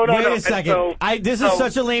so no. Wait a second. This is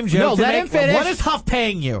such a lame joke. No, to let make. him finish. What is Huff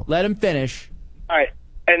paying you? Let him finish. All right.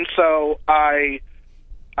 And so I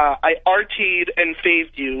RT'd and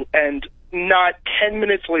faved you, and not 10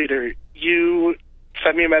 minutes later, you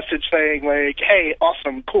sent me a message saying, like, hey,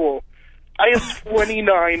 awesome, cool. I have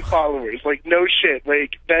 29 followers. Like, no shit.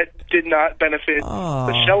 Like, that did not benefit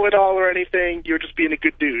the show at all or anything. You're just being a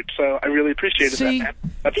good dude. So I really appreciated that, man.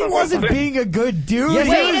 That's He wasn't being a good dude. Yes,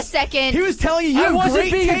 He wait was- a second. He was telling you I have wasn't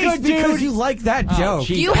great being a taste good dude. because you like that joke.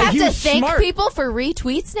 Do you have He to was thank smart. people for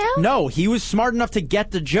retweets now? No, he was smart enough to get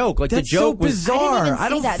the joke. Like That's the joke so was bizarre. I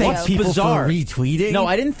don't thank What's people bizarre? for retweeting. No,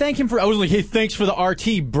 I didn't thank him for. I was like, hey, thanks for the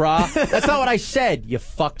RT, brah. That's not what I said. You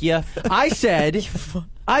fuck ya. I said.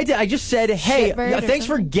 I did. I just said, hey, Shitbird or thanks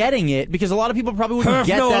for getting it, because a lot of people probably wouldn't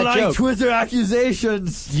get that joke. Twitter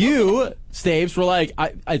accusations. You, Stapes, were like,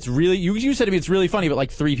 it's really. You said to me it's really funny, but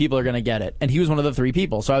like 3 people are gonna get it, and he was one of the 3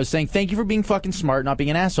 people. So I was saying, thank you for being fucking smart, not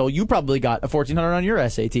being an asshole. You probably got a 1400 on your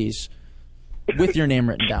SATs with your name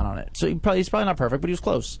written down on it. So he's probably not perfect, but he was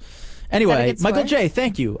close. Is that a Anyway, good Michael score? J,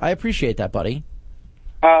 thank you. I appreciate that, buddy.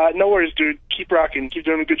 No worries, dude. Keep rocking. Keep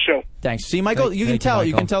doing a good show. Thanks. See, Michael, you can thank you, tell.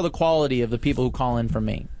 You Michael. can tell the quality of the people who call in from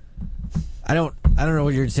me. I don't know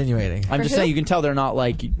what you're insinuating. I'm just saying you can tell they're not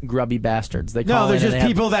like grubby bastards. They No, call they're in and just they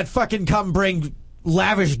people that fucking come bring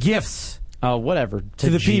lavish gifts. Oh, whatever. To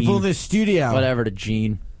the Gene. people in the studio. Whatever to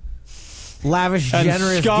Gene. Lavish, And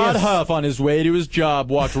generous Scott gifts. Huff, on his way to his job,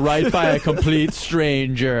 walked right by a complete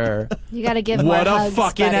stranger. You got to give What more a hugs,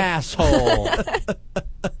 fucking buddy. asshole.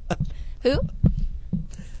 Who?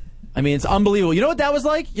 I mean, it's unbelievable. You know what that was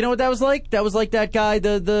like? That was like that guy,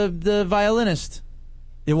 the violinist.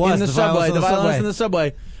 It was in the the subway. violinist The on the violinist subway. in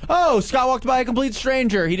the subway. Oh, Scott walked by a complete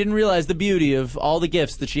stranger. He didn't realize the beauty of all the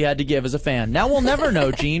gifts that she had to give as a fan. Now we'll never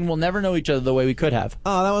know, Gene. We'll never know each other the way we could have.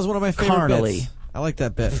 Oh, that was one of my favorite Carnally. bits. I like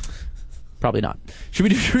that bit. Probably not. Should we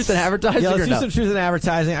do truth and advertising? Yeah, let's or do no? some truth in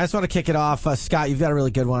advertising. I just want to kick it off. Scott, you've got a really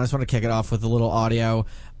good one. I just want to kick it off with a little audio.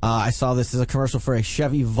 I saw this as a commercial for a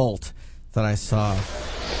Chevy Volt that I saw.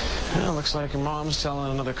 Well, looks like your mom's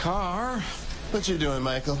selling another car. What you doing,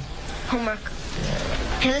 Michael? Homework.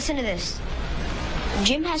 Hey, listen to this.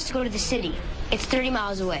 Jim has to go to the city. It's 30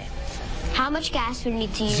 miles away. How much gas would he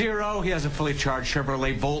need to use? 0. He has a fully charged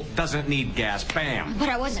Chevrolet Volt. Doesn't need gas. Bam. But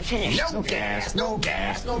I wasn't finished. No gas. No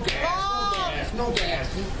gas. No gas. No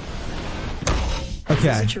gas. Okay.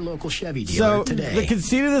 Visit your local Chevy dealer So today. the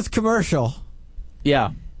conceit of this commercial,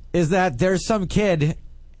 is that there's some kid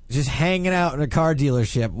just hanging out in a car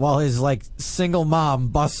dealership while his like single mom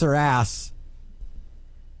busts her ass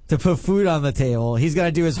to put food on the table. He's got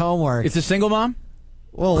to do his homework. It's a single mom?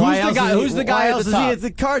 Well, Who's why the else guy- is he- who's the guy why at else the is he top? at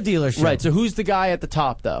the car dealership? Right, so who's the guy at the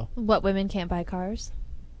top, though? What women can't buy cars?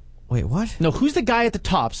 Wait, what? No, who's the guy at the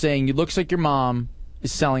top saying, it looks like your mom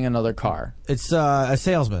is selling another car? It's a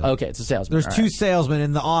salesman. Okay, it's a salesman. There's All two right. salesmen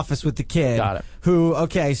in the office with the kid. Got it. Who,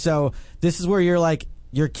 okay, so this is where you're like,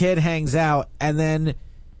 your kid hangs out, and then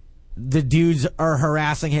the dudes are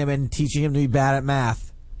harassing him and teaching him to be bad at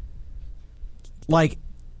math. Like,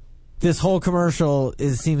 this whole commercial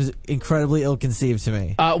seems incredibly ill-conceived to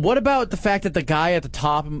me. What about the fact that the guy at the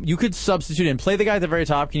top, you could substitute in, play the guy at the very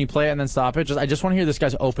top, can you play it and then stop it? I just want to hear this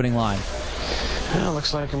guy's opening line. Well,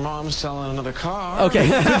 looks like your mom's selling another car. Okay,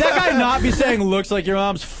 could that guy not be saying, looks like your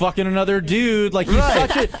mom's fucking another dude? Like, he's Right.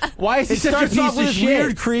 such a, why is he It such a starts piece off of with this shit?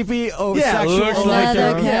 weird, creepy, Yeah, sexual looks like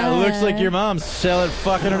overtone. looks like your mom's selling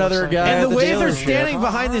fucking another guy. And at the way they're dealership. standing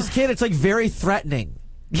behind this kid, it's like very threatening.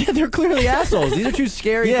 Yeah, they're clearly assholes. These are two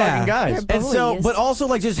scary fucking guys. And so, but also,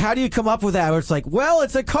 like, just how do you come up with that? Where it's like, well,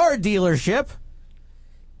 it's a car dealership,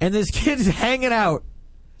 and this kid's hanging out.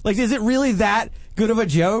 Like, is it really that good of a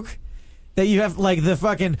joke that you have, like, the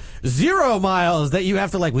fucking 0 miles that you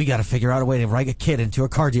have to, like, we got to figure out a way to write a kid into a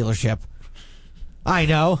car dealership? I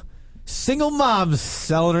know. Single moms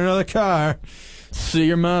selling another car. See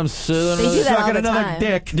your mom's selling They do that all sucking the another time.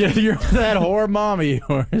 dick. Yeah, you're that whore mom of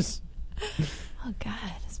yours. Oh God,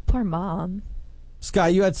 this poor mom.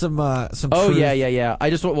 Scott, you had some Oh, truth. yeah. I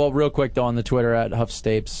just, well, real quick, though, on the Twitter at Huff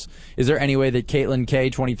Stapes, is there any way that Caitlin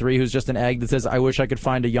K23, who's just an egg, that says, I wish I could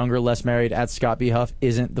find a younger, less married at Scott B. Huff,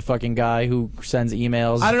 isn't the fucking guy who sends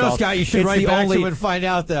emails? I don't know, called- Scott. You should It's write the back only- to him and find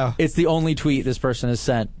out, though. It's the only tweet this person has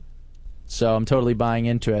sent. So I'm totally buying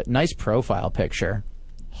into it. Nice profile picture.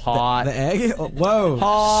 Hot. The egg? Oh, whoa.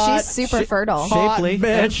 Hot. She's super fertile. Hot Shapely.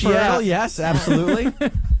 bitch, And yeah. fertile, yes, absolutely.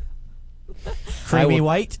 Creamy will-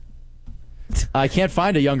 white. I can't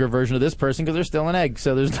find a younger version of this person because they're still an egg,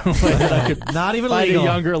 so there's no way that I could Not even find legal. a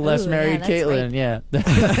younger, less Ooh, married yeah, that's Caitlin. rape. Yeah,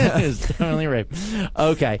 that is definitely rape.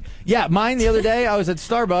 Okay. Yeah, mine the other day, I was at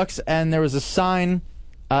Starbucks, and there was a sign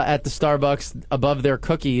at the Starbucks above their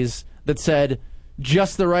cookies that said,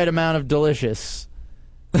 just the right amount of delicious.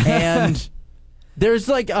 And there's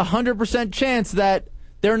like 100% chance that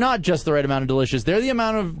they're not just the right amount of delicious. They're the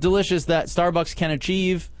amount of delicious that Starbucks can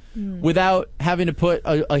achieve without having to put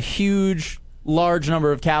a huge, large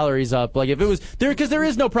number of calories up. Like if it was there, because there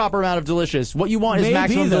is no proper amount of delicious. What you want is Maybe,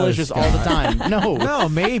 maximum though, delicious all the time. No, No,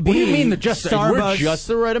 maybe. What do you mean that just we're Starbucks- just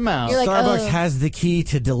the right amount? You're like, Starbucks oh. has the key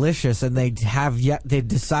to delicious, and they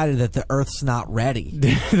decided that the Earth's not ready. you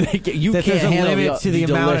that can't there's a handle limit to the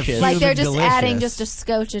amount of delicious. Like they're human just adding delicious. just a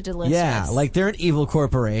scotch of delicious. Yeah, like they're an evil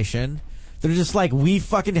corporation. They're just like, we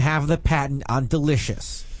fucking have the patent on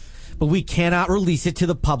delicious, but we cannot release it to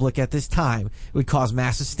the public at this time. It would cause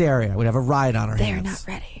mass hysteria. We'd have a riot on our they're hands.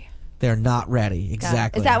 not ready. They're not ready. God.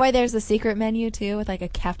 Exactly. Is that why there's a secret menu too, with like a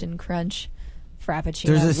Captain Crunch frappuccino?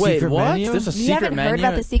 There's a Wait, secret what? menu? There's a You secret haven't menu? heard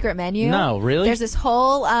about the secret menu? No, really? There's this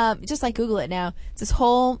whole, just like Google it now. It's this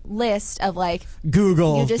whole list of like,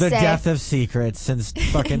 Google You the just say- death of secrets since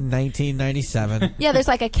fucking 1997. yeah, there's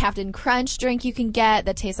like a Captain Crunch drink you can get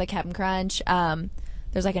that tastes like Captain Crunch.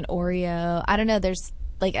 There's like an Oreo. I don't know. There's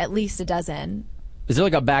like at least a dozen. Is there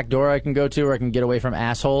like a back door I can go to where I can get away from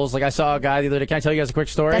assholes? Like I saw a guy the other day. Can I tell you guys a quick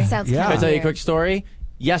story? That sounds Can I tell you a weird. quick story?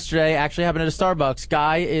 Yesterday, actually happened at a Starbucks.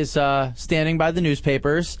 Guy is standing by the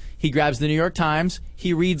newspapers. He grabs the New York Times.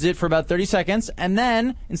 He reads it for about 30 seconds. And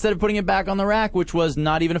then, instead of putting it back on the rack, which was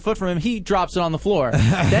not even a foot from him, he drops it on the floor.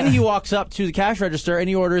 Then he walks up to the cash register and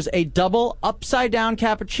he orders a double upside-down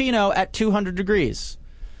cappuccino at 200 degrees.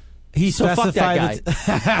 So fuck that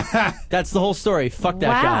guy. That's the whole story. Fuck that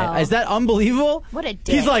Wow. guy. Is that unbelievable? What a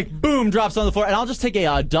dick. He's like, boom, drops on the floor. And I'll just take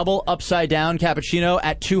a double upside-down cappuccino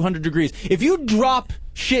at 200 degrees. If you drop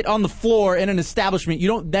shit on the floor in an establishment, you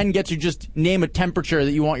don't then get to just name a temperature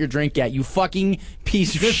that you want your drink at. You fucking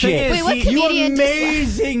piece of The thing shit. is, Wait, what you comedian just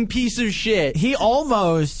amazing piece of shit. He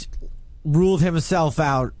almost ruled himself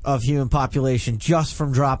out of human population just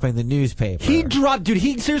from dropping the newspaper. He dropped, dude.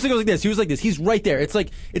 He seriously goes like this. He was like this. He's right there. It's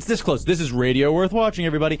like it's this close. This is radio worth watching,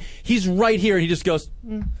 everybody. He's right here, and he just goes.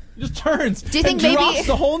 He just turns. Do you think and maybe drops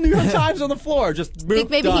the whole New York Times on the floor? Just I think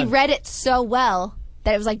maybe he done. read it so well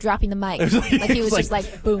that it was like dropping the mic. Like he was like, just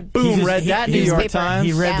like, boom. Boom, read that New York newspaper Times.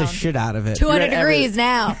 He read the down. shit out of it. 200 degrees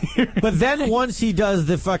now. But then once he does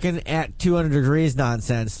the fucking at 200 degrees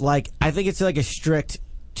nonsense, like I think it's like a strict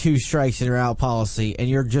 2 strikes and you're out policy, and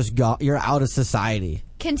you're just you're out of society.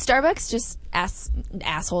 Can Starbucks just ask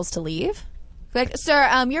assholes to leave? Like,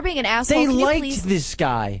 sir, you're being an asshole. They Can you liked please? this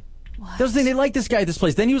guy. That was the thing. They liked this guy at this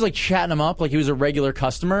place. Then he was like chatting him up like he was a regular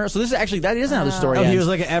customer. So this is actually that isn't how the story Oh, ends. he was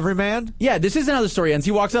like an everyman? Yeah, this isn't how the story ends.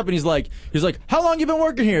 He walks up and he's like, how long you been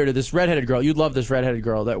working here? To this redheaded girl. You'd love this redheaded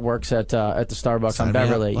girl that works at the Starbucks Sign on me up.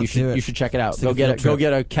 Beverly. Let's do it. You should check it out. Let's Go do a get field it. Go trip.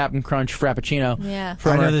 get a Captain Crunch Frappuccino. Yeah.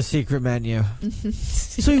 from I know her. the secret menu.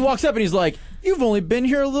 So he walks up and he's like, "You've only been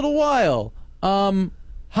here a little while.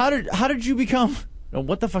 How did you become?"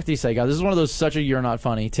 What the fuck did he say, guys? This is one of those such a you're not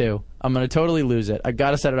funny too. I'm gonna totally lose it. I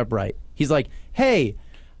gotta set it up right. He's like, "Hey,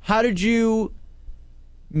 how did you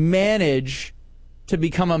manage to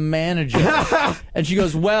become a manager?" And she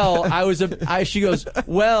goes, "Well, I was a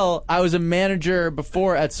manager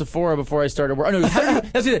before at Sephora before I started work." Oh, no,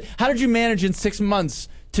 that's it. How did you manage in 6 months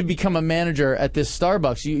to become a manager at this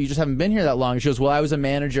Starbucks? You just haven't been here that long. And she goes, "Well, I was a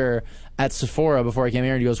manager at Sephora before I came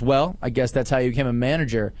here." And he goes, "Well, I guess that's how you became a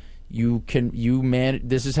manager.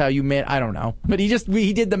 This is how you man. I don't know." But he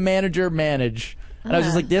did the manager manage. And I was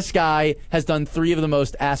just like, this guy has done 3 of the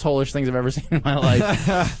most asshole-ish things I've ever seen in my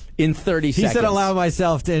life in 30 He seconds. said, "Allow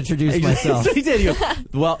myself to introduce myself." He did. He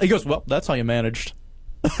goes, well, that's how you managed.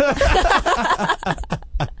 That's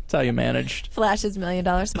how you managed. Flash's $1 million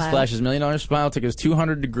smile. Flash's $1 million smile, took his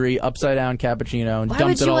 200-degree upside-down cappuccino and Why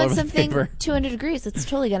dumped would it you all want over the something paper. 200 degrees? It's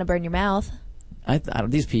totally going to burn your mouth. I don't,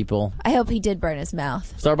 these people. I hope he did burn his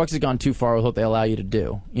mouth. Starbucks has gone too far with what they allow you to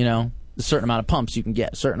do. You know, a certain amount of pumps you can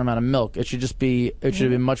get, a certain amount of milk. It should just be. It should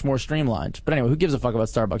have been much more streamlined. But anyway, who gives a fuck about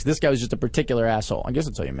Starbucks? This guy was just a particular asshole. I guess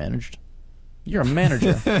that's how you managed. You're a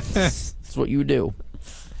manager. That's what you do.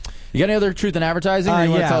 You got any other truth in advertising? Or you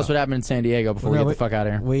want to tell us what happened in San Diego before we get the fuck out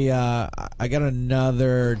of here? I got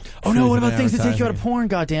another. Oh no! truth What in about things that take you out advertising. of porn?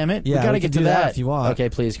 God damn it! Yeah, we gotta we get can to do that that if you want. Okay,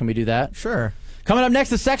 please, can we do that? Sure. Coming up next,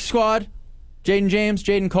 the Sex Squad. Jaden James,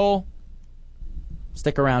 Jaden Cole.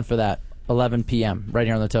 Stick around for that. 11 p.m. right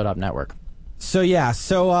here on the Toad Hop Network. So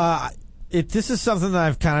this is something that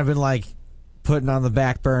I've kind of been like putting on the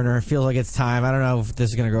back burner. It feels like it's time. I don't know if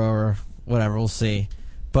this is gonna go over. Whatever, we'll see.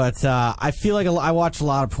 But I feel like I watch a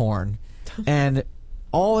lot of porn, and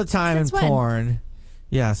all the time Since in when? porn.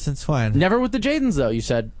 Yeah, since when? Never with the Jadens, though, you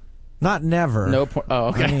said. Not never. No porn. Oh,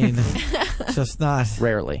 okay. I mean, just not.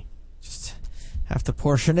 Rarely. Just have to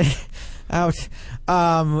portion it out.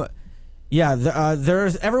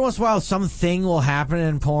 There's every once in a while something will happen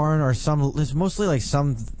in porn, or there's mostly like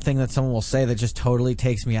something that someone will say that just totally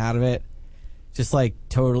takes me out of it. Just like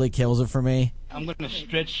totally kills it for me. I'm gonna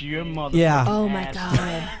stretch your mother. Yeah. Oh my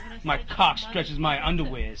god. My cock stretches my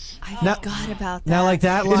underwears. I forgot about that. Now, like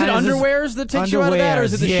that Is line it underwears that takes you out of that, or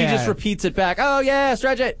is it that Underwears, she just repeats it back? Oh yeah,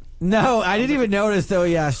 stretch it. No, I didn't even notice though.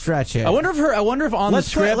 Yeah, stretch it. I wonder if on Let's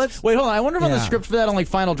the try- script. let's- Wait, hold on. I wonder if on the Yeah. script for that on like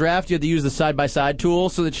Final Draft you had to use the side by side tool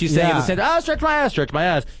so that she's saying at the same time. Oh, stretch my ass.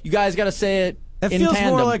 You guys got to say it It in feels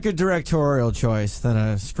tandem. more like a directorial choice than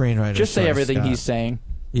a screenwriter. Just say everything he's saying.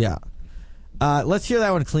 Yeah. Let's hear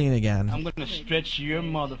that one clean again. I'm gonna stretch your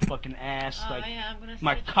motherfucking ass like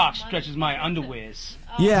my cock stretches my underwears.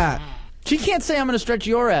 Yeah. She can't say I'm going to stretch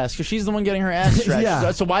your ass because she's the one getting her ass stretched.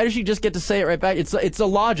 Yeah. So why does she just get to say it right back? It's a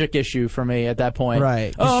logic issue for me at that point.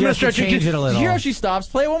 Right. Oh, She I'm going has to stretch change it a little. You hear how she stops?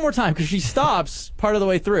 Play it one more time because she stops part of the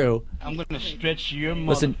way through. I'm gonna stretch your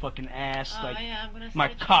Listen. motherfucking ass like my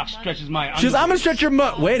cock stretches my underwears. She goes, I'm going to stretch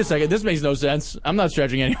your Wait a second. This makes no sense. I'm not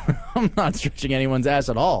stretching anyone. I'm not stretching anyone's ass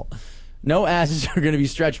at all. No asses are going to be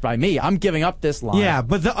stretched by me. I'm giving up this line. Yeah,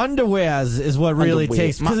 but the underwears is what really Underwear.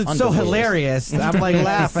 takes, because it's so Underwears. hilarious. I'm like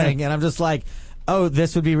laughing, and I'm just like, oh,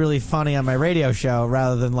 this would be really funny on my radio show,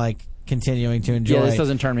 rather than like continuing to enjoy. Yeah, this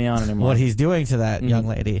doesn't turn me on anymore. What he's doing to that young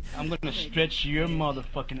lady. I'm gonna stretch your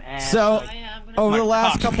motherfucking ass. So, over the My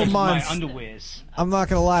last cock couple stretches my months, underwears. I'm not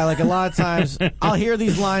gonna lie, like a lot of times, I'll hear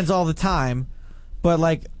these lines all the time, but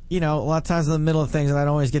like, you know, a lot of times in the middle of things, and I don't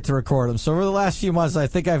always get to record them. So over the last few months, I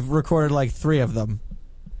think I've recorded like 3 of them.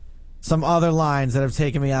 Some other lines that have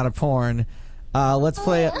taken me out of porn. Let's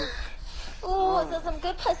play it. Ooh, is this some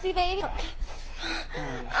good pussy, baby?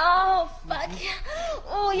 Oh, fuck.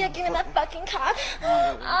 Oh, you're giving that fucking cock.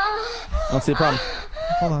 Oh. Don't see the problem.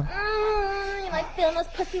 Hold on. You like feeling those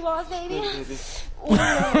pussy walls, baby?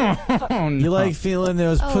 You like feeling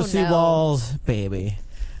those Oh, pussy no. walls, baby.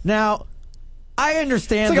 Now, I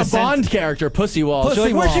understand It's like the a Bond character, Pussy Walls. Pussy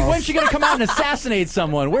You're like, Walls. when's she going to come out and assassinate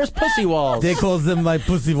someone? Where's Pussy Walls? They calls them my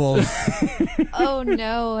pussy walls. Oh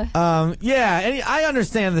no. Yeah, and I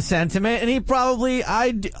understand the sentiment, and he probably,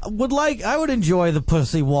 I would enjoy the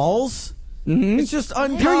pussy walls. Mm-hmm. It's just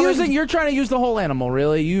uncommon. You're trying to use the whole animal,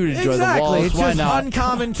 really. You enjoy the walls. It's Why just not?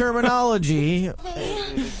 uncommon terminology.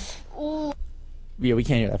 Yeah, we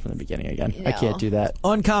can't hear that from the beginning again. I can't do that.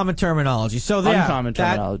 Uncommon terminology. So yeah, Uncommon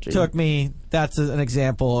terminology. That took me. That's an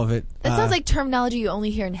example of it. That sounds like terminology you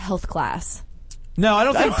only hear in health class. No, I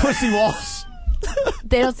don't think pussy walls.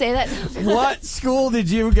 They don't say that. What school did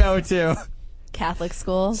you go to? Catholic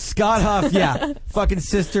school. Scott Huff, yeah. Fucking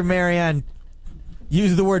Sister Marianne.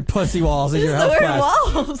 Use the word pussy walls in your The health word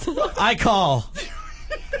class. walls. I call.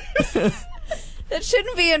 That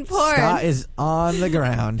shouldn't be in porn. Scott is on the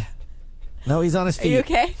ground. No, he's on his Are feet. you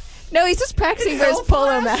okay? No, he's just practicing for his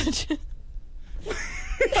polo match.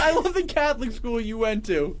 I love the Catholic school you went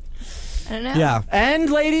to. I don't know. Yeah. And,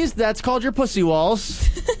 ladies, that's called your pussy walls.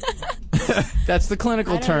 That's the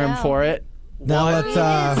clinical term for it. Now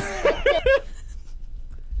let's,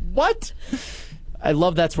 What? I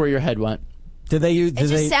love that's where your head went. Did they use? It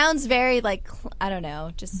just sounds very like I don't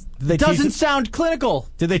know. Just Doesn't sound clinical.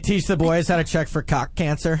 Did they teach the boys how to check for cock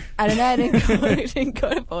cancer? I don't know. I didn't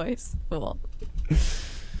go to boys school.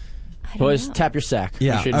 Boys, tap your sack.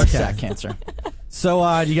 Yeah, You shouldn't have okay. sack cancer.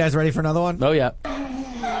 So, you guys ready for another one? Oh, yeah.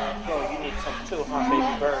 You need some too, huh,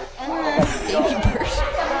 baby bird? Baby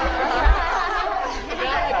bird.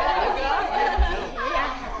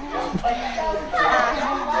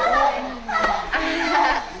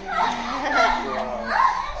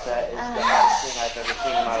 That is the best thing I've ever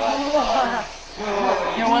seen in my life.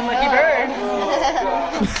 You're one lucky bird.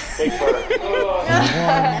 Big bird.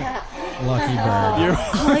 Lucky bird.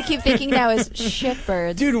 All I keep thinking now is shit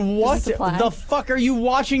birds. Dude, what Does this apply? the fuck are you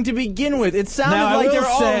watching to begin with? It sounded Now, I like there will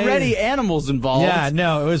were say- already animals involved. Yeah,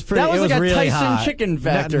 no, it was pretty. That was it was like a really Tyson hot. chicken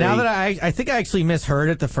factory. Now that I think I actually misheard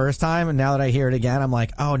it the first time, and now that I hear it again, I'm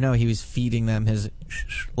like, oh no, he was feeding them his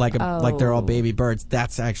like they're all baby birds.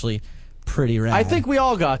 That's actually pretty rad. I think we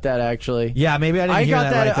all got that, actually. Yeah, maybe I didn't I hear got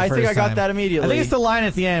that. that- Right the I think first I got time. that immediately. I think it's the line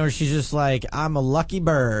at the end where she's just like, "I'm a lucky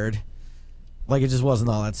bird." Like it just wasn't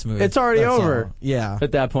all that smooth. It's already That's over. all. Yeah.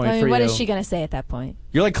 At that point I mean, for what you. is she gonna say at that point?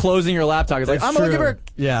 You're like closing your laptop. It's like, That's I'm a lucky true. bird.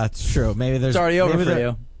 Yeah, it's true. Maybe there's. It's already over maybe for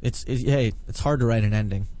there- you. Hey, it's hard to write an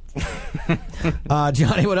ending.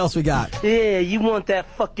 Johnny, what else we got? Yeah, you want that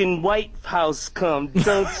fucking White House come,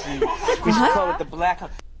 don't you? We should call it the Black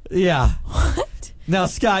House. Yeah. What? Now,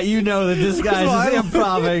 Scott, you know that this guy's just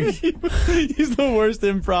improving. He's the worst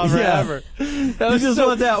improver Yeah. ever. You just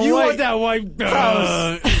want that you white want that white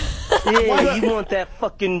house. Yeah, you want that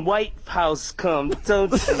fucking White House come,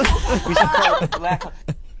 don't you? We should call it the Black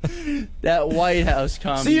House. That White House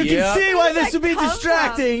comes. So you can see why this would be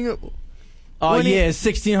distracting. Oh when he- yeah,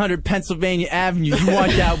 1600 Pennsylvania Avenue. You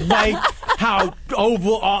want that White House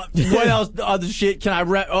Oval? What else? Other shit? Can I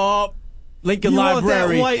rep? Oh, Lincoln You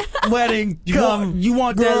Library. want that white wedding You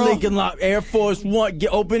want that girl? Lincoln Air Force One?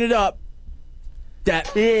 Open it up.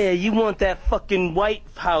 That. Yeah, you want that fucking White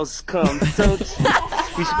House come, don't you?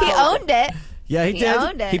 We should He call it owned it. Yeah, he did.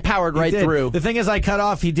 owned it. He powered right did. through. The thing is, I cut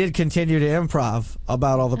off. He did continue to improv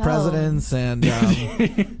about all the presidents and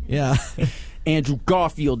yeah. Andrew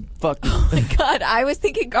Garfield. Fucking. Oh my god, I was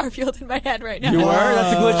thinking Garfield in my head right now. You were?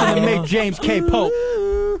 That's a glitch in the make James K. Pope.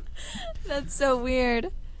 That's so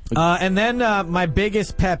weird. And then my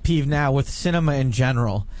biggest pet peeve now with cinema in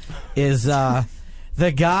general is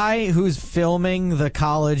the guy who's filming the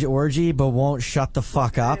college orgy but won't shut the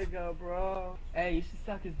fuck up. There you go, bro. Hey, you should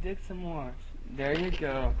suck his dick some more. There you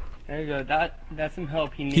go. There you go. That's some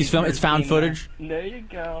help he needs. He's filming. for It's his found team, footage. man. There you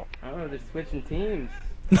go. Oh, they're switching teams.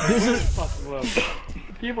 This is fuck.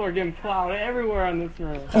 People are getting plowed everywhere on this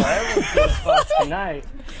road. Oh, everyone's getting fucked tonight.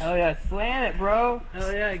 Hell yeah, slam it, bro.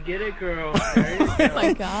 Hell yeah, get it, girl. There you go. Oh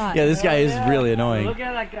my god. Yeah, this guy is really annoying. Look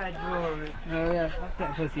at that guy drove it. Hell yeah, fuck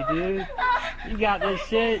that pussy, dude. You got this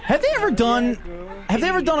shit. Have they ever done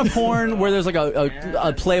a porn where there's like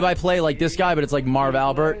a play-by-play like this guy, but it's like Marv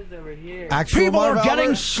Albert? Actual People Marv are getting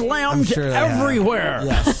Albert? slammed I'm sure they have. everywhere.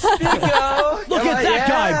 Yes. Look at that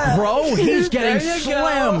guy, bro. He's getting There you go.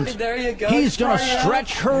 slammed. There you go. He's gonna Party out.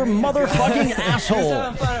 stretch her motherfucking asshole. He's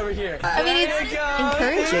having fun over here. I mean, it's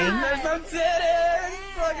encouraging. There's some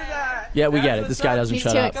titties. Look at that. Yeah, we get it. This guy doesn't He's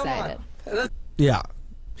shut too up. excited. Yeah.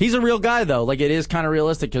 He's a real guy, though. Like, it is kind of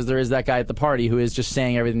realistic because there is that guy at the party who is just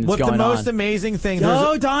saying everything that's What going the most on. amazing thing?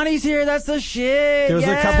 Oh, Donnie's here. That's the shit. There was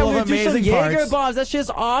a couple of amazing Jaeger parts. bombs. That shit's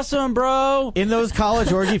awesome, bro. In those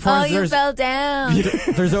college orgy Oh, porns, you fell down.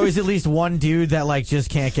 there's always at least one dude that like just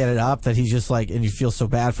can't get it up. That he's just like, and you feel so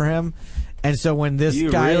bad for him. And so when this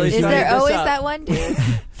guy really Is there always that one dude?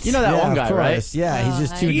 You know that yeah, one guy, of right? course. Yeah, he's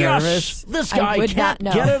just too Yes, nervous. this I guy would can't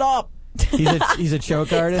not know. get it up. He's a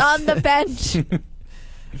choke artist. On the bench.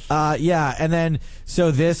 Yeah, and then so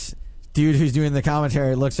this dude who's doing the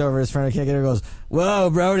commentary looks over at his friend and can't get it and goes, "Whoa,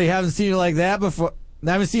 Brody, haven't seen you like that before.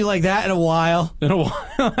 I haven't seen you like that in a while."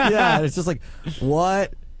 Yeah, and it's just like,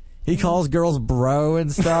 what? He calls girls bro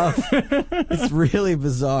and stuff. It's really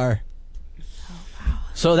bizarre.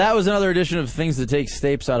 So that was another edition of Things That Take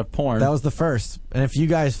Stapes Out of Porn. That was the first. And if you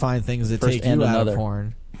guys find things that First take you and out another. of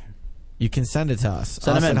porn, you can send it to us.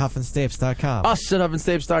 Send us them at in. huffandstapes.com. Us at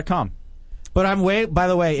huffandstapes.com. But by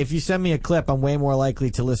the way, if you send me a clip, I'm way more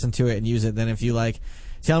likely to listen to it and use it than if you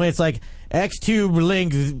tell me it's like X-tube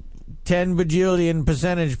link 10 bajillion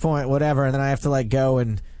percentage point, whatever, and then I have to go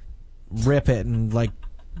and rip it and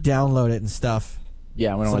download it and stuff.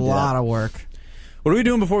 Yeah, we don't It's a want to do lot that. of work. What are we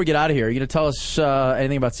doing before we get out of here? Are you going to tell us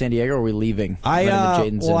anything about San Diego, or are we leaving? I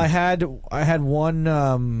had had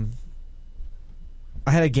one. I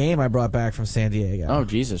had a game I brought back from San Diego. Oh,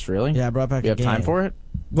 Jesus, really? Yeah, I brought back You a have game. time for it?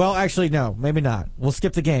 Well, actually, no, maybe not. We'll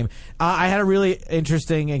skip the game. I had a really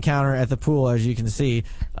interesting encounter at the pool, as you can see.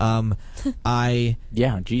 I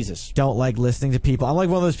Jesus, don't like listening to people. I'm like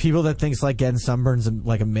one of those people that thinks getting sunburns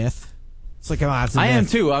like a myth. It's like, come on, it's a I myth. am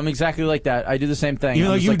too. I'm exactly like that. I do the same thing. Even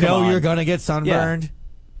I'm though just you like, come know on. you're gonna get sunburned. Yeah.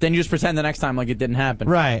 Then you just pretend the next time like it didn't happen.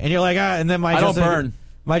 Right, and you're like, and then I don't burn.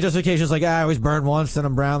 My justification is I always burn once and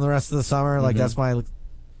I'm brown the rest of the summer. Like that's my,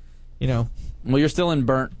 Well, you're still in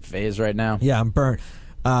burnt phase right now. Yeah, I'm burnt.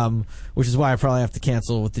 Which is why I probably have to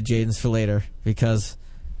cancel with the Jadens for later because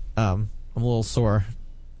I'm a little sore.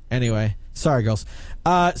 Anyway, sorry, girls.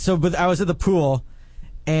 But I was at the pool,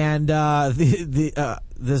 and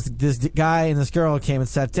this guy and this girl came and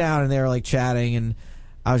sat down, and they were chatting, and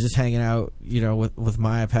I was just hanging out, with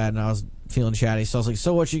my iPad, and I was feeling chatty. So I was like,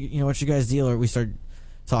 "So what's your guys' deal?" Or we started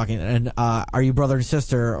talking, and are you brother and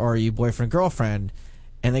sister, or are you boyfriend and girlfriend?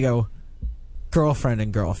 And they go, girlfriend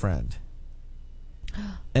and girlfriend.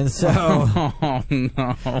 And so, oh,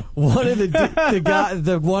 no. one of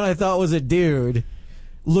the one I thought was a dude,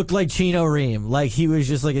 looked like Chino Ream. Like he was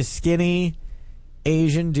just a skinny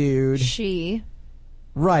Asian dude. She.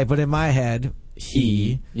 Right, but in my head,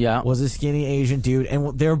 he was a skinny Asian dude,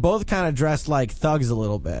 and they were both kind of dressed like thugs a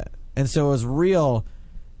little bit, and so it was real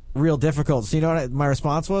difficult. So you know what my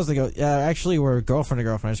response was? They go, "Yeah, actually, we're girlfriend and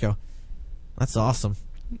girlfriend." I just go, "That's awesome."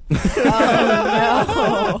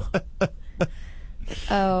 Oh no.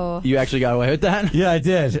 Oh. You actually got away with that? Yeah, I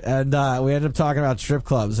did. And we ended up talking about strip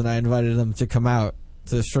clubs, and I invited them to come out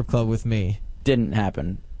to the strip club with me. Didn't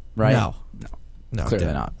happen, right? No, Clearly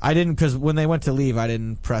didn't. not. I didn't, because when they went to leave, I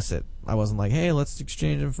didn't press it. I wasn't like, hey, let's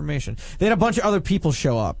exchange information. They had a bunch of other people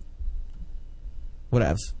show up.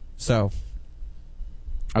 Whatevs. So.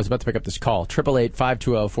 I was about to pick up this call.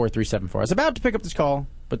 888-520-4374. I was about to pick up this call,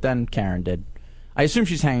 but then Karen did. I assume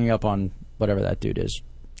she's hanging up on whatever that dude is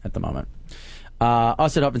at the moment.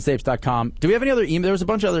 Us at huffandstapes.com. Do we have any other email? There was a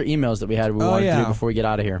bunch of other emails that we had wanted to do before we get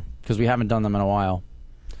out of here, because we haven't done them in a while.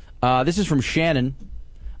 This is from Shannon.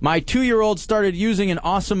 My 2-year-old started using an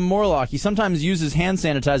awesome Morlock. He sometimes uses hand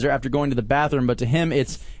sanitizer after going to the bathroom, but to him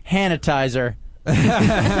it's Hanitizer.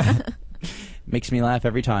 Makes me laugh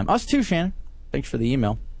every time. Us too, Shannon. Thanks for the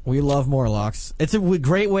email. We love Morlocks. It's a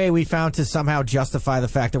great way we found to somehow justify the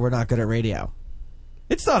fact that we're not good at radio.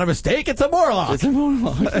 It's not a mistake, it's a Morlock. It's a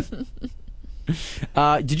Morlock.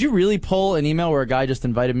 Did you really pull an email where a guy just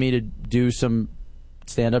invited me to do some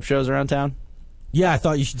stand-up shows around town? Yeah, I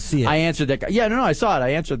thought you should see it. I answered that guy. Yeah, no, I saw it. I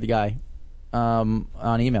answered the guy.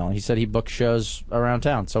 on email. He said he books shows around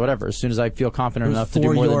town. So whatever. As soon as I feel confident enough to do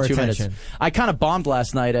for more your than 2 attention. minutes. I kind of bombed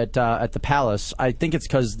last night at the Palace. I think it's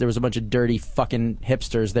because there was a bunch of dirty fucking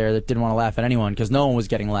hipsters there that didn't want to laugh at anyone because no one was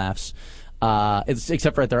getting laughs.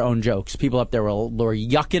 Except for at their own jokes. People up there were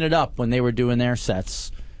yucking it up when they were doing their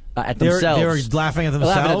sets. At themselves. They were laughing at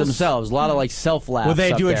themselves? Laughing at themselves. A lot of like self-laughs. Would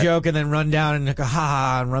they up do a there. joke and then run down and go,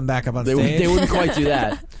 ha and run back up on stage? They wouldn't quite do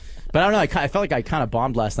that. But I don't know. I felt like I kind of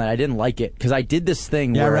bombed last night. I didn't like it because I did this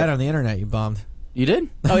thing. Yeah, where I read on the internet you bombed. You did?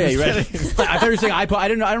 Oh yeah, you read. I thought you were saying I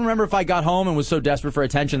don't remember if I got home and was so desperate for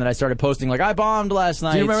attention that I started posting like I bombed last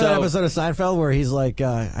night. Do you remember that episode of Seinfeld where he's like,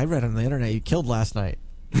 I read on the internet you killed last night?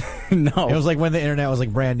 No. It was like when the internet was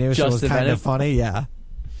like brand new, so it was kind of funny. Yeah.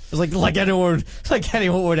 It was like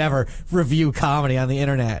anyone would ever review comedy on the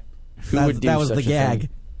internet. That was the gag.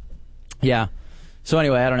 Yeah. So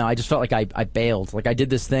anyway, I don't know. I just felt like I bailed. Like I did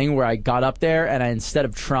this thing where I got up there and instead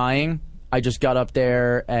of trying, I just got up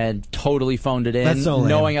there and totally phoned it in, That's so lame.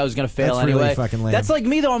 knowing I was going to fail That's anyway. really fucking lame. That's like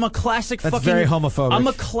me though. I'm a classic. That's very homophobic. I'm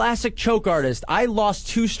a classic choke artist. I lost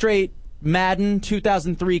 2 straight Madden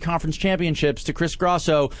 2003 conference championships to Chris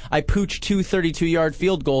Grosso. I pooched 2 32-yard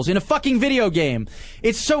field goals in a fucking video game.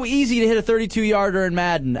 It's so easy to hit a 32-yarder in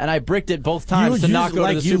Madden, and I bricked it both times to not go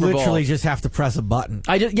to the Super Bowl. You literally just have to press a button.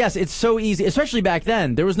 Yes, it's so easy, especially back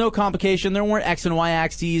then. There was no complication. There weren't X and Y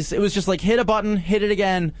axes. It was just like hit a button, hit it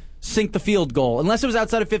again, sink the field goal. Unless it was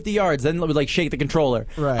outside of 50 yards, then it would like shake the controller.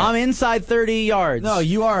 Right. I'm inside 30 yards. No,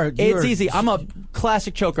 you are. It's easy. I'm a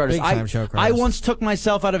classic choke artist. Big-time choke I artist. once took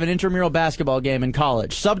myself out of an intramural basketball game in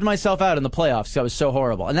college. Subbed myself out in the playoffs because I was so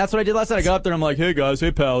horrible. And that's what I did last night. I got up there and I'm like, hey guys,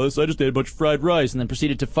 hey Palace, I just ate a bunch of fried rice. And then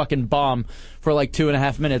proceeded to fucking bomb for like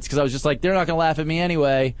 2.5 minutes because I was just like, they're not going to laugh at me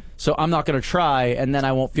anyway, so I'm not going to try, and then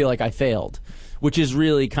I won't feel like I failed. Which is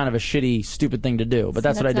really kind of a shitty, stupid thing to do. But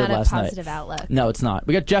that's what I did last night. Not a positive outlook. No, it's not.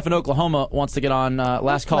 We got Jeff in Oklahoma wants to get on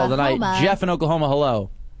last call of the night. Jeff in Oklahoma, hello.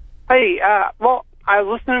 Hey, well, I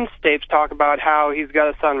was listening to Stapes talk about how he's got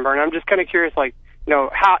a sunburn. I'm just kind of curious, like,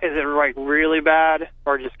 how is it like really bad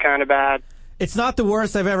or just kind of bad? It's not the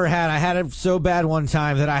worst I've ever had. I had it so bad one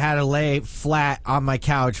time that I had to lay flat on my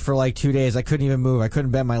couch for like 2 days. I couldn't even move. I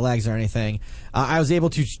couldn't bend my legs or anything. I was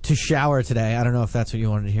able to shower today. I don't know if that's what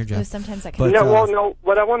you wanted to hear, Jeff. Sometimes that But, No.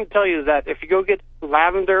 What I want to tell you is that if you go get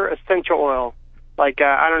lavender essential oil, like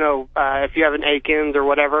I don't know if you have an Aikens or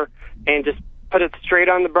whatever, and just put it straight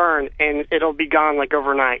on the burn, and it'll be gone like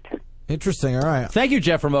overnight. Interesting. All right. Thank you,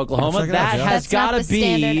 Jeff from Oklahoma. Check it That out, Jeff. has That's not got the to be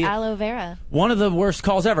standard aloe vera. one of the worst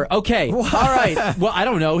calls ever. Okay. All right. Well, I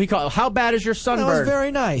don't know. He called. How bad is your sunburn? That was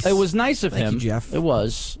very nice. It was nice of Thank him. you, Jeff. It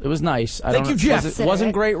was. It was nice. Thank you, Jeff. It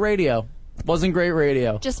wasn't great radio. Wasn't great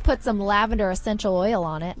radio. Just put some lavender essential oil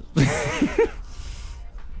on it.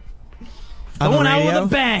 Going out with a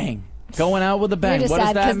bang. Going out with a bang. You're What does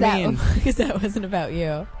sad that mean? Because that wasn't about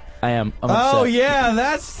you. I am. I'm Oh upset.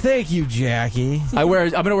 yeah, thank you, Jackie. I'm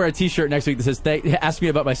gonna wear a T-shirt next week that says "Ask me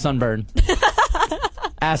about my sunburn."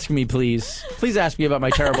 Ask me, please. Please ask me about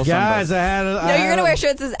my terrible Guys, sunburn. No, you're gonna wear a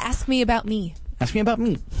shirt that says "Ask me about me." Ask me about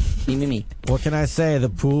me. Me. What can I say? The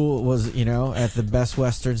pool was, at the Best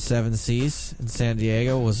Western 7 Seas in San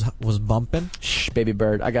Diego was bumping. Shh, baby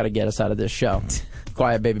bird. I gotta get us out of this show.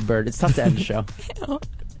 Quiet, baby bird. It's tough to end the show.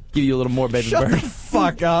 Give you a little more, baby Shut bird. the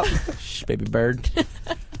fuck up. Shh, baby bird.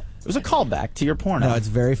 It was a callback to your porno. No, it's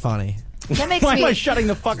very funny. That makes Why me. am I shutting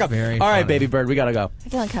the fuck up? Very All right, funny. baby bird, we gotta go. I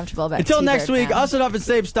feel uncomfortable about. Until next T-Bird week, now. us at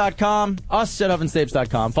HuffandStapes.com. Us at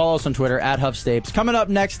HuffandStapes.com. Follow us on Twitter at HuffStapes. Coming up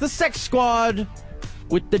next, the Sex Squad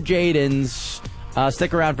with the Jadens.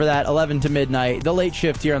 Stick around for that, 11 to midnight. The late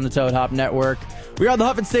shift here on the Toad Hop Network. We are the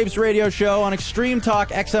Huff and Stapes radio show on Extreme Talk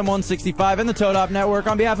XM165 and the Toad Hop Network.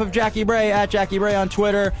 On behalf of Jackie Bray, at Jackie Bray on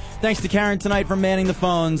Twitter. Thanks to Karen tonight for manning the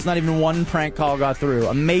phones. Not even one prank call got through.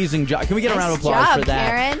 Amazing job. Can we get a round of applause job, for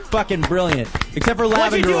that? Karen. Fucking brilliant. Except for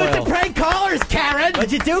lavender oil. What'd you do with the prank callers, Karen?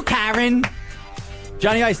 What'd you do, Karen?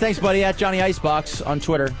 Johnny Ice, thanks, buddy. At Johnny Icebox on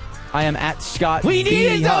Twitter. I am at Scott. We B.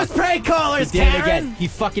 needed Huff. those prank callers, He did it Karen. again. He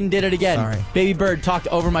fucking did it again. Sorry. Baby Bird talked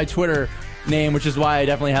over my Twitter name, which is why I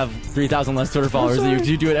definitely have 3,000 less Twitter followers than you, 'cause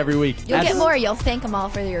you do it every week. You'll get more. You'll thank them all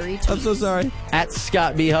for your retweets. I'm so sorry. At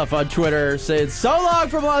Scott B. Huff on Twitter saying, so long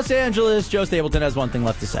from Los Angeles. Joe Stapleton has one thing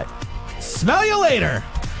left to say. Smell you later.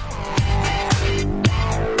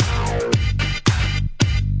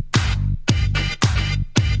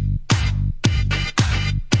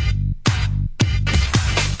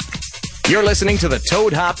 You're listening to the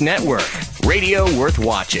Toad Hop Network, radio worth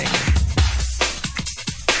watching.